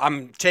 Well,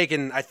 I'm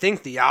taking, I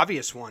think, the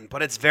obvious one,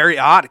 but it's very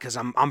odd because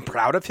I'm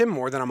proud of him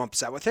more than I'm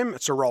upset with him.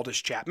 It's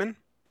Aroldis Chapman.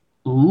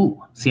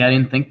 Ooh, see, I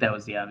didn't think that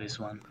was the obvious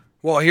one.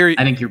 Well, here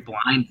I think you're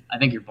blind.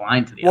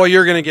 To the. Well,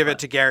 you're going to give it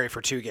to Gary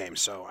for 2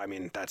 games, so I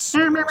mean that's.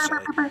 You're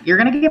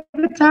going to give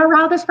it to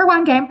Aroldis for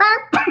 1 game.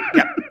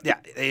 yeah,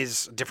 it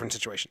is a different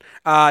situation.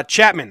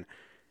 Chapman,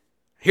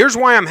 here's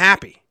why I'm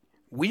happy.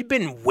 We've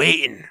been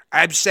waiting.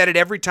 I've said it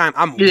every time.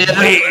 I'm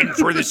waiting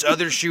for this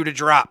other shoe to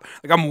drop.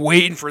 Like I'm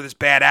waiting for this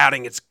bad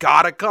outing. It's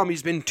got to come.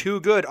 He's been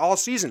too good all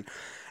season.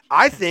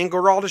 I think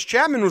Aroldis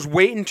Chapman was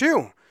waiting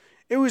too.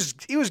 He was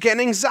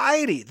getting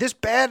anxiety.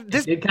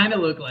 It kind of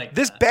looked like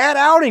this that. bad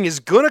outing is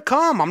gonna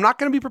come. I'm not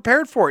gonna be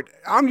prepared for it.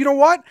 You know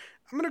what?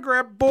 I'm gonna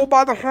grab bull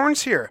by the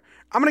horns here.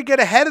 I'm gonna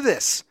get ahead of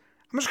this.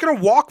 I'm just gonna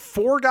walk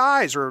 4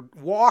 guys or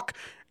walk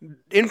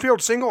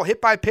infield single, hit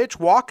by pitch,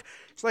 walk.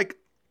 It's like,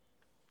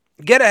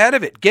 get ahead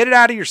of it. Get it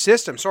out of your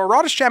system. So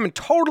Aroldis Chapman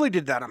totally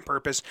did that on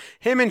purpose.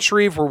 Him and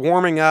Shreve were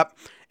warming up.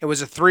 It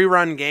was a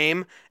 3-run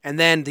game, and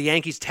then the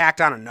Yankees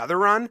tacked on another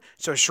run.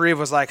 So Shreve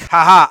was like,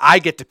 haha, I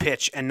get to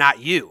pitch and not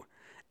you.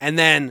 And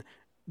then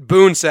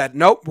Boone said,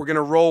 nope, we're going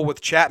to roll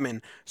with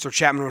Chapman. So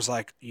Chapman was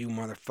like, you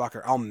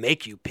motherfucker, I'll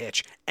make you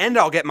pitch, and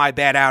I'll get my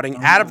bad outing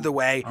out of the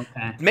way,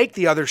 make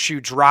the other shoe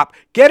drop,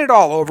 get it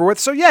all over with.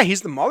 So, yeah,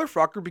 he's the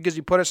motherfucker because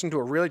he put us into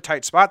a really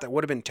tight spot that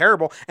would have been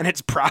terrible, and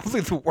it's probably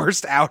the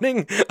worst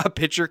outing a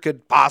pitcher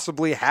could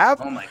possibly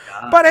have. Oh, my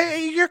God. But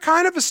hey, you're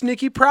kind of a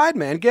sneaky pride,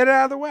 man. Get it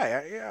out of the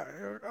way. Yeah,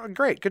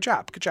 great. Good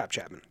job. Good job,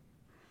 Chapman.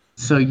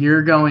 So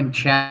you're going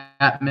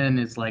Chapman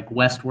is like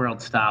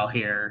Westworld style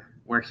here,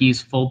 where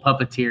he's full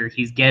puppeteer.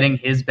 He's getting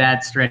his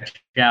bad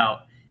stretch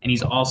out, and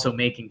he's also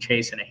making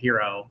Chasen a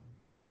hero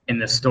in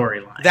this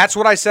storyline. That's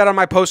what I said on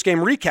my post-game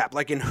recap.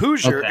 Like in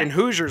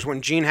Hoosiers,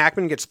 when Gene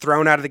Hackman gets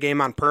thrown out of the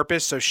game on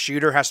purpose, so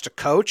Shooter has to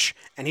coach,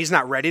 and he's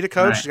not ready to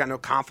coach. Right. He's got no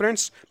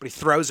confidence, but he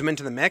throws him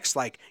into the mix.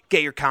 Like,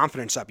 get your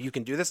confidence up. You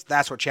can do this.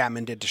 That's what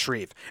Chapman did to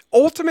Shreve.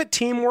 Ultimate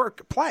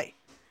teamwork play.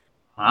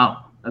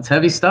 Wow. That's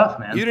heavy stuff,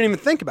 man. You didn't even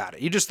think about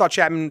it. You just thought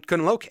Chapman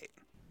couldn't locate.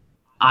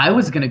 I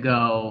was going to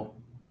go...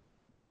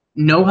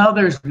 Know how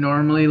there's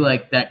normally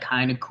like that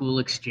kind of cool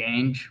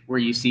exchange where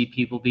you see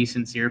people be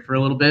sincere for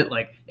a little bit?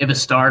 Like if a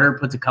starter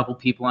puts a couple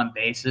people on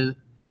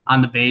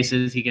the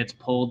bases, he gets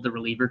pulled, the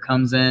reliever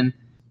comes in.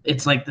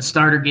 It's like the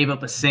starter gave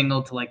up a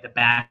single to like the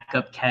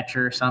backup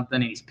catcher or something,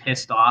 and he's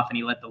pissed off and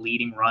he let the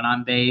leading run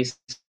on base.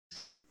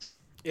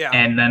 Yeah.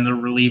 And then the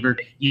reliever,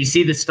 you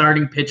see the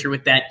starting pitcher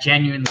with that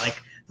genuine like,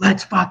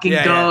 let's fucking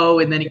go.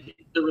 Yeah. And then he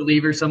gives the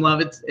reliever some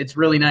love. It's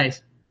really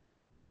nice.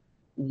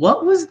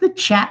 What was the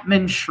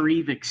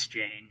Chapman-Shreve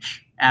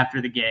exchange after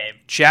the game?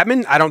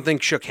 Chapman, I don't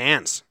think shook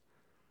hands.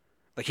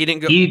 Like he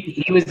didn't go.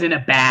 He was in a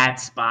bad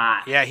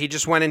spot. Yeah, he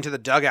just went into the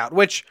dugout,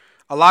 which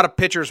a lot of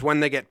pitchers,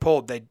 when they get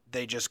pulled,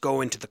 they just go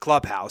into the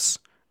clubhouse.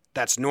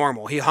 That's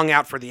normal. He hung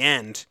out for the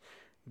end,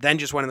 then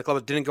just went in the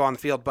clubhouse, didn't go on the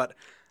field. But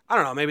I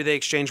don't know. Maybe they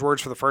exchanged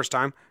words for the first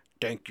time.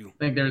 Thank you. I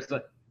think there's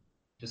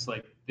just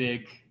like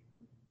big,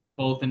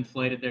 both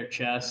inflated their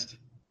chest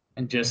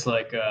and just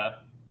like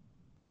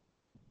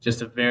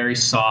just a very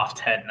soft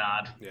head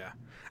nod. Yeah.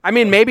 I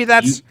mean, maybe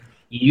that's...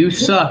 You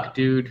suck,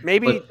 dude.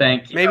 Maybe,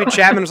 thank you. Maybe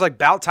Chapman was like,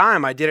 about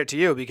time I did it to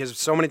you, because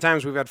so many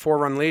times we've had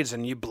 4-run leads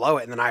and you blow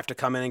it and then I have to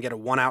come in and get a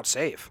 1-out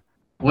save.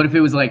 What if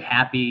it was like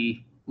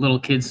happy little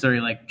kid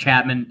story, like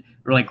Chapman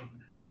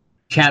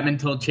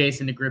told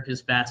Chasen to grip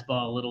his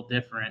fastball a little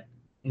different.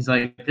 He's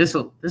like,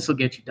 this'll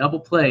get you double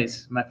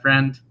plays, my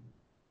friend.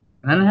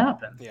 And then it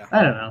happened. Yeah.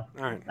 I don't know.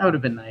 All right. That would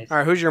have been nice. All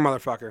right, who's your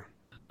motherfucker?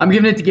 I'm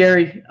giving it to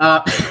Gary.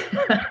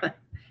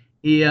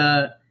 He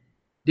went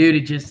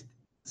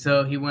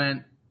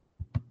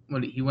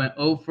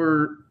 0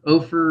 for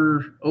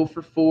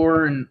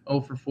 4 and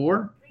 0 for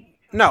 4.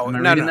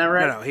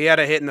 No. He had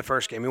a hit in the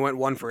first game. He went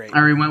 1 for 8.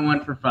 Or he went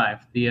 1 for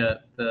 5. The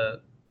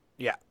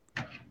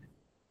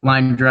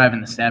line drive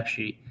in the stat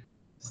sheet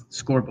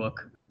scorebook.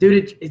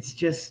 Dude,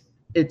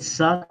 it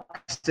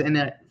sucks,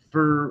 and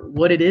for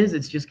what it is,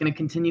 it's just going to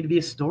continue to be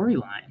a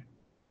storyline,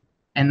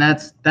 and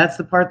that's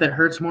the part that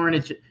hurts more.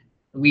 And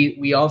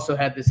we also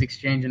had this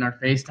exchange in our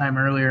FaceTime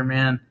earlier,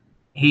 man.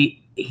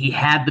 He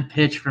had the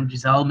pitch from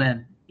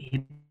Giselman.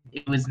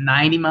 It was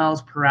 90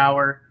 miles per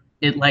hour.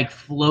 It like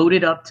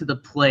floated up to the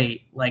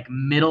plate, like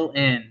middle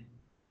in.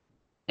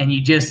 And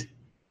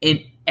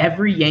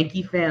every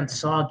Yankee fan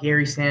saw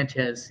Gary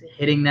Sanchez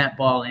hitting that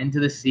ball into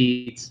the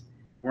seats.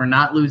 We're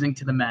not losing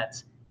to the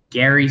Mets.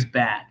 Gary's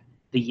back.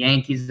 The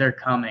Yankees are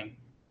coming.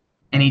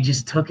 And he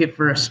just took it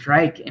for a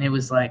strike. And it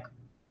was like,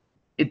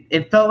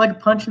 it felt like a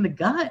punch in the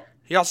gut.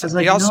 He also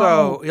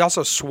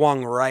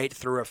swung right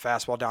through a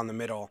fastball down the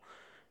middle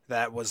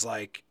that was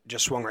like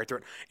just swung right through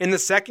it. In the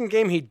second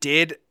game,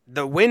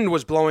 the wind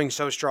was blowing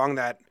so strong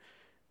that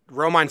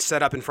Romine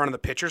set up in front of the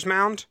pitcher's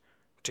mound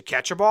to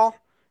catch a ball,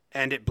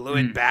 and it blew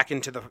it back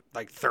into the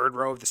third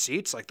row of the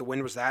seats. Like the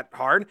wind was that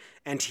hard,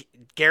 and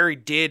Gary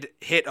did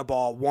hit a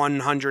ball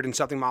 100 and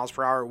something miles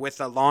per hour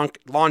with a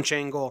launch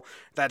angle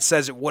that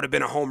says it would have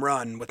been a home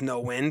run with no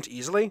wind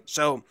easily.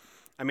 So,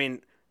 I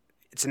mean,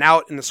 it's an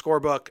out in the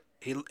scorebook.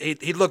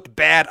 He looked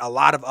bad a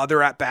lot of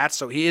other at bats,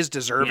 so he is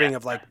deserving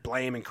of like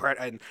blame and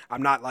credit. And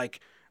I'm not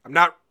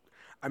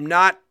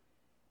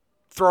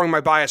throwing my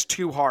bias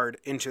too hard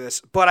into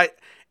this, but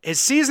his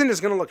season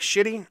is going to look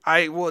shitty.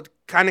 I will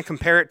kind of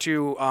compare it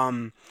to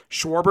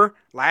Schwarber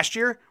last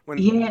year. But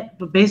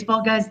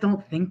baseball guys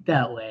don't think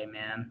that way,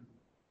 man.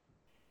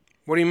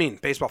 What do you mean,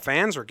 baseball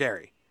fans or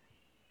Gary?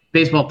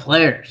 Baseball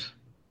players.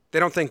 They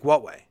don't think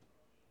what way?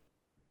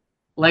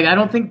 Like, I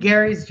don't think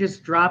Gary's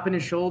just dropping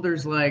his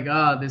shoulders like,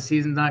 this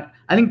season's not.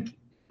 I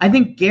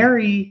think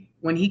Gary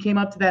when he came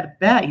up to that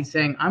bat, he's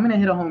saying, I'm going to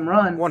hit a home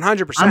run.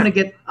 100%.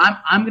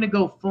 I'm going to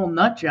go full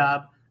nut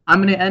job. I'm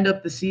going to end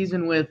up the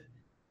season with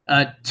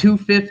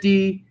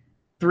 250,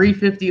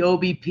 350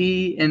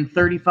 OBP, and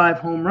 35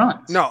 home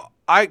runs. No,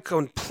 I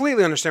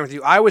completely understand with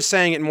you. I was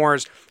saying it more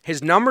as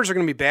his numbers are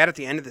going to be bad at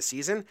the end of the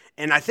season.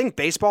 And I think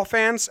baseball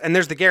fans, and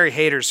there's the Gary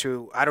haters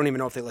who I don't even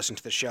know if they listen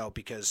to the show,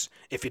 because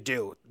if you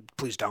do,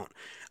 please don't.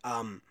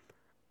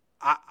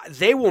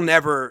 They will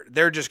never,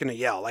 they're just going to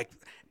yell. Like,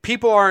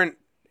 people aren't,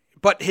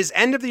 but his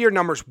end of the year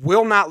numbers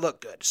will not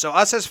look good. So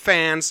us as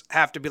fans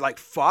have to be like,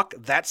 fuck,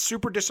 that's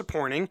super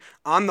disappointing.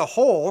 On the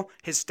whole,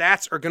 his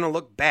stats are going to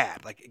look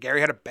bad. Like, Gary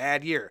had a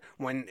bad year.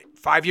 When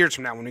 5 years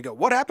from now, when we go,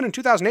 what happened in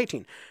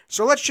 2018?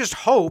 So let's just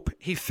hope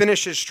he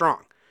finishes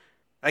strong.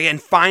 Again,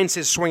 finds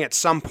his swing at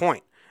some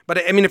point.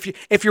 But I mean,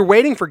 if you're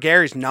waiting for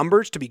Gary's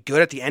numbers to be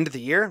good at the end of the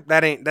year,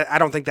 I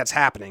don't think that's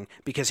happening,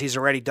 because he's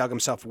already dug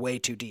himself way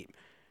too deep.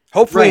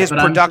 Hopefully his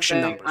production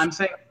numbers.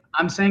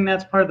 I'm saying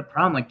that's part of the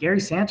problem. Like, Gary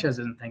Sanchez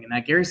isn't thinking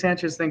that. Gary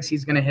Sanchez thinks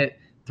he's going to hit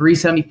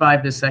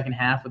 375 this second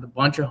half with a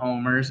bunch of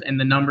homers, and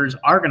the numbers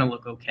are going to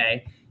look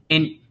okay.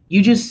 And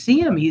you just see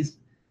him.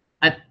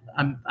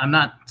 I'm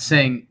not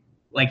saying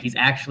like he's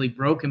actually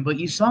broken, but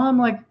you saw him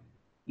like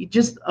he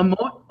just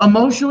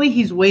emotionally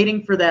he's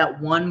waiting for that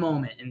one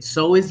moment, and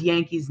so is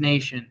Yankees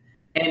Nation.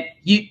 And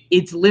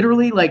it's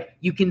literally like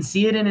you can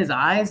see it in his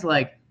eyes.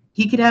 Like,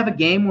 he could have a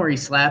game where he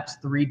slaps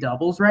 3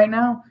 doubles right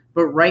now.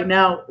 But right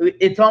now,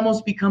 it's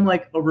almost become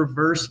like a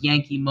reverse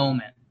Yankee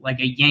moment, like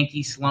a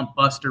Yankee slump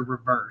buster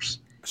reverse.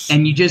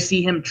 And you just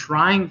see him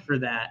trying for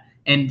that,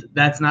 and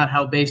that's not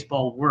how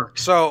baseball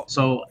works.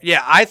 So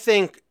yeah, I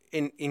think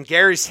in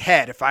Gary's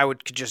head, if I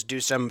could just do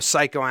some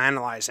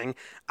psychoanalyzing,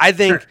 I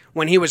think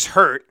when he was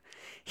hurt,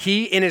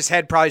 he in his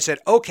head probably said,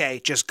 okay,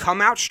 just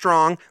come out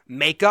strong,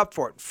 make up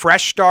for it,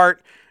 fresh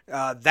start.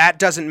 That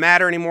doesn't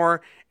matter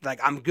anymore. Like,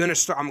 I'm gonna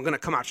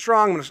come out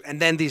strong, and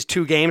then these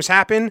 2 games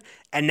happen,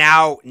 and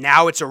now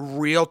it's a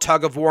real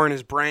tug of war in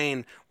his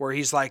brain where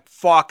he's like,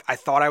 "Fuck! I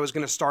thought I was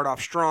gonna start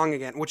off strong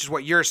again," which is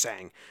what you're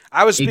saying.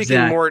 I was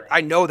speaking more.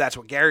 I know that's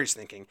what Gary's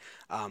thinking,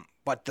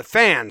 but the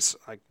fans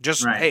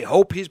hey,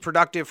 hope he's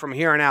productive from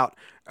here on out.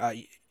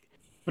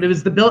 But it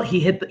was the build. He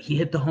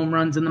hit the home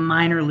runs in the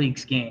minor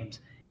leagues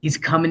games. He's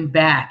coming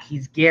back.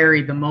 He's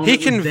Gary. The moment he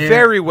can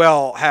very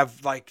well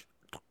have like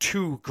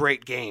 2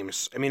 great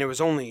games. I mean, it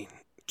was only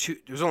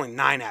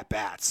 9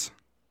 at-bats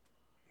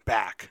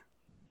back.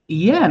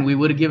 Yeah, and we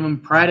would have given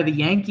him pride of the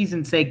Yankees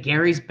and say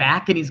Gary's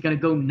back and he's going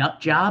to go nut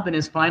job and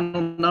his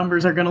final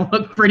numbers are going to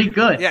look pretty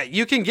good. Yeah,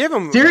 you can give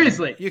him...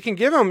 Seriously. You can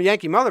give him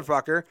Yankee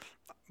motherfucker,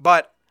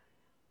 but...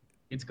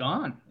 It's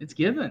gone. It's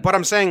given. But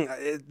I'm saying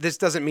this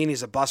doesn't mean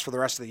he's a bust for the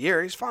rest of the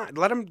year. He's fine.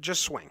 Let him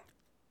just swing.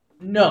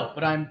 No,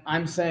 but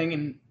I'm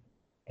saying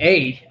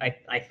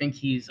I think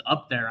he's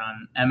up there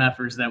on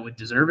MFers that would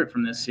deserve it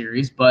from this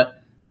series, but...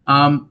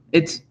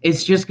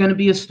 it's just going to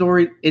be a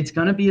story. It's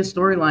going to be a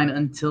storyline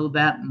until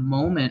that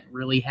moment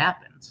really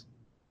happens.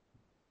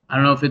 I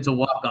don't know if it's a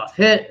walk-off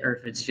hit or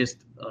if it's just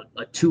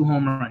a 2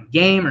 home run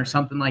game or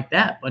something like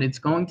that, but it's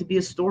going to be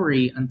a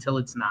story until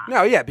it's not.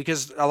 No, yeah,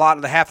 because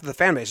half of the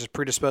fan base is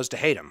predisposed to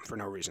hate him for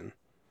no reason.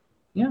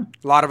 Yeah.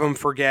 A lot of them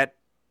forget.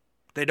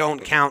 They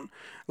don't count.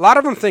 A lot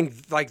of them think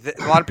like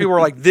a lot of people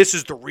are like, this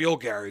is the real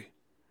Gary.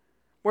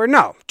 Where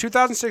no,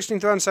 2016,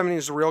 2017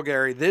 is the real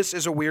Gary. This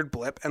is a weird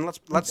blip, and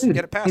let's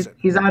get it past it.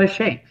 He's out of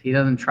shape. He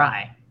doesn't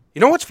try.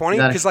 You know what's funny?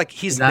 Because like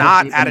he's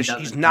not out of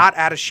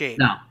shape.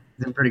 No,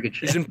 he's in pretty good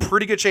shape. He's in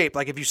pretty good shape.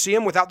 Like if you see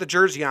him without the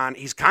jersey on,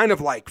 he's kind of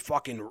like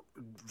fucking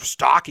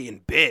stocky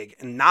and big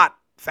and not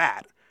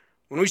fat.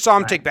 When we saw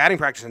him take batting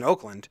practice in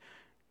Oakland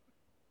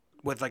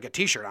with like a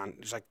t-shirt on,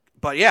 he's like,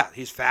 but yeah,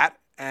 he's fat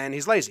and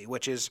he's lazy,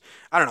 which is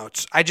I don't know.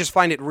 I just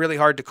find it really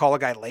hard to call a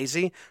guy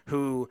lazy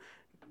who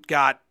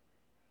got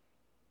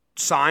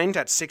signed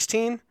at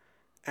 16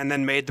 and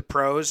then made the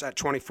pros at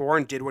 24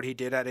 and did what he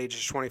did at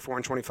ages 24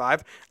 and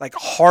 25. Like,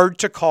 hard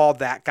to call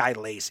that guy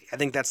lazy. I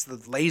think that's the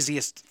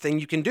laziest thing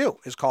you can do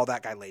is call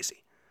that guy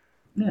lazy.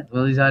 Yeah,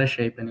 well, he's out of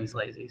shape and he's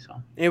lazy.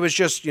 So it was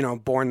just,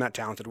 born that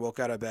talented, woke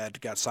out of bed,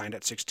 got signed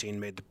at 16,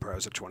 made the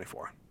pros at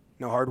 24.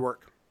 No hard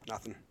work,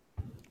 nothing.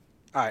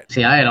 All right.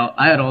 See, I had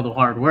all the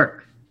hard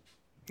work.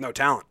 No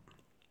talent.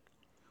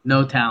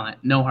 No talent,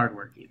 no hard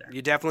work either.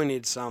 You definitely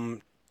need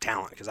some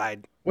talent because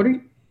What are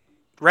you?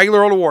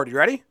 Regular old award. You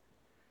ready?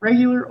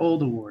 Regular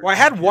old award. Well, I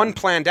had one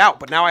planned out,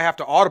 but now I have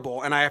to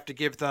audible, and I have to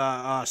give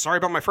the Sorry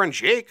About My Friend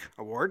Jake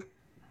award.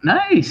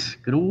 Nice.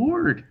 Good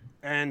award.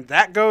 And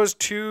that goes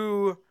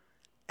to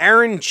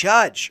Aaron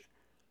Judge.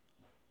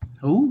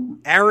 Who?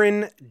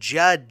 Aaron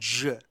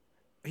Judge.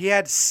 He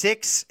had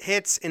 6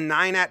 hits in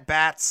 9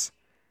 at-bats,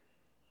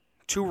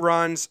 2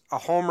 runs, a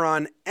home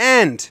run,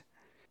 and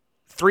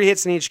 3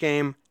 hits in each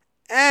game,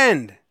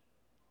 and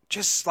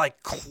just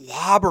like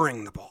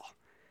clobbering the ball.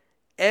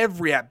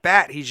 Every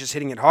at-bat, he's just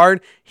hitting it hard.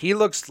 He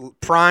looks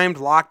primed,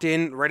 locked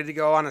in, ready to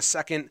go on a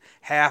second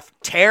half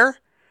tear.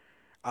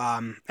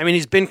 I mean,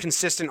 he's been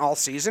consistent all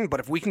season, but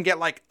if we can get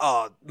like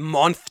a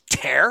month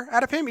tear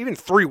out of him, even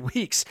 3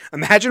 weeks,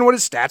 imagine what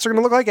his stats are going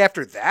to look like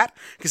after that.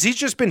 Because he's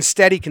just been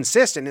steady,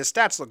 consistent. His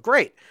stats look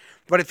great.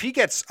 But if he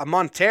gets a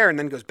month tear and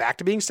then goes back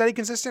to being steady,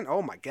 consistent,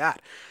 oh my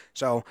God.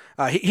 So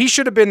he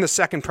should have been the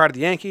second pride of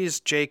the Yankees.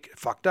 Jake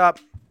fucked up.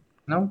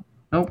 No.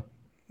 No,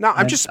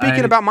 I'm just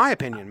speaking about my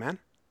opinion, man.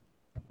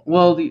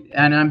 Well,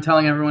 and I'm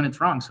telling everyone it's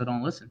wrong, so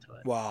don't listen to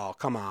it. Well,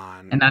 come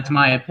on. And that's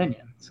my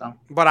opinion. So.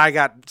 But I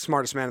got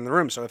smartest man in the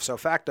room, so if so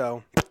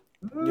facto,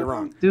 you're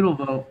wrong. Doodle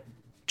vote.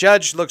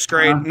 Judge looks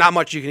great. Not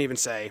much you can even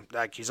say.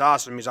 Like, he's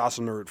awesome. He's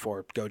awesome to root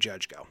for. Go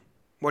Judge, go.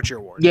 What's your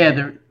award?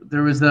 Yeah,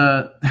 there was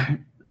the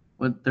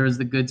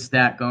good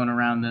stat going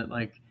around that,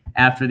 like,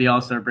 after the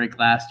All-Star break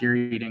last year,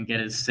 he didn't get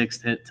his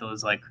 6th hit till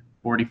his, like,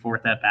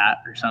 44th at bat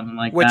or something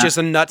like that. Which is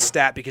a nut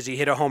stat because he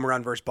hit a home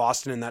run versus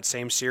Boston in that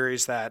same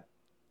series that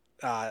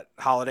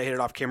Holiday hit it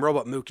off Kimbrel,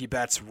 but Mookie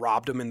Betts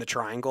robbed him in the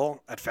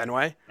triangle at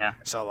Fenway. Yeah.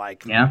 So,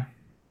 like,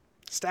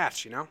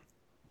 stats, you know?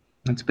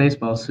 It's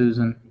baseball,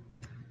 Susan.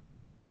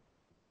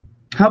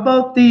 How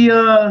about the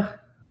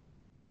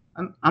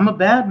I'm a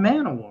Bad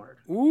Man award?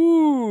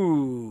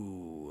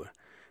 Ooh.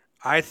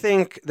 I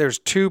think there's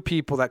 2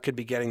 people that could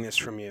be getting this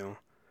from you.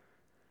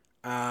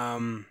 I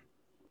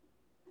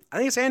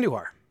think it's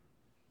Andujar.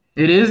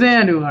 It is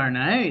Andujar.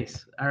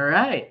 Nice. All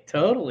right.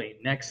 Totally.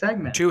 Next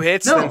segment. 2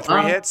 hits, then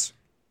 3 hits.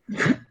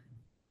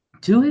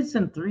 2 hits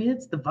and 3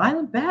 hits. The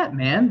violent bat,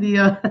 man.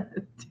 The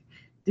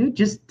dude,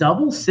 just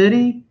double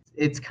city.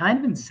 It's kind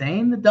of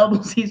insane, the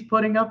doubles he's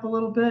putting up a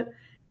little bit.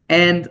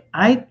 And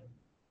I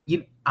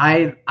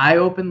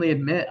openly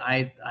admit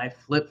I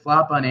flip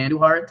flop on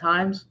Andujar at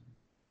times.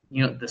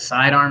 You know, the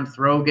sidearm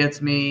throw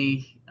gets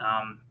me.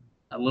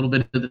 A little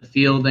bit of the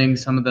fielding.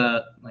 Some of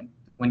the, like,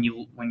 when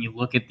you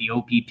look at the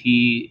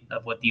OPP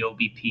of what the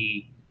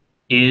OBP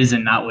is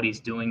and not what he's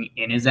doing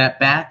in his at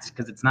bats,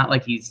 because it's not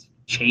like he's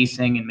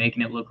chasing and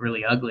making it look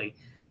really ugly.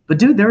 But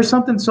dude, there was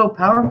something so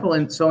powerful,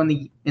 and so in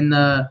the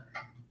game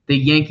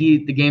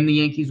the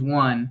Yankees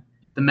won,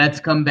 the Mets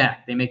come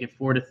back, they make it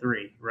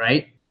 4-3,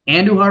 right?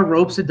 Andujar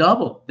ropes a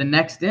double the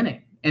next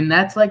inning, and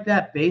that's like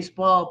that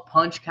baseball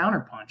punch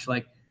counter punch.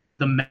 Like,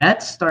 the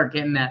Mets start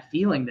getting that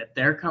feeling that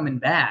they're coming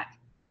back,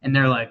 and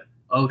they're like,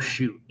 oh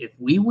shoot, if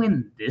we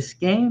win this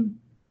game,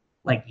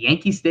 like,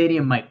 Yankee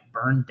Stadium might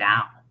burn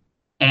down.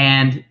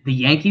 And the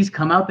Yankees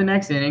come out the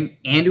next inning,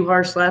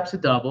 Andujar slaps a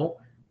double,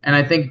 and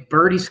I think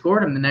Birdie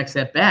scored him the next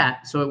at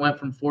bat, so it went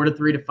from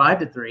 4-3 to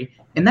 5-3,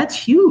 and that's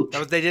huge.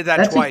 They did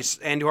that twice.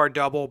 Andujar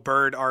double,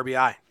 Bird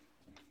RBI.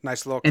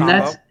 Nice little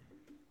combo.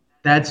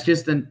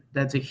 And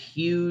that's a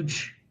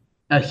huge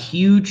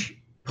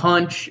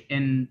punch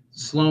in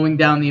slowing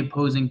down the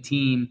opposing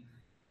team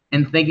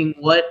and thinking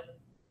what.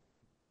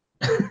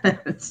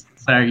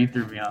 Sorry, you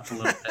threw me off a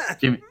little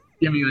bit.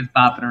 Jimmy was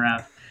bopping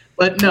around,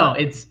 but no,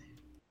 it's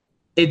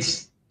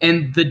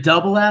and the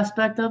double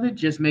aspect of it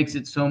just makes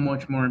it so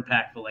much more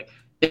impactful. Like,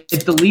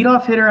 if the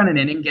leadoff hitter on an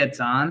inning gets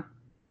on,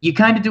 you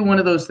kind of do one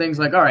of those things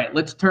like, all right,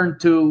 let's turn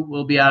 2,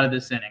 we'll be out of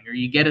this inning. Or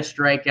you get a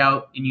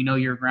strikeout and you know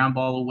you're a ground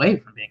ball away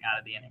from being out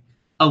of the inning.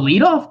 A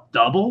leadoff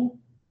double,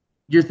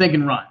 you're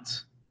thinking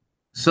runs.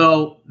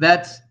 So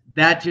that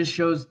just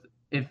shows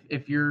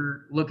if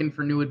you're looking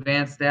for new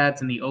advanced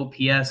stats and the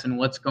OPS and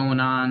what's going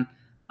on,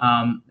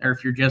 or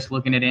if you're just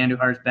looking at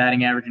Andujar's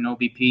batting average and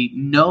OBP,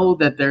 know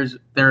that there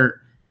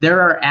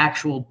are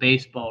actual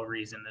baseball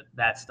reasons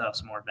that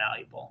stuff's more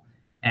valuable.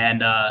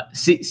 And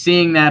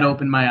seeing that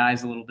opened my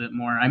eyes a little bit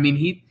more. I mean,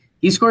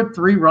 he scored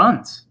 3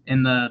 runs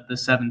in the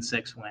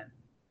 7-6 win.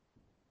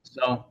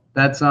 So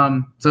that's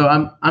so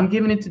I'm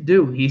giving it to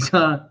Do. He's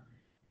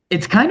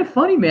it's kind of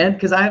funny, man,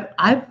 because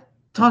I've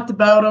talked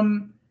about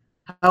him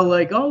how,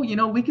 like, oh, you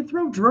know, we could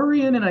throw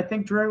Drury in and I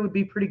think Drury would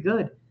be pretty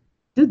good.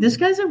 Dude, this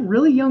guy's a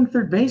really young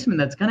third baseman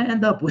that's going to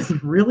end up with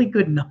really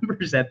good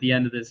numbers at the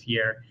end of this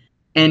year.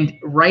 And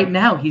right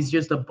now, he's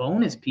just a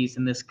bonus piece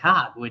in this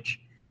cog, which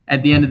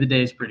at the end of the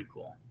day is pretty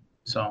cool.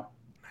 So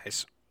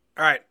nice.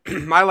 All right,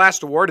 my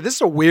last award. This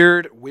is a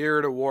weird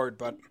award,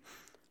 but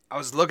I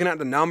was looking at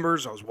the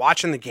numbers, I was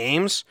watching the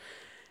games,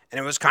 and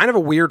it was kind of a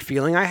weird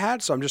feeling I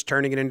had. So I'm just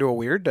turning it into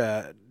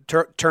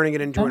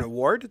an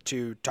award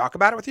to talk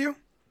about it with you.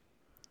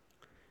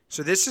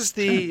 So this is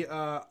the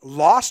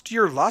Lost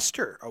Your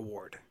Luster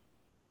Award.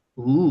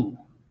 Ooh,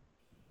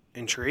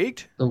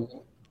 intrigued?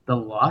 The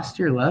Lost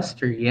Your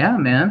Luster, yeah,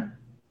 man.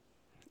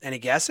 Any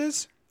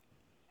guesses?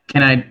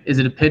 Is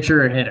it a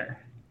pitcher or hitter?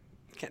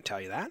 Can't tell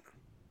you that.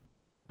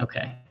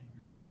 Okay.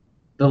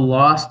 The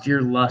Lost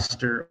Your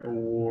Luster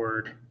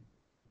Award.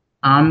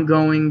 I'm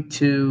going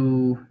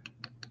to,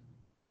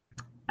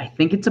 I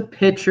think it's a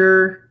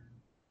pitcher,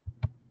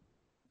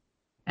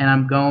 and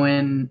I'm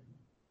going,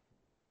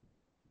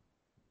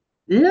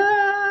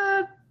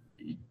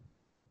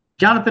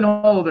 Jonathan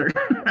Holder.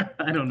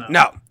 I don't know.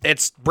 No,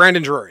 it's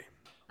Brandon Drury.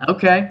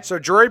 Okay. So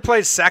Drury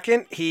plays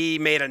second. He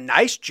made a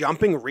nice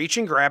jumping,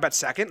 reaching grab at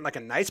second, like a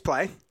nice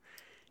play.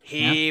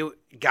 He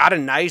got a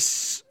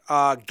nice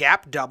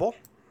gap double.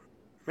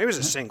 Maybe it was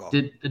a single.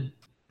 Did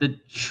the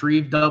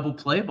Shreve double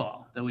play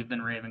ball. that we've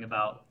been raving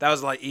about. That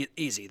was like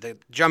easy. The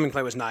jumping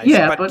play was nice,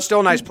 Yeah, but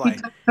still a nice play. He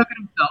took it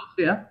himself,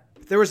 yeah.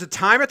 There was a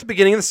time at the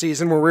beginning of the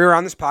season where we were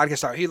on this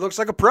podcast. He looks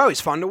like a pro. He's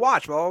fun to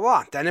watch. Blah blah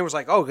blah. Then it was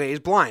like, okay, he's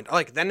blind.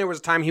 Like then there was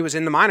a time he was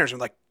in the minors and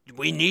like,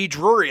 we need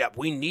Drury up.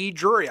 We need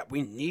Drury up.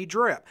 We need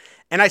Drury up.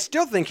 And I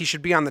still think he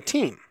should be on the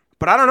team,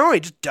 but I don't know. He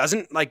just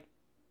doesn't like.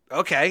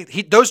 Okay,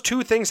 those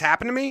two things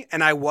happened to me,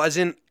 and I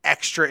wasn't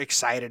extra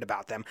excited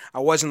about them. I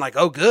wasn't like,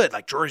 oh, good,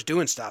 like Drury's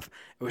doing stuff.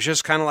 It was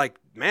just kind of like,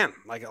 man,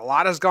 like a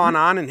lot has gone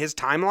on in his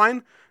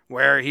timeline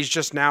where he's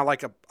just now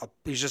like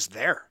he's just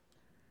there.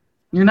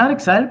 You're not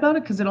excited about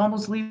it because it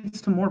almost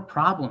leads to more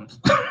problems.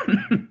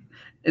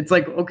 It's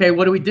like, okay,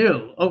 what do we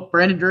do? Oh,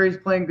 Brandon Drury's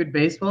playing good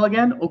baseball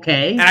again?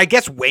 Okay. And I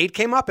guess Wade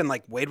came up, and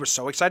like Wade was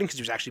so exciting because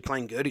he was actually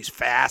playing good. He's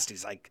fast.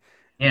 He's like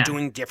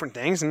doing different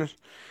things. And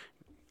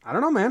I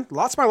don't know, man.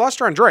 Lost my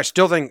luster on Drury.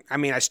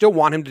 I still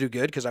want him to do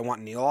good because I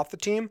want Neal off the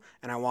team,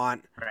 and I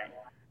want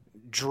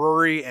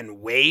Drury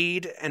and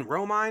Wade and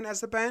Romine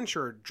as the bench.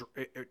 Or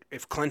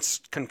if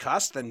Clint's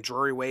concussed, then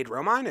Drury, Wade,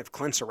 Romine. If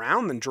Clint's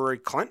around, then Drury,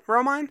 Clint,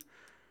 Romine.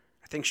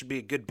 I think should be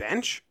a good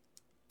bench.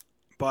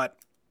 But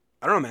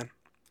I don't know, man.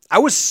 I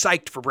was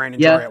psyched for Brandon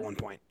Drury at one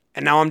point,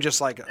 and now I'm just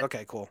like,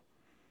 okay, cool.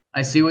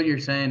 I see what you're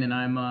saying, and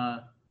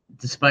I'm,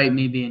 despite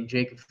me being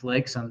Jacob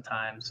Flake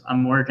sometimes,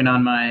 I'm working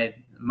on my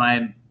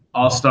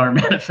All-Star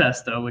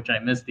manifesto, which I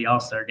missed the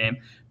All-Star game,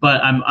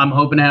 but I'm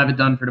hoping to have it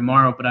done for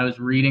tomorrow. But I was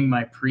reading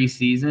my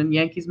preseason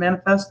Yankees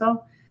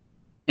manifesto,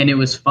 and it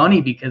was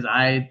funny because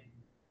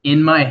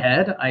in my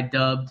head, I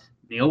dubbed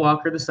Neil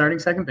Walker the starting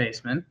second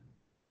baseman,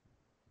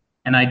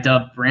 and I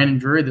dubbed Brandon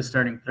Drury the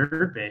starting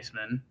third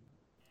baseman.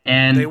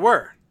 And they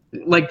were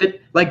like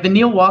the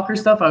Neil Walker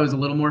stuff. I was a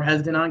little more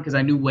hesitant on because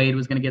I knew Wade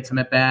was going to get some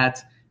at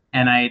bats,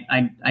 and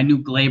I knew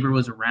Glaber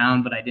was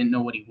around, but I didn't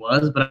know what he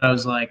was. But I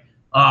was like,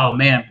 oh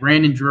man,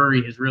 Brandon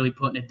Drury is really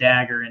putting a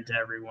dagger into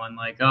everyone.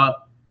 Like,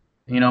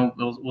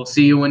 we'll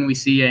see you when we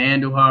see you,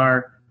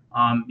 Andujar.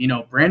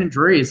 Brandon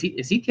Drury, is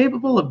he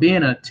capable of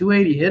being a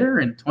 280 hitter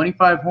and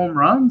 25 home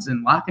runs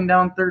and locking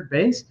down third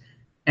base?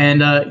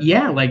 And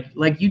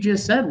like you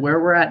just said, where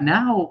we're at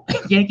now,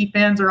 Yankee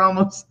fans are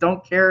almost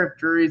don't care if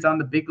Drury's on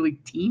the big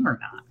league team or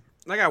not.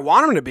 Like I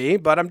want him to be,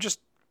 but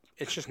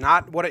it's just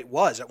not what it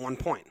was at one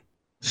point.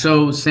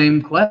 So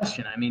same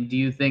question. I mean, do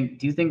you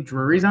think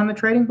Drury's on the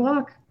trading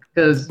block?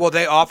 Because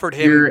they offered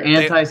him. Your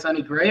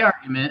anti-Sonny Gray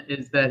argument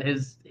is that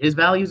his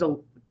value's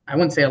I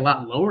wouldn't say a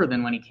lot lower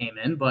than when he came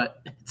in,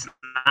 but it's not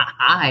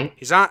high.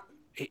 He's not.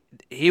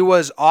 He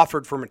was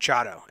offered for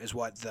Machado, is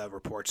what the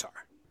reports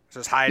are. It's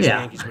as high as the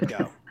Yankees would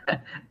go.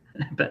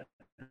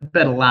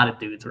 bet a lot of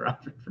dudes were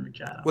offered for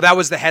Machado. Well, that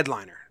was the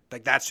headliner.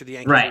 Like that's who the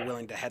Yankees were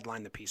willing to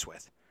headline the piece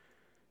with.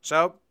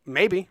 So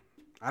maybe,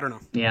 I don't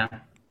know. Yeah. All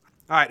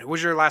right. Who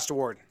was your last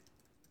award?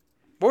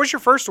 What was your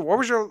first? What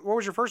was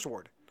your first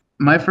award?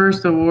 My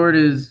first award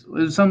is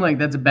something like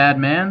that's a bad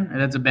man or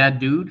that's a bad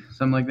dude,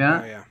 something like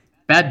that. Oh yeah.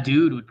 Bad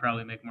dude would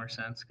probably make more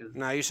sense.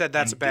 No, you said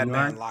that's a bad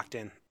man. Locked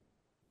in.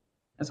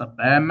 That's a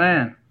bad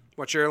man.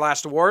 What's your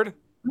last award?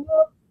 Who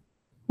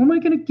am I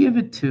going to give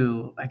it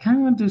to? I kind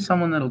of want to do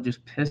someone that'll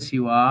just piss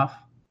you off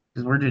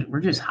because we're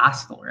just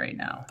hostile right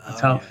now.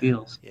 That's how it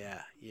feels.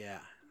 Yeah.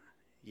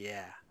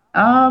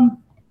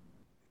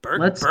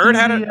 Bird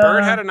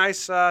had a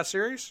nice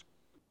series.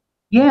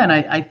 Yeah, and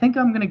I think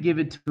I'm going to give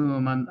it to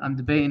him. I'm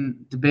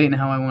debating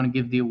how I want to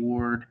give the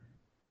award.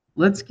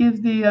 Let's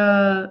give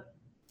the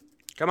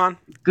come on,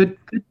 good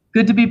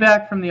to be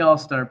back from the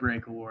All-Star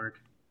break award.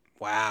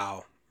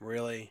 Wow,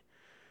 really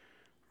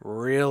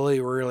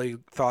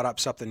thought up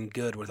something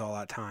good with all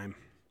that time.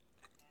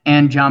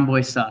 And John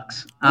Boy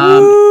sucks.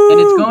 And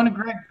it's going to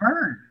Greg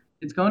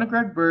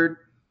Bird.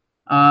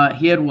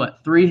 He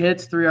had 3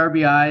 hits, 3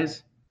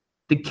 RBIs.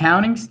 The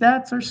counting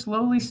stats are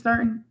slowly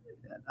starting.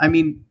 I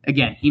mean,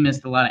 again, he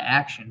missed a lot of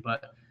action,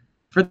 but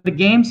for the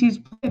games he's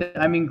played,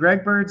 I mean,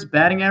 Greg Bird's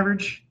batting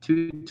average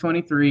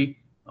 223,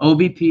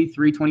 OBP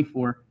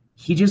 324.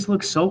 He just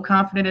looks so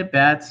confident at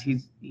bats.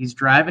 He's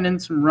driving in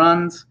some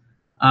runs.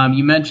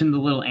 You mentioned the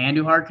little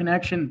Andujar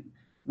connection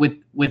with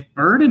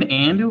Bird and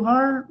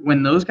Andujar.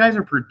 When those guys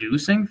are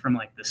producing from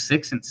like the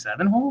 6 and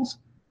 7 holes,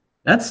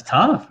 that's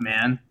tough,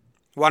 man.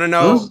 Want to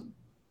know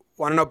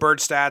Bird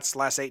stats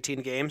last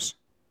 18 games?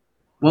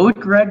 What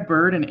would Greg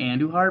Bird and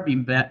Andujar be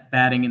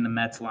batting in the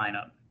Mets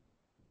lineup?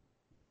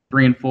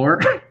 3 and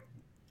 4.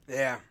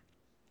 Yeah.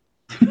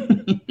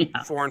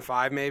 4 and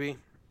 5 maybe.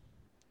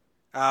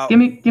 Give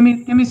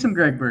me some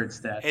Greg Bird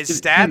stats.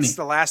 His stats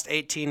the last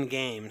 18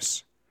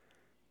 games.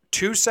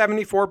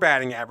 274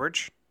 batting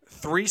average,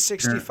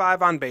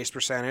 365 on base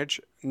percentage,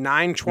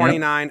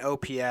 929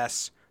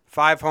 OPS,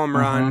 5 home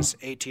runs,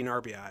 18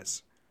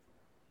 RBIs.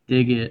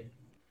 Dig it.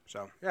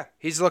 So, yeah,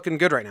 he's looking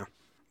good right now,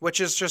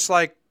 which is just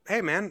like,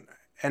 hey, man,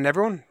 and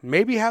everyone,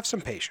 maybe have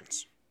some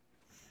patience.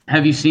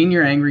 Have you seen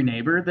your angry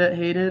neighbor that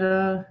hated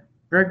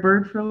Greg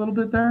Bird for a little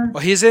bit there?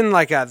 Well, he's in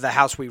like the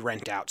house we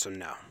rent out, so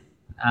no.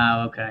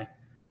 Oh, okay.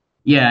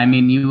 Yeah, I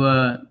mean, you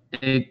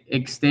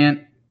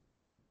extant.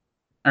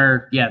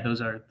 Or yeah,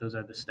 those are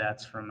the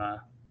stats from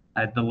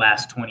the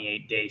last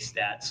 28-day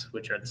stats,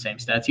 which are the same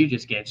stats you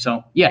just gave.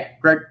 So, yeah,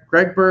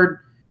 Greg Bird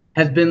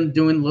has been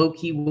doing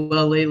low-key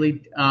well lately.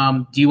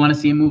 Do you want to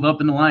see him move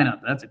up in the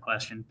lineup? That's a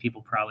question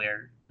people probably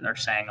are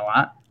saying a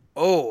lot.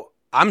 Oh,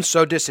 I'm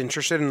so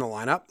disinterested in the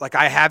lineup. Like,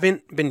 I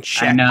haven't been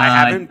checking.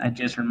 I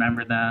just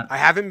remembered that. I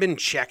haven't been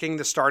checking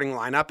the starting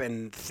lineup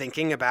and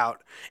thinking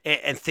about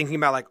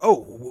like,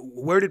 oh,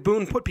 where did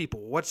Boone put people?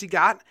 What's he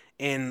got?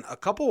 In a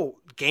couple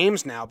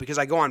games now, because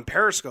I go on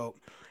Periscope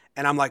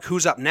and I'm like,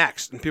 who's up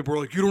next? And people are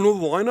like, you don't know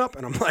the lineup?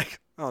 And I'm like,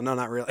 oh, no,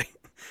 not really.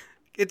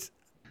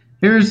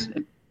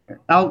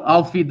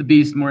 I'll feed the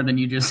beast more than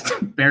you just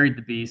buried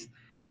the beast.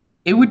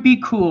 It would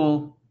be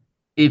cool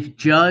if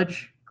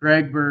Judge,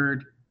 Greg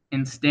Bird,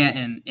 and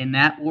Stanton, in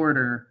that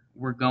order,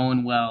 were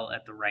going well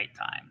at the right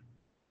time.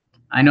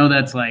 I know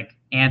that's like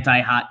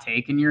anti-hot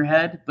take in your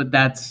head, but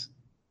that's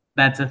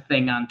a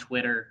thing on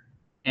Twitter.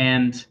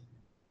 And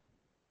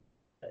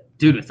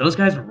dude, if those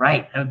guys were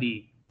right, that'd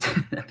be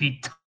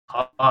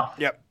tough.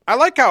 Yep. I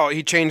like how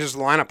he changes the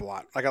lineup a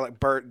lot. Like, I like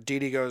Bert,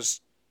 Didi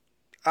goes.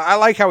 I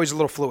like how he's a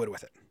little fluid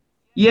with it.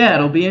 Yeah,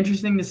 it'll be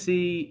interesting to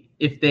see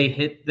if they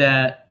hit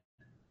that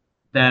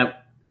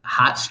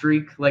hot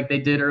streak like they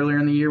did earlier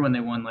in the year when they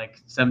won like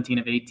 17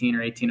 of 18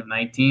 or 18 of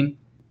 19.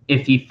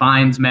 If he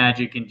finds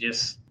magic and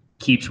just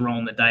keeps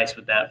rolling the dice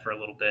with that for a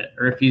little bit,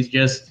 or if he's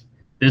just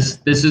this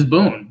is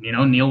Boone. You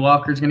know, Neil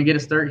Walker's going to get a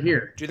start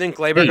here. Do you think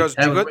Glaber goes?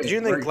 Do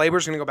you think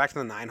Glaber's going to go back to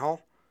the 9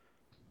 hole?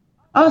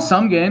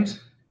 Some games,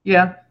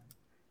 yeah.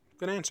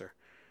 Good answer.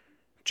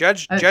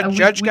 Judge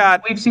We've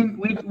got. We've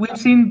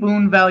seen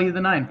Boone value the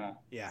 9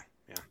 hole. Yeah.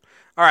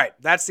 All right,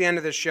 that's the end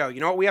of this show. You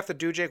know what we have to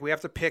do, Jake? We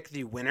have to pick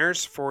the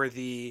winners for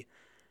the.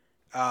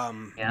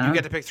 You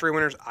get to pick 3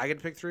 winners. I get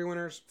to pick 3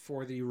 winners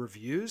for the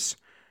reviews.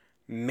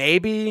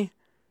 Maybe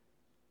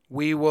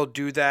we will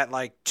do that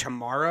like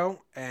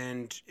tomorrow,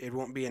 and it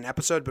won't be an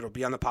episode, but it'll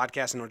be on the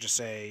podcast, and it'll just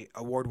say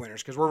award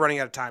winners because we're running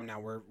out of time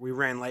now. We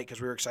ran late because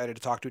we were excited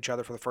to talk to each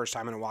other for the first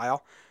time in a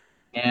while.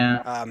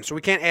 Yeah. So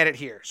we can't add it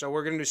here. So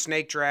we're going to do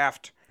snake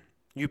draft.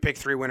 You pick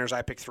 3 winners.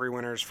 I pick 3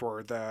 winners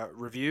for the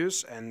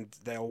reviews, and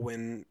they'll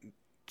win.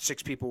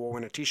 6 people will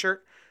win a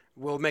T-shirt.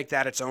 We'll make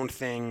that its own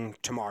thing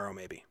tomorrow,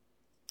 maybe.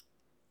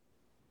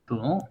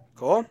 Cool.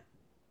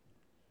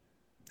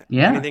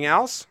 Yeah. Anything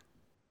else?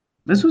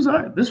 This was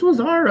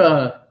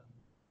our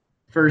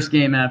first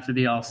game after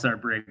the All-Star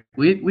break.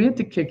 We had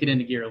to kick it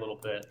into gear a little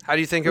bit. How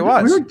do you think it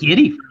was? We were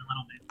giddy for a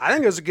little bit. I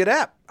think it was a good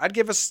app. I'd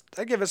give us.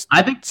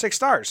 I think 6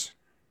 stars.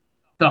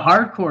 The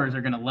hardcores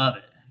are gonna love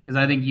it because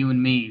I think you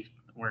and me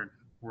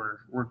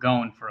we're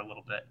going for a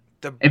little bit.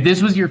 If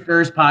this was your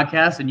first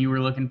podcast and you were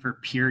looking for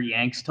pure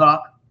Yanks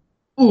talk,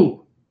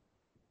 ooh,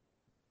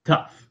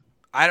 tough.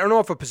 I don't know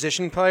if a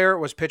position player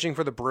was pitching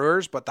for the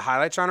Brewers, but the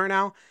highlights are on right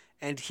now,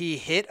 and he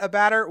hit a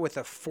batter with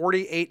a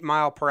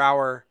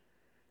 48-mile-per-hour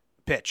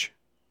pitch.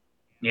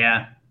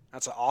 Yeah.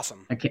 That's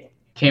awesome. I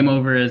came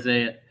over as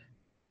a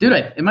 – dude,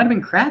 it might have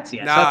been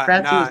Kratzy. I saw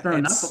Kratzy was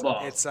throwing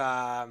knuckleballs. It's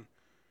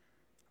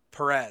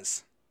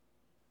Perez.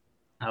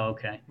 Oh,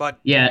 okay. But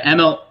yeah,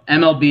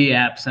 MLB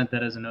app sent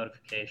that as a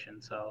notification,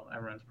 so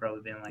everyone's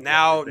probably being like,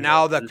 now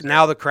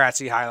the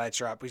Kratzy highlights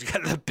are up. He's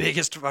got the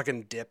biggest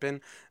fucking dip in.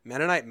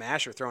 Mennonite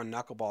Masher throwing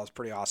knuckleballs,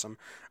 pretty awesome.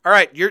 All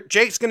right,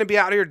 Jake's going to be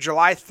out here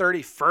July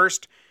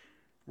 31st.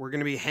 We're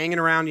going to be hanging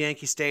around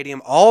Yankee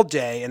Stadium all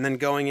day, and then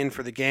going in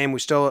for the game. We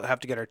still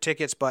have to get our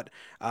tickets, but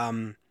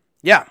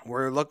yeah,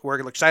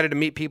 we're excited to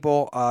meet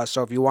people.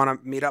 So if you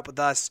want to meet up with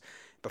us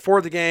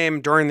before the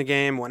game, during the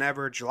game,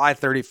 whenever, July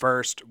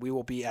 31st, we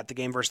will be at the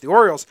game versus the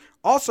Orioles.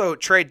 Also,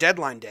 trade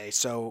deadline day,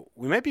 so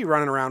we might be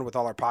running around with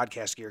all our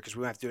podcast gear because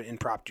we might have to do an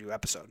impromptu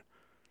episode.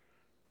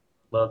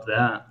 Love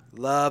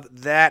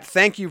that.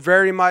 Thank you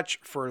very much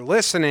for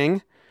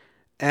listening.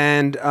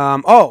 And,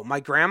 my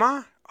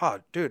grandma. Oh,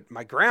 dude,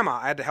 my grandma,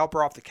 I had to help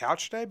her off the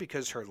couch today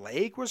because her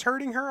leg was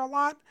hurting her a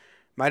lot.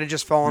 Might have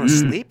just fallen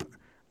asleep,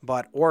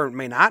 or it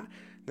may not.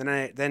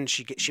 Then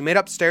she made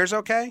upstairs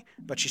okay,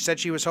 but she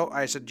said she was.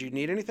 I said, "Do you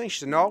need anything?"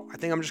 She said, "No, I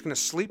think I'm just going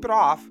to sleep it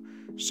off."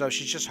 So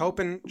she's just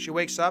hoping she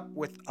wakes up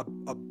with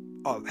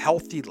a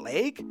healthy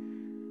leg.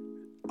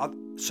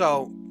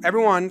 So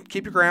everyone,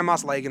 keep your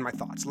grandma's leg in my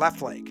thoughts.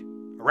 Left leg,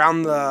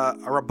 around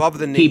or above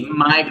the knee. Keep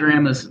my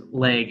grandma's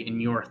leg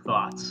in your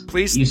thoughts.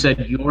 Please. You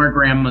said your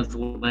grandma's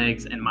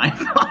legs in my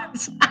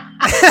thoughts.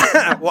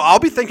 Well, I'll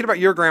be thinking about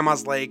your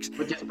grandma's legs.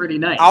 Which is pretty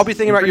nice. I'll be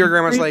thinking about your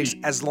grandma's legs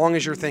as long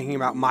as you're thinking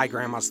about my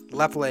grandma's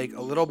left leg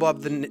a little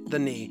above the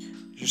knee.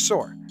 She's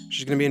sore.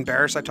 She's going to be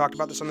embarrassed I talked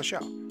about this on the show.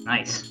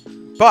 Nice.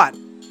 But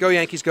go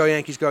Yankees, go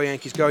Yankees, go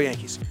Yankees, go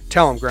Yankees.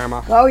 Tell them,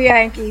 Grandma. Go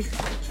Yankees.